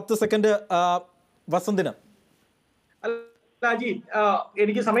 ആദ്യം 10 സെക്കൻഡ് വസന്തിന്. അജി,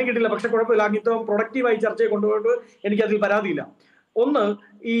 എനിക്ക് സമയം കിട്ടില്ല, പക്ഷെ കുഴപ്പമില്ല. ഇത്രയും പ്രൊഡക്റ്റീവായി ചർച്ചയെ കൊണ്ടുപോയിട്ട് എനിക്കതിൽ പരാതിയില്ല. ഒന്ന്,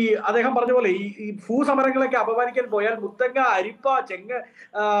 ഈ അദ്ദേഹം പറഞ്ഞ പോലെ ഈ ഭൂസമരങ്ങളൊക്കെ അപമാനിക്കാൻ പോയാൽ മുത്തങ്ങ, അരിപ്പ, ചെങ്ങ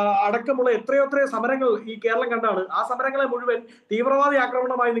അടക്കമുള്ള എത്രയോ സമരങ്ങൾ ഈ കേരളം കണ്ടാണ്. ആ സമരങ്ങളെ മുഴുവൻ തീവ്രവാദി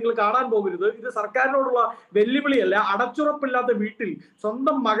ആക്രമണമായി നിങ്ങൾ കാണാൻ പോകരുത്. ഇത് സർക്കാരിനോടുള്ള വെല്ലുവിളിയല്ല. അടച്ചുറപ്പില്ലാത്ത വീട്ടിൽ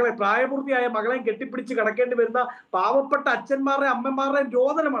സ്വന്തം മകളെ, പ്രായപൂർത്തിയായ മകളെയും കെട്ടിപ്പിടിച്ച് കിടക്കേണ്ടി വരുന്ന പാവപ്പെട്ട അച്ഛന്മാരുടെയും അമ്മമാരുടെയും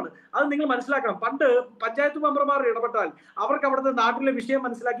രോദനമാണ്. അത് നിങ്ങൾ മനസ്സിലാക്കണം. പണ്ട് പഞ്ചായത്ത് മെമ്പർമാർ ഇടപെട്ടാൽ അവർക്ക് അവിടുത്തെ നാട്ടിലെ വിഷയം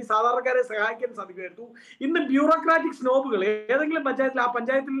മനസ്സിലാക്കി സാധാരണക്കാരെ സഹായിക്കാൻ സാധിക്കുമായിരുന്നു. ഇന്ന് ബ്യൂറോക്രാറ്റിക് സ്നോബുകൾ ഏതെങ്കിലും പഞ്ചായത്തിൽ, ആ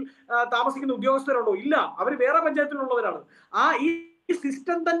പഞ്ചായത്തിൽ താമസിക്കുന്ന ഉദ്യോഗസ്ഥരുണ്ടോ? ഇല്ല, അവർ വേറെ പഞ്ചായത്തിലുള്ളവരാണ്. ഈ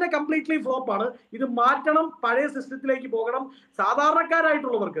സിസ്റ്റം തന്നെ കംപ്ലീറ്റ്ലി ഫ്ലോപ്പാണ്. ഇത് മാറ്റണം, പഴയ സിസ്റ്റത്തിലേക്ക് പോകണം.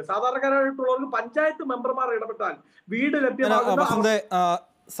 സാധാരണക്കാരായിട്ടുള്ളവർക്ക് പഞ്ചായത്ത് മെമ്പർമാർ ഇടപെട്ടാൽ വീട് ലഭ്യമാകുന്ന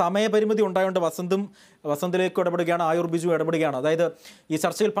സമയപരിമിതി ഉണ്ടായതുകൊണ്ട് വസന്തിലേക്ക് ഇടപെടുകയാണ്, ആയൂർ ബിജു ഇടപെടുകയാണ്. അതായത് ഈ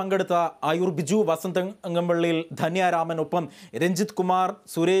ചർച്ചയിൽ പങ്കെടുത്ത ആയൂർ ബിജു, വസന്ത് അങ്കമ്പള്ളിയിൽ ധന്യരാമൻ, ഒപ്പം രഞ്ജിത് കുമാർ,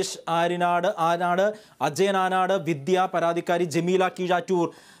 സുരേഷ് ആനാട്, അജയൻ ആനാട്, വിദ്യ പരാതിക്കാരി, ജമീല കീഴാറ്റൂർ,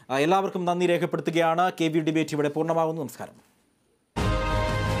 എല്ലാവർക്കും നന്ദി രേഖപ്പെടുത്തുകയാണ്. KV ഡിബേറ്റ് ഇവിടെ പൂർണ്ണമാകുന്നു. നമസ്കാരം.